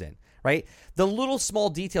resources in, right? The little small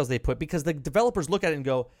details they put, because the developers look at it and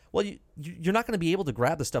go, well, you're not going to be able to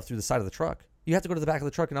grab the stuff through the side of the truck. You have to go to the back of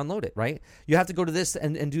the truck and unload it, right? You have to go to this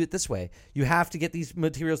and do it this way. You have to get these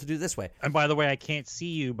materials to do it this way. And by the way, I can't see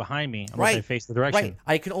you behind me unless I face the direction. Right.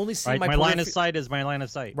 I can only see my line of sight is my line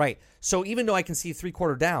of sight. Right. So even though I can see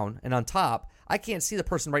 3/4 down and on top, I can't see the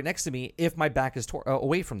person right next to me if my back is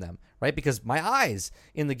away from them, right? Because my eyes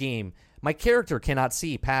in the game, my character cannot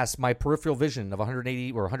see past my peripheral vision of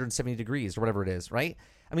 180 or 170 degrees or whatever it is, right?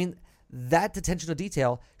 I mean, that attention to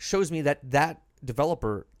detail shows me that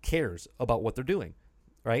developer cares about what they're doing,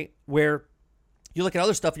 right? Where you look at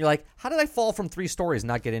other stuff and you're like, how did I fall from 3 stories and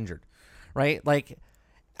not get injured, right? Like,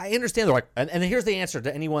 I understand they're like, and here's the answer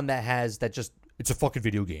to anyone that just, it's a fucking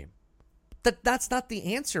video game. That's not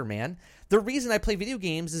the answer, man. The reason I play video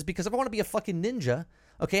games is because if I want to be a fucking ninja,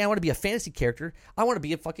 okay, I want to be a fantasy character, I want to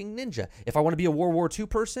be a fucking ninja. If I want to be a World War II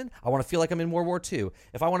person, I want to feel like I'm in World War II.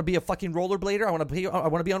 If I want to be a fucking rollerblader, I want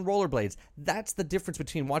to be on rollerblades. That's the difference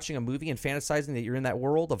between watching a movie and fantasizing that you're in that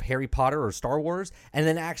world of Harry Potter or Star Wars, and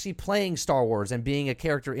then actually playing Star Wars and being a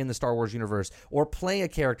character in the Star Wars universe, or playing a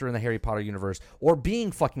character in the Harry Potter universe, or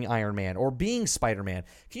being fucking Iron Man, or being Spider-Man.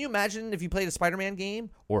 Can you imagine if you played a Spider-Man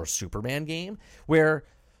game or a Superman game where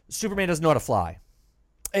Superman doesn't know how to fly?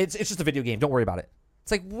 It's just a video game. Don't worry about it.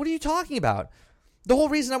 It's like, what are you talking about? The whole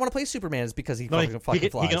reason I want to play Superman is because he fucking flies. He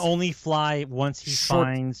can only fly once he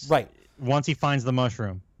finds the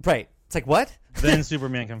mushroom. Right. It's like, what? Then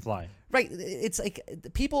Superman can fly. Right. It's like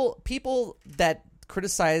people that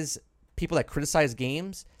criticize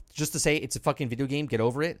games just to say it's a fucking video game, get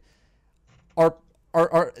over it,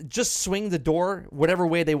 are just swing the door whatever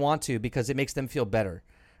way they want to because it makes them feel better.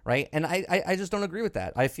 Right? And I just don't agree with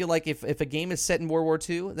that. I feel like if a game is set in World War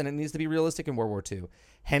II, then it needs to be realistic in World War II.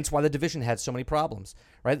 Hence why The Division had so many problems.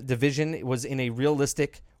 Right? The Division was in a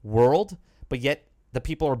realistic world, but yet the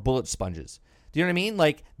people are bullet sponges. Do you know what I mean?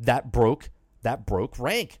 Like, that broke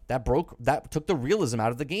rank. That took the realism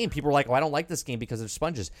out of the game. People were like, oh, I don't like this game because they're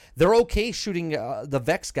sponges. They're okay shooting the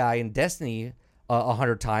Vex guy in Destiny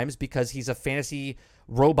 100 times because he's a fantasy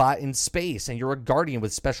robot in space and you're a guardian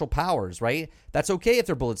with special powers, right? That's okay if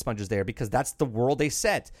they're bullet sponges there because that's the world they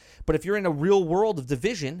set. But if you're in a real world of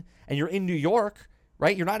Division and you're in New York,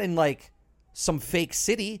 right? You're not in like some fake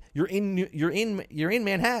city. You're in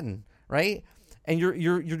Manhattan, right? And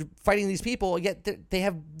you're fighting these people, yet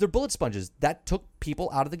they're bullet sponges. That took people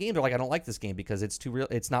out of the game. They're like, I don't like this game because it's too real.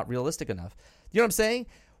 It's not realistic enough. You know what I'm saying?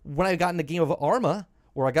 When I got in the game of Arma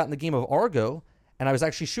or I got in the game of Argo and I was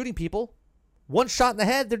actually shooting people, one shot in the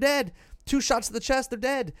head, they're dead. 2 shots to the chest, they're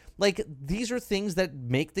dead. Like, these are things that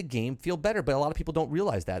make the game feel better, but a lot of people don't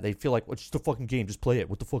realize that. They feel like, well, it's just a fucking game, just play it.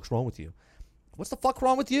 What the fuck's wrong with you? What's the fuck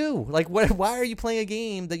wrong with you? Like, why are you playing a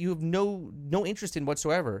game that you have no interest in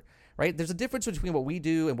whatsoever, right? There's a difference between what we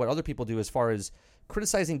do and what other people do as far as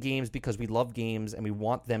criticizing games because we love games and we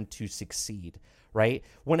want them to succeed, right?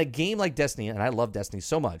 When a game like Destiny, and I love Destiny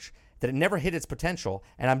so much, that it never hit its potential,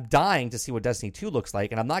 and I'm dying to see what Destiny 2 looks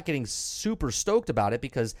like, and I'm not getting super stoked about it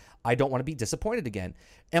because I don't want to be disappointed again.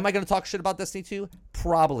 Am I going to talk shit about Destiny 2?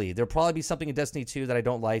 Probably. There'll probably be something in Destiny 2 that I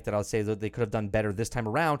don't like that I'll say that they could have done better this time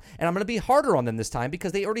around, and I'm going to be harder on them this time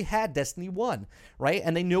because they already had Destiny 1, right?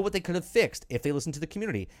 And they know what they could have fixed if they listened to the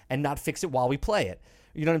community and not fix it while we play it.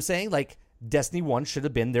 You know what I'm saying? Like, Destiny 1 should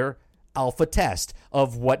have been their alpha test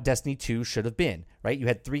of what Destiny 2 should have been, right? You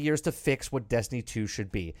had 3 years to fix what Destiny 2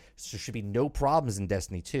 should be. So there should be no problems in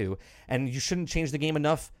Destiny 2, and you shouldn't change the game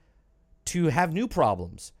enough to have new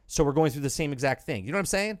problems. So we're going through the same exact thing. You know what I'm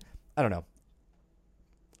saying? I don't know.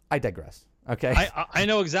 I digress. Okay. I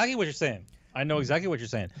know exactly what you're saying. I know exactly what you're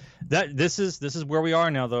saying. That this is where we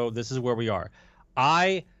are now, though. This is where we are.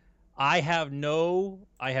 I have no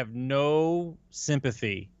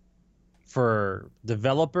sympathy for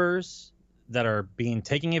developers that are being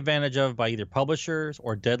taken advantage of by either publishers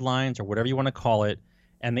or deadlines or whatever you want to call it,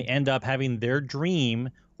 and they end up having their dream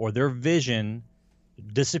or their vision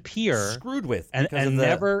disappear, Screwed with and because of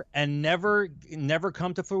the- never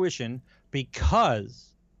come to fruition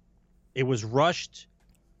because it was rushed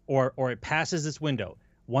or it passes this window.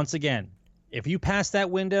 Once again, if you pass that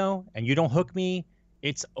window and you don't hook me,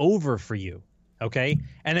 it's over for you. Okay.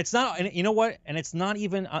 And it's not, and you know what? And it's not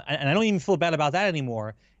even, and I don't even feel bad about that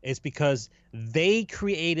anymore. It's because they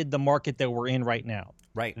created the market that we're in right now.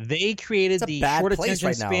 Right. They created the bad short place attention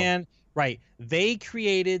right now. span. Right. They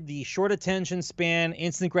created the short attention span,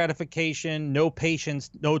 instant gratification, no patience,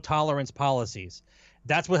 no tolerance policies.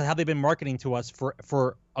 That's how they've been marketing to us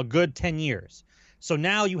for a good 10 years. So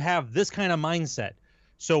now you have this kind of mindset.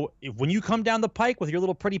 So when you come down the pike with your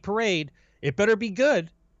little pretty parade, it better be good.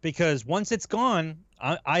 Because once it's gone,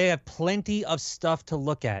 I have plenty of stuff to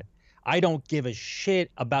look at. I don't give a shit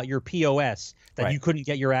about your POS that Right. you couldn't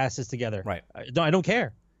get your asses together. Right. I don't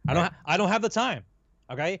care. I don't have the time.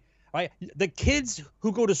 Okay. Right. The kids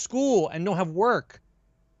who go to school and don't have work,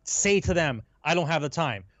 say to them, I don't have the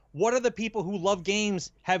time. What are the people who love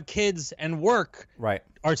games, have kids, and work Right.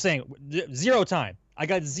 are saying? Zero time. I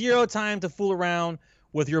got zero time to fool around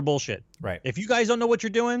with your bullshit. Right. If you guys don't know what you're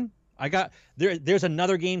doing, there's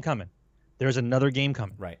another game coming. There's another game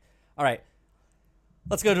coming. Right. All right.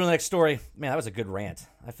 Let's go to the next story. Man, that was a good rant.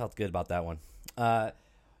 I felt good about that one.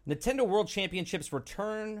 Nintendo World Championships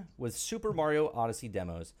return with Super Mario Odyssey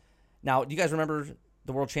demos. Now, do you guys remember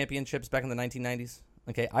the World Championships back in the 1990s?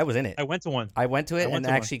 Okay, I was in it. I went to one. I went to it and to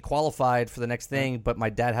one. actually qualified for the next thing, but my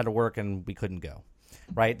dad had to work and we couldn't go.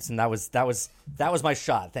 Right? And that was my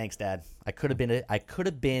shot. Thanks, Dad. I could have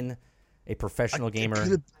been a professional gamer.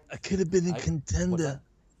 I could have been a what's contender. that?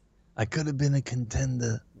 I could have been a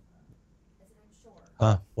contender.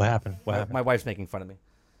 Huh? What happened? What happened? My wife's making fun of me.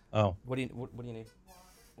 Oh, What do you need?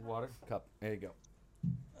 Water cup. There you go.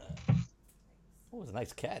 That was a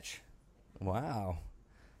nice catch. Wow.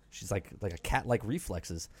 She's like a cat-like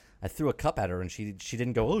reflexes. I threw a cup at her and she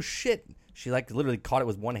didn't go, oh shit. She like literally caught it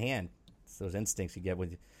with one hand. It's those instincts you get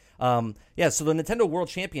with you. Yeah, so the Nintendo World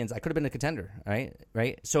Champions, I could have been a contender,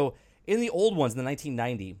 right? So in the old ones, in the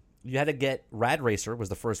 1990, you had to get Rad Racer was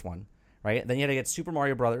the first one, right? Then you had to get Super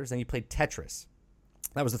Mario Brothers. Then you played Tetris.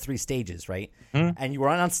 That was the 3 stages, right? And you were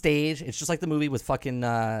on stage. It's just like the movie with fucking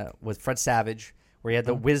with Fred Savage, where you had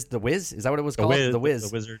the Wiz. The Wiz, is that what it was called? The Wiz.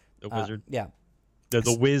 the wizard, the wizard. Yeah.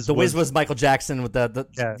 The Wiz. The Wiz was Michael Jackson with the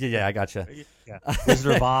yeah. I gotcha. Yeah.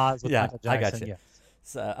 Wizard of Oz with Yeah, Michael I Jackson. gotcha. Yeah.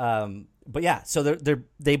 So, but yeah, so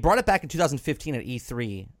they brought it back in 2015 at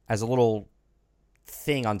E3 as a little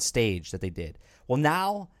thing on stage that they did. Well,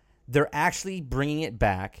 now they're actually bringing it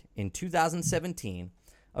back in 2017.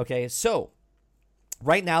 Okay, so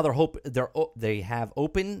right now they have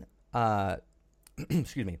open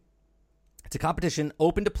excuse me. It's a competition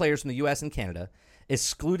open to players from the US and Canada,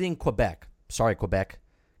 excluding Quebec. Sorry, Quebec.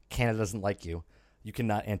 Canada doesn't like you. You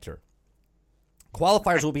cannot enter.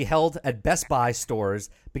 Qualifiers will be held at Best Buy stores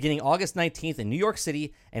beginning August 19th in New York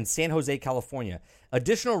City and San Jose, California.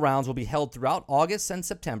 Additional rounds will be held throughout August and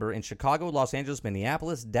September in Chicago, Los Angeles,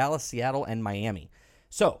 Minneapolis, Dallas, Seattle, and Miami.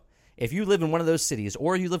 So, if you live in one of those cities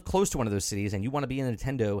or you live close to one of those cities and you want to be a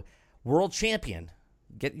Nintendo World Champion,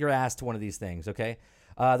 get your ass to one of these things, okay?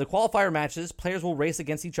 The qualifier matches, players will race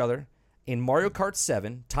against each other in Mario Kart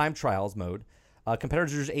 7 time trials mode.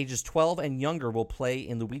 Competitors ages 12 and younger will play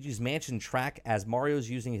in Luigi's Mansion track as Mario's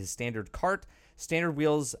using his standard cart, standard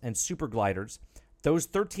wheels, and super gliders. Those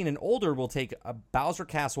 13 and older will take a Bowser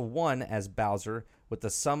Castle 1 as Bowser with the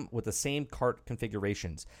same cart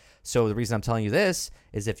configurations. So the reason I'm telling you this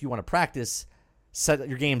is if you want to practice, set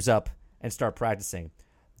your games up and start practicing.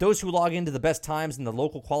 Those who log into the best times in the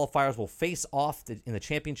local qualifiers will face off in the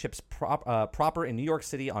championships proper in New York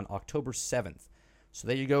City on October 7th. So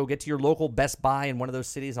there you go. Get to your local Best Buy in one of those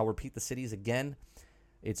cities. I'll repeat the cities again.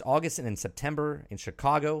 It's August and in September in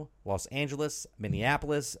Chicago, Los Angeles,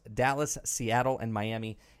 Minneapolis, Dallas, Seattle, and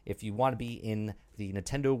Miami. If you want to be in the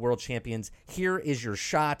Nintendo World Champions, here is your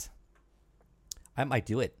shot. I might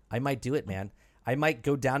do it. Man. I might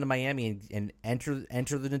go down to Miami and enter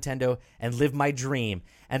the Nintendo and live my dream.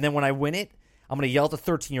 And then when I win it, I'm going to yell at the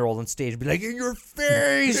 13-year-old on stage and be like, in your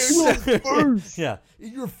face! Yeah,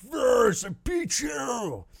 in your face! I beat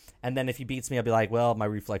you! And then if he beats me, I'll be like, well, my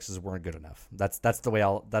reflexes weren't good enough. That's the way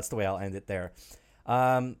I'll end it there.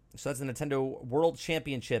 So that's the Nintendo World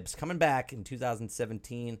Championships coming back in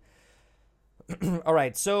 2017. All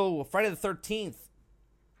right, so Friday the 13th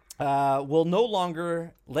will no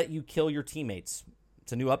longer let you kill your teammates.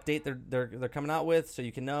 It's a new update they're coming out with, so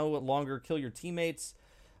you can no longer kill your teammates.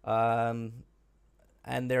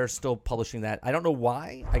 And they're still publishing that. I don't know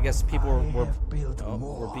why. I guess people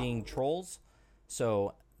were being trolls.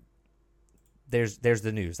 So there's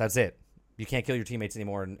the news. That's it. You can't kill your teammates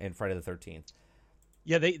anymore in Friday the 13th.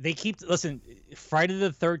 Yeah, they keep listen. Friday the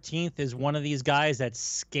 13th is one of these guys that's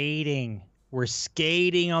skating. We're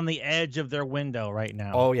skating on the edge of their window right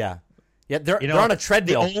now. Oh yeah, yeah. They're on a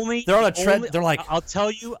treadmill. They're on a tread. They're like, I'll tell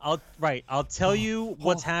you. I'll tell you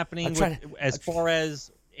what's happening as far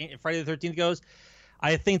as Friday the 13th goes.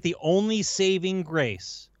 I think the only saving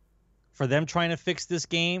grace for them trying to fix this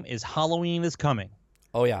game is Halloween is coming.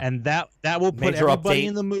 Oh yeah, and that will put Major everybody update.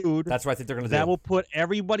 in the mood. That's what I think they're going to do. That will put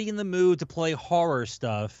everybody in the mood to play horror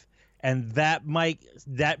stuff, and that might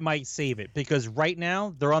save it because right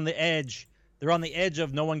now they're on the edge. They're on the edge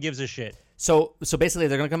of no one gives a shit. So basically,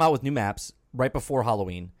 they're going to come out with new maps right before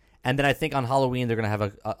Halloween, and then I think on Halloween they're going to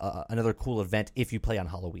have another cool event if you play on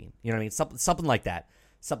Halloween. You know what I mean? Something like that.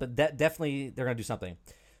 Something that definitely they're going to do something.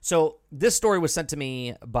 So this story was sent to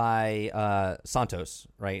me by Santos,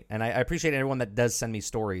 right? And I appreciate everyone that does send me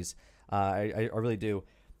stories. I really do.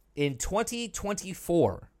 In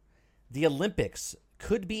 2024, the Olympics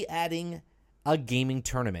could be adding a gaming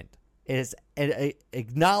tournament.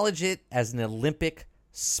 Acknowledge it as an Olympic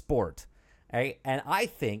sport, right? And I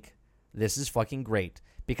think this is fucking great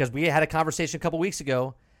because we had a conversation a couple weeks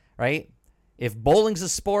ago, right? If bowling's a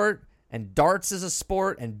sport and darts is a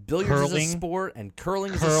sport and billiards is a sport and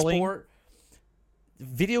curling is a sport,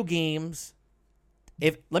 video games.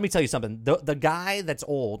 Let me tell you something. The guy that's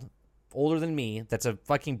older than me, that's a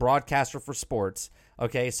fucking broadcaster for sports,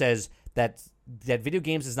 okay, says that video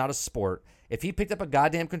games is not a sport. If he picked up a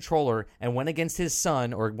goddamn controller and went against his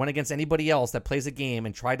son or went against anybody else that plays a game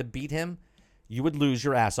and tried to beat him, you would lose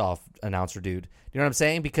your ass off, announcer dude. You know what I'm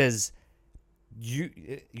saying? Because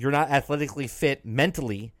you're not athletically fit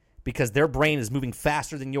mentally because their brain is moving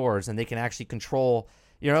faster than yours and they can actually control,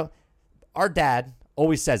 our dad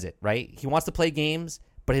always says it, right? He wants to play games,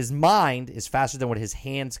 but his mind is faster than what his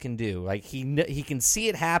hands can do. Like he can see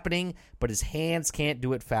it happening, but his hands can't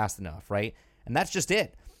do it fast enough, right? And that's just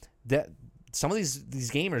it. Some of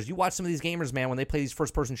these gamers, you watch some of these gamers, man, when they play these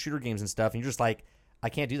first-person shooter games and stuff, and you're just like, I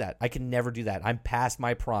can't do that. I can never do that. I'm past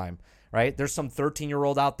my prime, right? There's some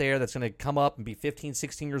 13-year-old out there that's going to come up and be 15,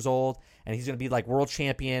 16 years old, and he's going to be like world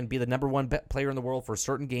champion, be the number one player in the world for a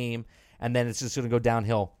certain game, and then it's just going to go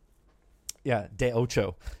downhill. Yeah, de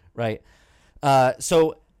ocho, right?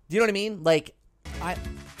 So, do you know what I mean? Like,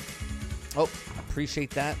 appreciate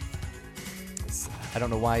that. I don't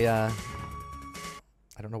know why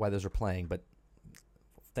those are playing, but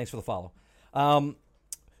thanks for the follow.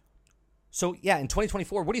 So yeah, in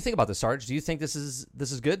 2024, what do you think about this, Sarge? Do you think this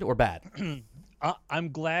is good or bad?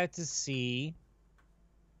 I'm glad to see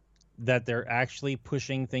that they're actually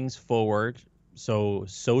pushing things forward. So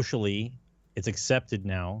socially, it's accepted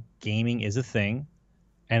now. Gaming is a thing,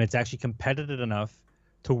 and it's actually competitive enough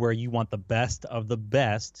to where you want the best of the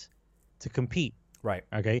best to compete. Right.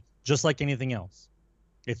 Okay. Just like anything else.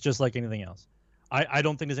 It's just like anything else. I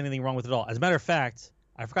don't think there's anything wrong with it at all. As a matter of fact,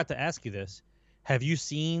 I forgot to ask you this. Have you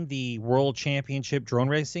seen the World Championship drone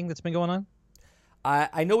racing that's been going on?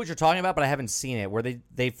 I know what you're talking about, but I haven't seen it. Where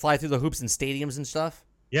they fly through the hoops in stadiums and stuff.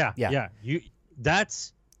 Yeah.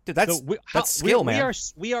 That's skill, man.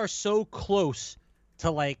 We are so close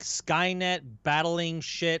to like Skynet battling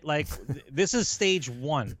shit. Like this is stage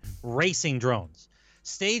 1, racing drones.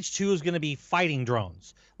 Stage 2 is going to be fighting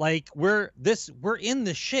drones. Like we're in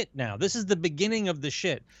the shit now. This is the beginning of the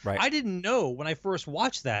shit. Right. I didn't know when I first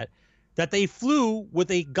watched that they flew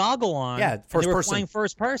with a goggle on. Yeah, first they were person. flying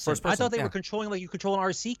first person. I thought they yeah. were controlling like you control an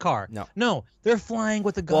RC car. No, they're flying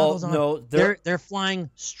with the goggles on. No, they're flying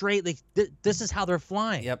straight. Like this is how they're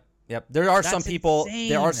flying. Yep. There are some people. Insane.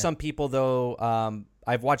 There are some people though.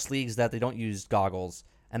 I've watched leagues that they don't use goggles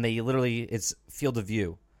and they literally it's field of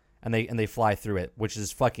view, and they fly through it, which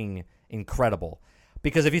is fucking incredible.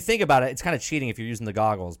 Because if you think about it, it's kind of cheating if you're using the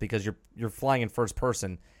goggles because you're flying in first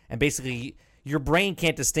person, and basically your brain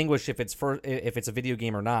can't distinguish if it's a video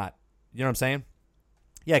game or not. You know what I'm saying?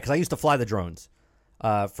 Yeah, because I used to fly the drones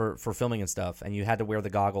for filming and stuff, and you had to wear the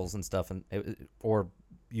goggles and stuff, or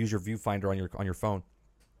use your viewfinder on your phone.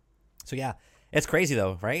 So yeah, it's crazy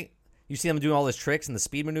though, right? You see them doing all these tricks and the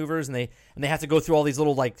speed maneuvers, and they have to go through all these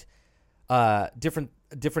little like different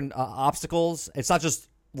obstacles. It's not just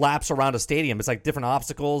laps around a stadium. It's like different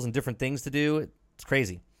obstacles and different things to do. It's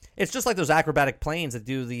crazy. It's just like those acrobatic planes that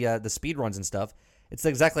do the speed runs and stuff. It's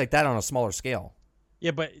exactly like that on a smaller scale.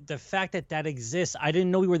 Yeah, but the fact that exists, I didn't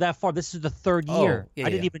know we were that far. This is the third year. Yeah, I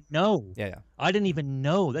didn't even know. Yeah. I didn't even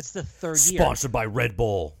know. That's the third year. Sponsored by Red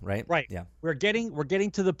Bull, right? Right. Yeah. We're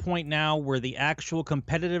getting to the point now where the actual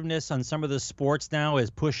competitiveness on some of the sports now is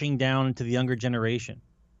pushing down into the younger generation.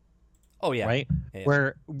 Oh yeah. Right?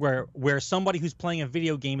 Yeah. Where somebody who's playing a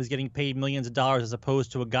video game is getting paid millions of dollars as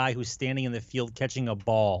opposed to a guy who's standing in the field catching a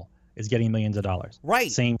ball is getting millions of dollars. Right.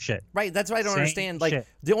 Same shit. Right. That's what I don't understand. Like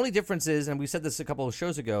the only difference is, and we said this a couple of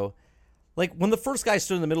shows ago, like when the first guy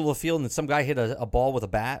stood in the middle of the field and some guy hit a ball with a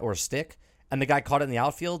bat or a stick and the guy caught it in the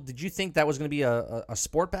outfield, did you think that was going to be a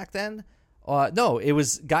sport back then? No, it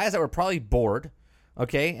was guys that were probably bored.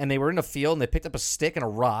 Okay, and they were in a field and they picked up a stick and a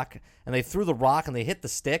rock and they threw the rock and they hit the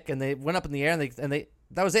stick and they went up in the air and they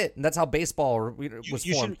that was it. And that's how baseball was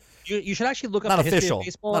formed. You should actually look up Not the history official. of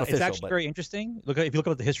baseball. Not It's official, actually but- very interesting. If you look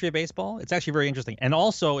up the history of baseball, it's actually very interesting. And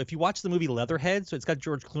also, if you watch the movie Leatherhead, so it's got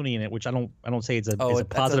George Clooney in it, which I don't say it's a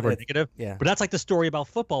positive or negative. Yeah. But that's like the story about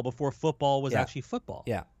football before football was actually football.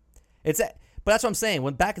 Yeah, but that's what I'm saying.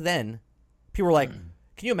 When back then, people were like,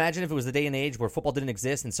 "Can you imagine if it was the day and age where football didn't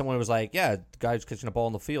exist and someone was like, yeah, the guy's catching a ball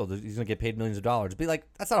in the field, he's gonna get paid millions of dollars." Be like,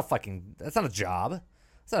 that's not a job.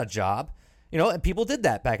 It's not a job. You know, and people did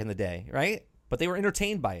that back in the day, right? But they were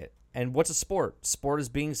entertained by it. And what's a sport? Sport is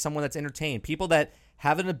being someone that's entertained. People that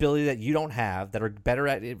have an ability that you don't have, that are better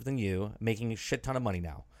at it than you, making a shit ton of money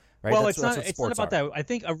now. Right? Well, that's what it's not sports about are. that. I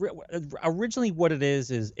think originally what it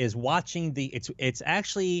is watching it's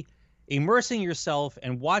actually immersing yourself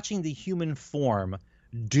and watching the human form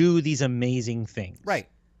do these amazing things. Right.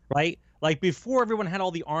 Like before everyone had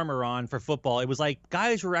all the armor on for football, it was like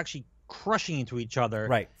guys were actually crushing into each other.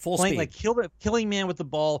 Right. Full playing, speed. Like killing man with the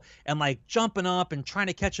ball and like jumping up and trying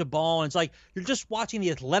to catch a ball. And it's like you're just watching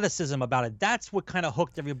the athleticism about it. That's what kind of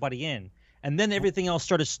hooked everybody in. And then everything else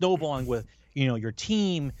started snowballing with, your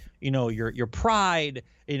team, your pride,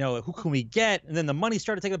 who can we get? And then the money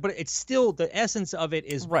started taking, but it's still the essence of it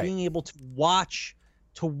is being able to watch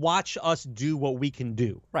us do what we can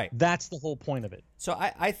do. Right. That's the whole point of it. So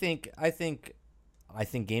I think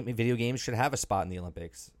video games should have a spot in the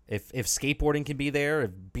Olympics. If skateboarding can be there,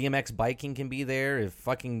 if BMX biking can be there, if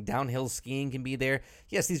fucking downhill skiing can be there.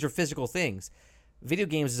 Yes, these are physical things. Video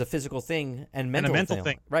games is a physical thing and a mental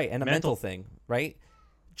thing. Right, and a mental thing, right?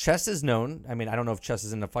 Chess is known. I mean, I don't know if chess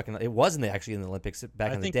is in the fucking. It was actually in the Olympics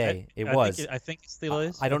back in the day. I think it still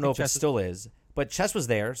is. I don't know if it still is, but chess was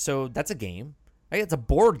there, so that's a game. Right? It's a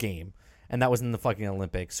board game, and that was in the fucking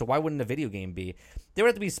Olympics. So why wouldn't a video game be? There would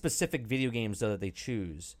have to be specific video games though that they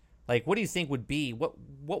choose. Like, what do you think would be?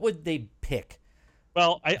 What would they pick?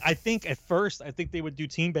 Well, I think at first, they would do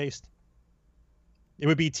team-based. It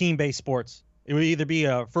would be team-based sports. It would either be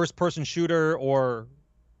a first-person shooter or,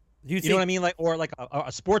 you know what I mean? Or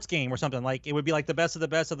a sports game or something. Like, it would be like the best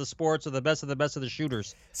of the sports or the best of the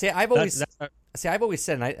shooters. See, I've always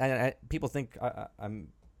said, and I people think I'm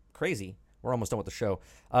crazy. We're almost done with the show.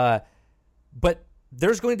 But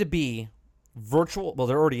there's going to be virtual. Well,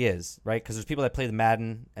 there already is, right? Because there's people that play the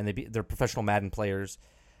Madden and they're professional Madden players.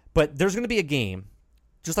 But there's going to be a game,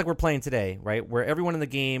 just like we're playing today, right? Where everyone in the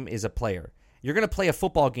game is a player. You're going to play a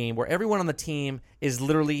football game where everyone on the team is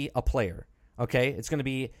literally a player. Okay, it's going to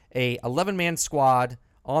be a 11-man squad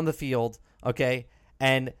on the field. Okay,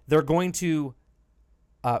 and they're going to,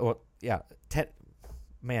 10.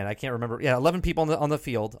 Man, I can't remember. Yeah, 11 people on the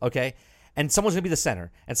field. Okay. And someone's going to be the center,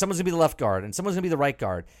 and someone's going to be the left guard, and someone's going to be the right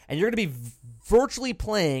guard. And you're going to be virtually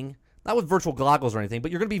playing, not with virtual goggles or anything,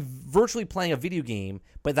 but you're going to be virtually playing a video game,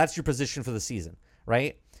 but that's your position for the season,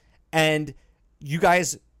 right? And you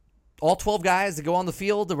guys all 12 guys that go on the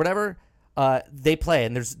field or whatever, they play,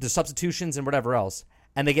 and there's substitutions and whatever else,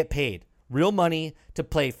 and they get paid real money to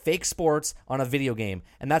play fake sports on a video game,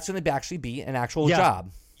 and that's going to actually be an actual job.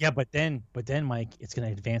 Yeah, but then, Mike, it's going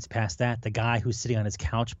to advance past that. The guy who's sitting on his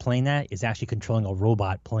couch playing that is actually controlling a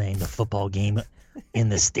robot playing the football game in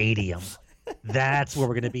the stadium. That's where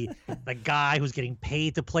we're going to be. The guy who's getting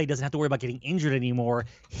paid to play doesn't have to worry about getting injured anymore.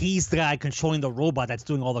 He's the guy controlling the robot that's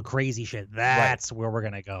doing all the crazy shit. That's where we're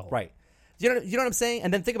going to go. Right. You know what I'm saying?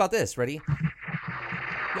 And then think about this. Ready?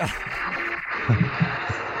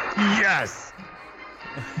 Yes.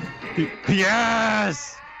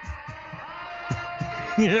 Yes.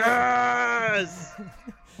 Yes.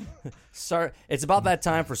 It's about that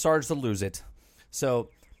time for Sarge to lose it. So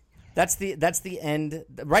that's the end.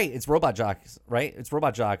 Right? It's Robot Jocks. Right? It's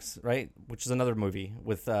Robot Jocks. Right? Which is another movie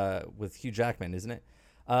with Hugh Jackman, isn't it?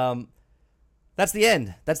 That's the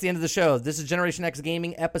end. That's the end of the show. This is Generation X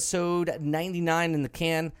Gaming, episode 99 in the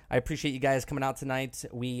can. I appreciate you guys coming out tonight.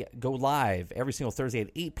 We go live every single Thursday at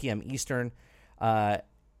 8 p.m. Eastern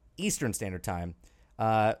Standard Time.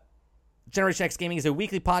 Generation X Gaming is a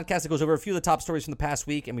weekly podcast that goes over a few of the top stories from the past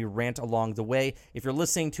week, and we rant along the way. If you're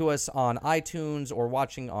listening to us on iTunes or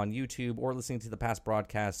watching on YouTube or listening to the past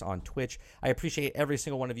broadcasts on Twitch, I appreciate every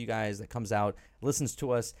single one of you guys that comes out, listens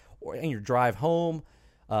to us, or in your drive home,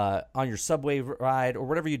 on your subway ride, or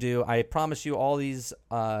whatever you do. I promise you all these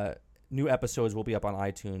new episodes will be up on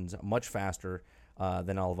iTunes much faster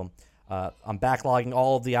than all of them. I'm backlogging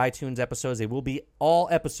all of the iTunes episodes. All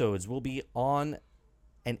episodes will be on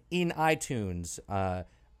and in iTunes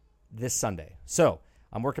this Sunday. So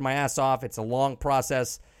I'm working my ass off. It's a long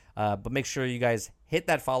process, but make sure you guys hit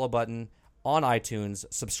that follow button on iTunes.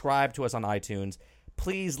 Subscribe to us on iTunes.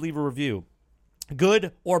 Please leave a review,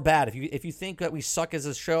 good or bad. If you think that we suck as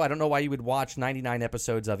a show, I don't know why you would watch 99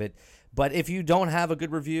 episodes of it. But if you don't have a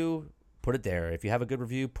good review, put it there. If you have a good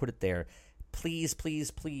review, put it there. Please,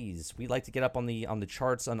 please, please. We'd like to get up on the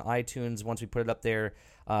charts on iTunes once we put it up there.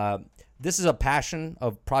 This is a passion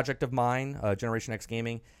project of mine, Generation X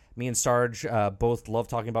Gaming. Me and Sarge both love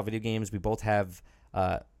talking about video games. We both have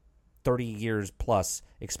 30 years plus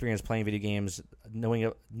experience playing video games,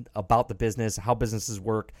 knowing about the business, how businesses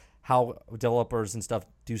work, how developers and stuff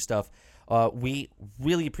do stuff. We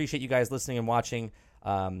really appreciate you guys listening and watching.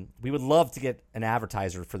 We would love to get an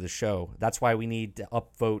advertiser for the show. That's why we need to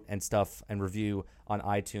upvote and stuff and review on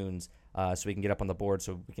iTunes so we can get up on the board,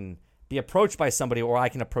 so we can be approached by somebody, or I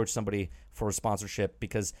can approach somebody for a sponsorship.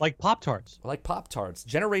 Because like Pop-Tarts.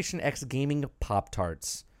 Generation X Gaming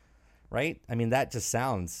Pop-Tarts, right? I mean, that just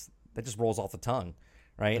rolls off the tongue,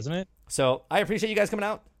 right? Doesn't it? So I appreciate you guys coming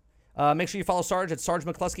out. Make sure you follow Sarge at Sarge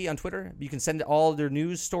McCluskey on Twitter. You can send all their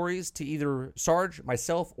news stories to either Sarge,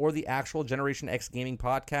 myself, or the actual Generation X Gaming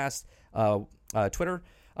podcast Twitter.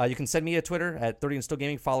 You can send me a Twitter at 30 and Still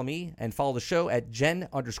Gaming. Follow me and follow the show at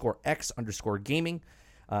Gen_X_Gaming.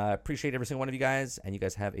 Appreciate every single one of you guys, and you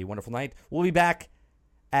guys have a wonderful night. We'll be back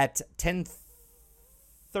at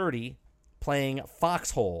 10:30 playing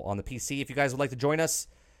Foxhole on the PC. If you guys would like to join us,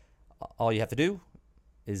 all you have to do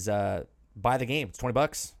is buy the game. It's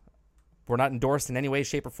 $20. We're not endorsed in any way,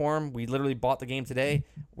 shape, or form. We literally bought the game today.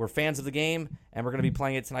 We're fans of the game, and we're going to be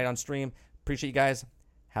playing it tonight on stream. Appreciate you guys.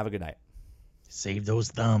 Have a good night. Save those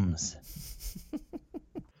thumbs.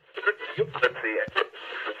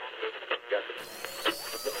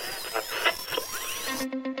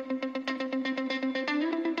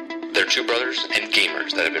 They're two brothers and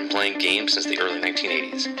gamers that have been playing games since the early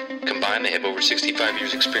 1980s. Combined, they have over 65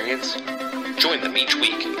 years experience. Join them each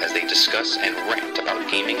week as they discuss and rant about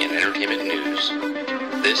gaming and entertainment news.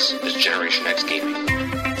 This is Generation X Gaming.